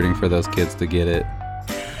totally rooting for those kids to get it.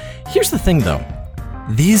 Here's the thing, though.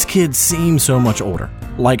 These kids seem so much older.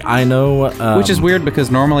 Like, I know... Which is weird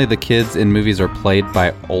because normally the kids in movies are played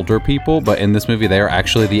by older people, but in this movie they are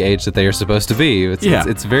actually the age that they are supposed to be.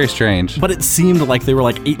 It's very strange. But it seemed like they were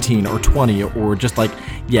like 18 or 20 or just like...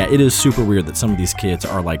 Yeah, it is super weird that some of these kids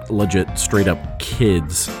are like legit straight up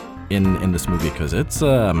kids in this movie because it's...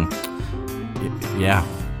 yeah.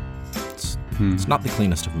 It's not the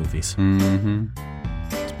cleanest of movies. Mm-hmm.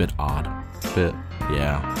 It's a bit odd. Bit.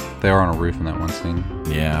 Yeah. They are on a roof in that one scene.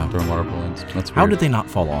 Yeah. Throwing water balloons. That's weird. How did they not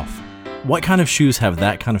fall off? What kind of shoes have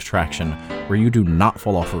that kind of traction where you do not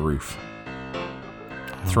fall off a roof?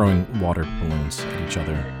 Throwing water balloons at each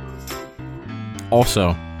other.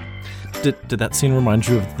 Also, did that scene remind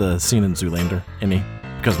you of the scene in Zoolander, any?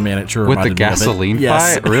 Because, man, it sure reminded me of it. With the gasoline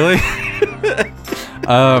Yes. fight? Really?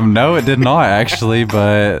 No, it did not, actually,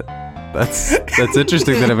 but that's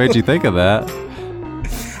interesting that it made you think of that.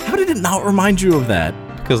 How did it not remind you of that?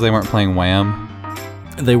 Because they weren't playing Wham.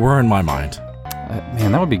 They were in my mind.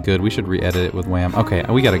 Man, that would be good. We should re-edit it with Wham. Okay,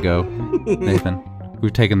 we gotta go, Nathan.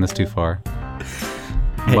 We've taken this too far.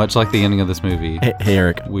 Hey. Much like the ending of this movie. Hey,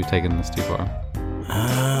 Eric. We've taken this too far.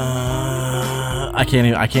 I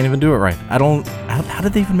can't even do it right. I don't... How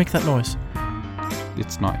did they even make that noise?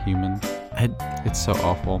 It's not human. It's so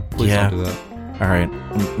awful. Please don't do that. All right.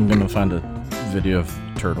 I'm going to find a video of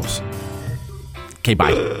turtles. Okay,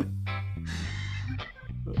 bye.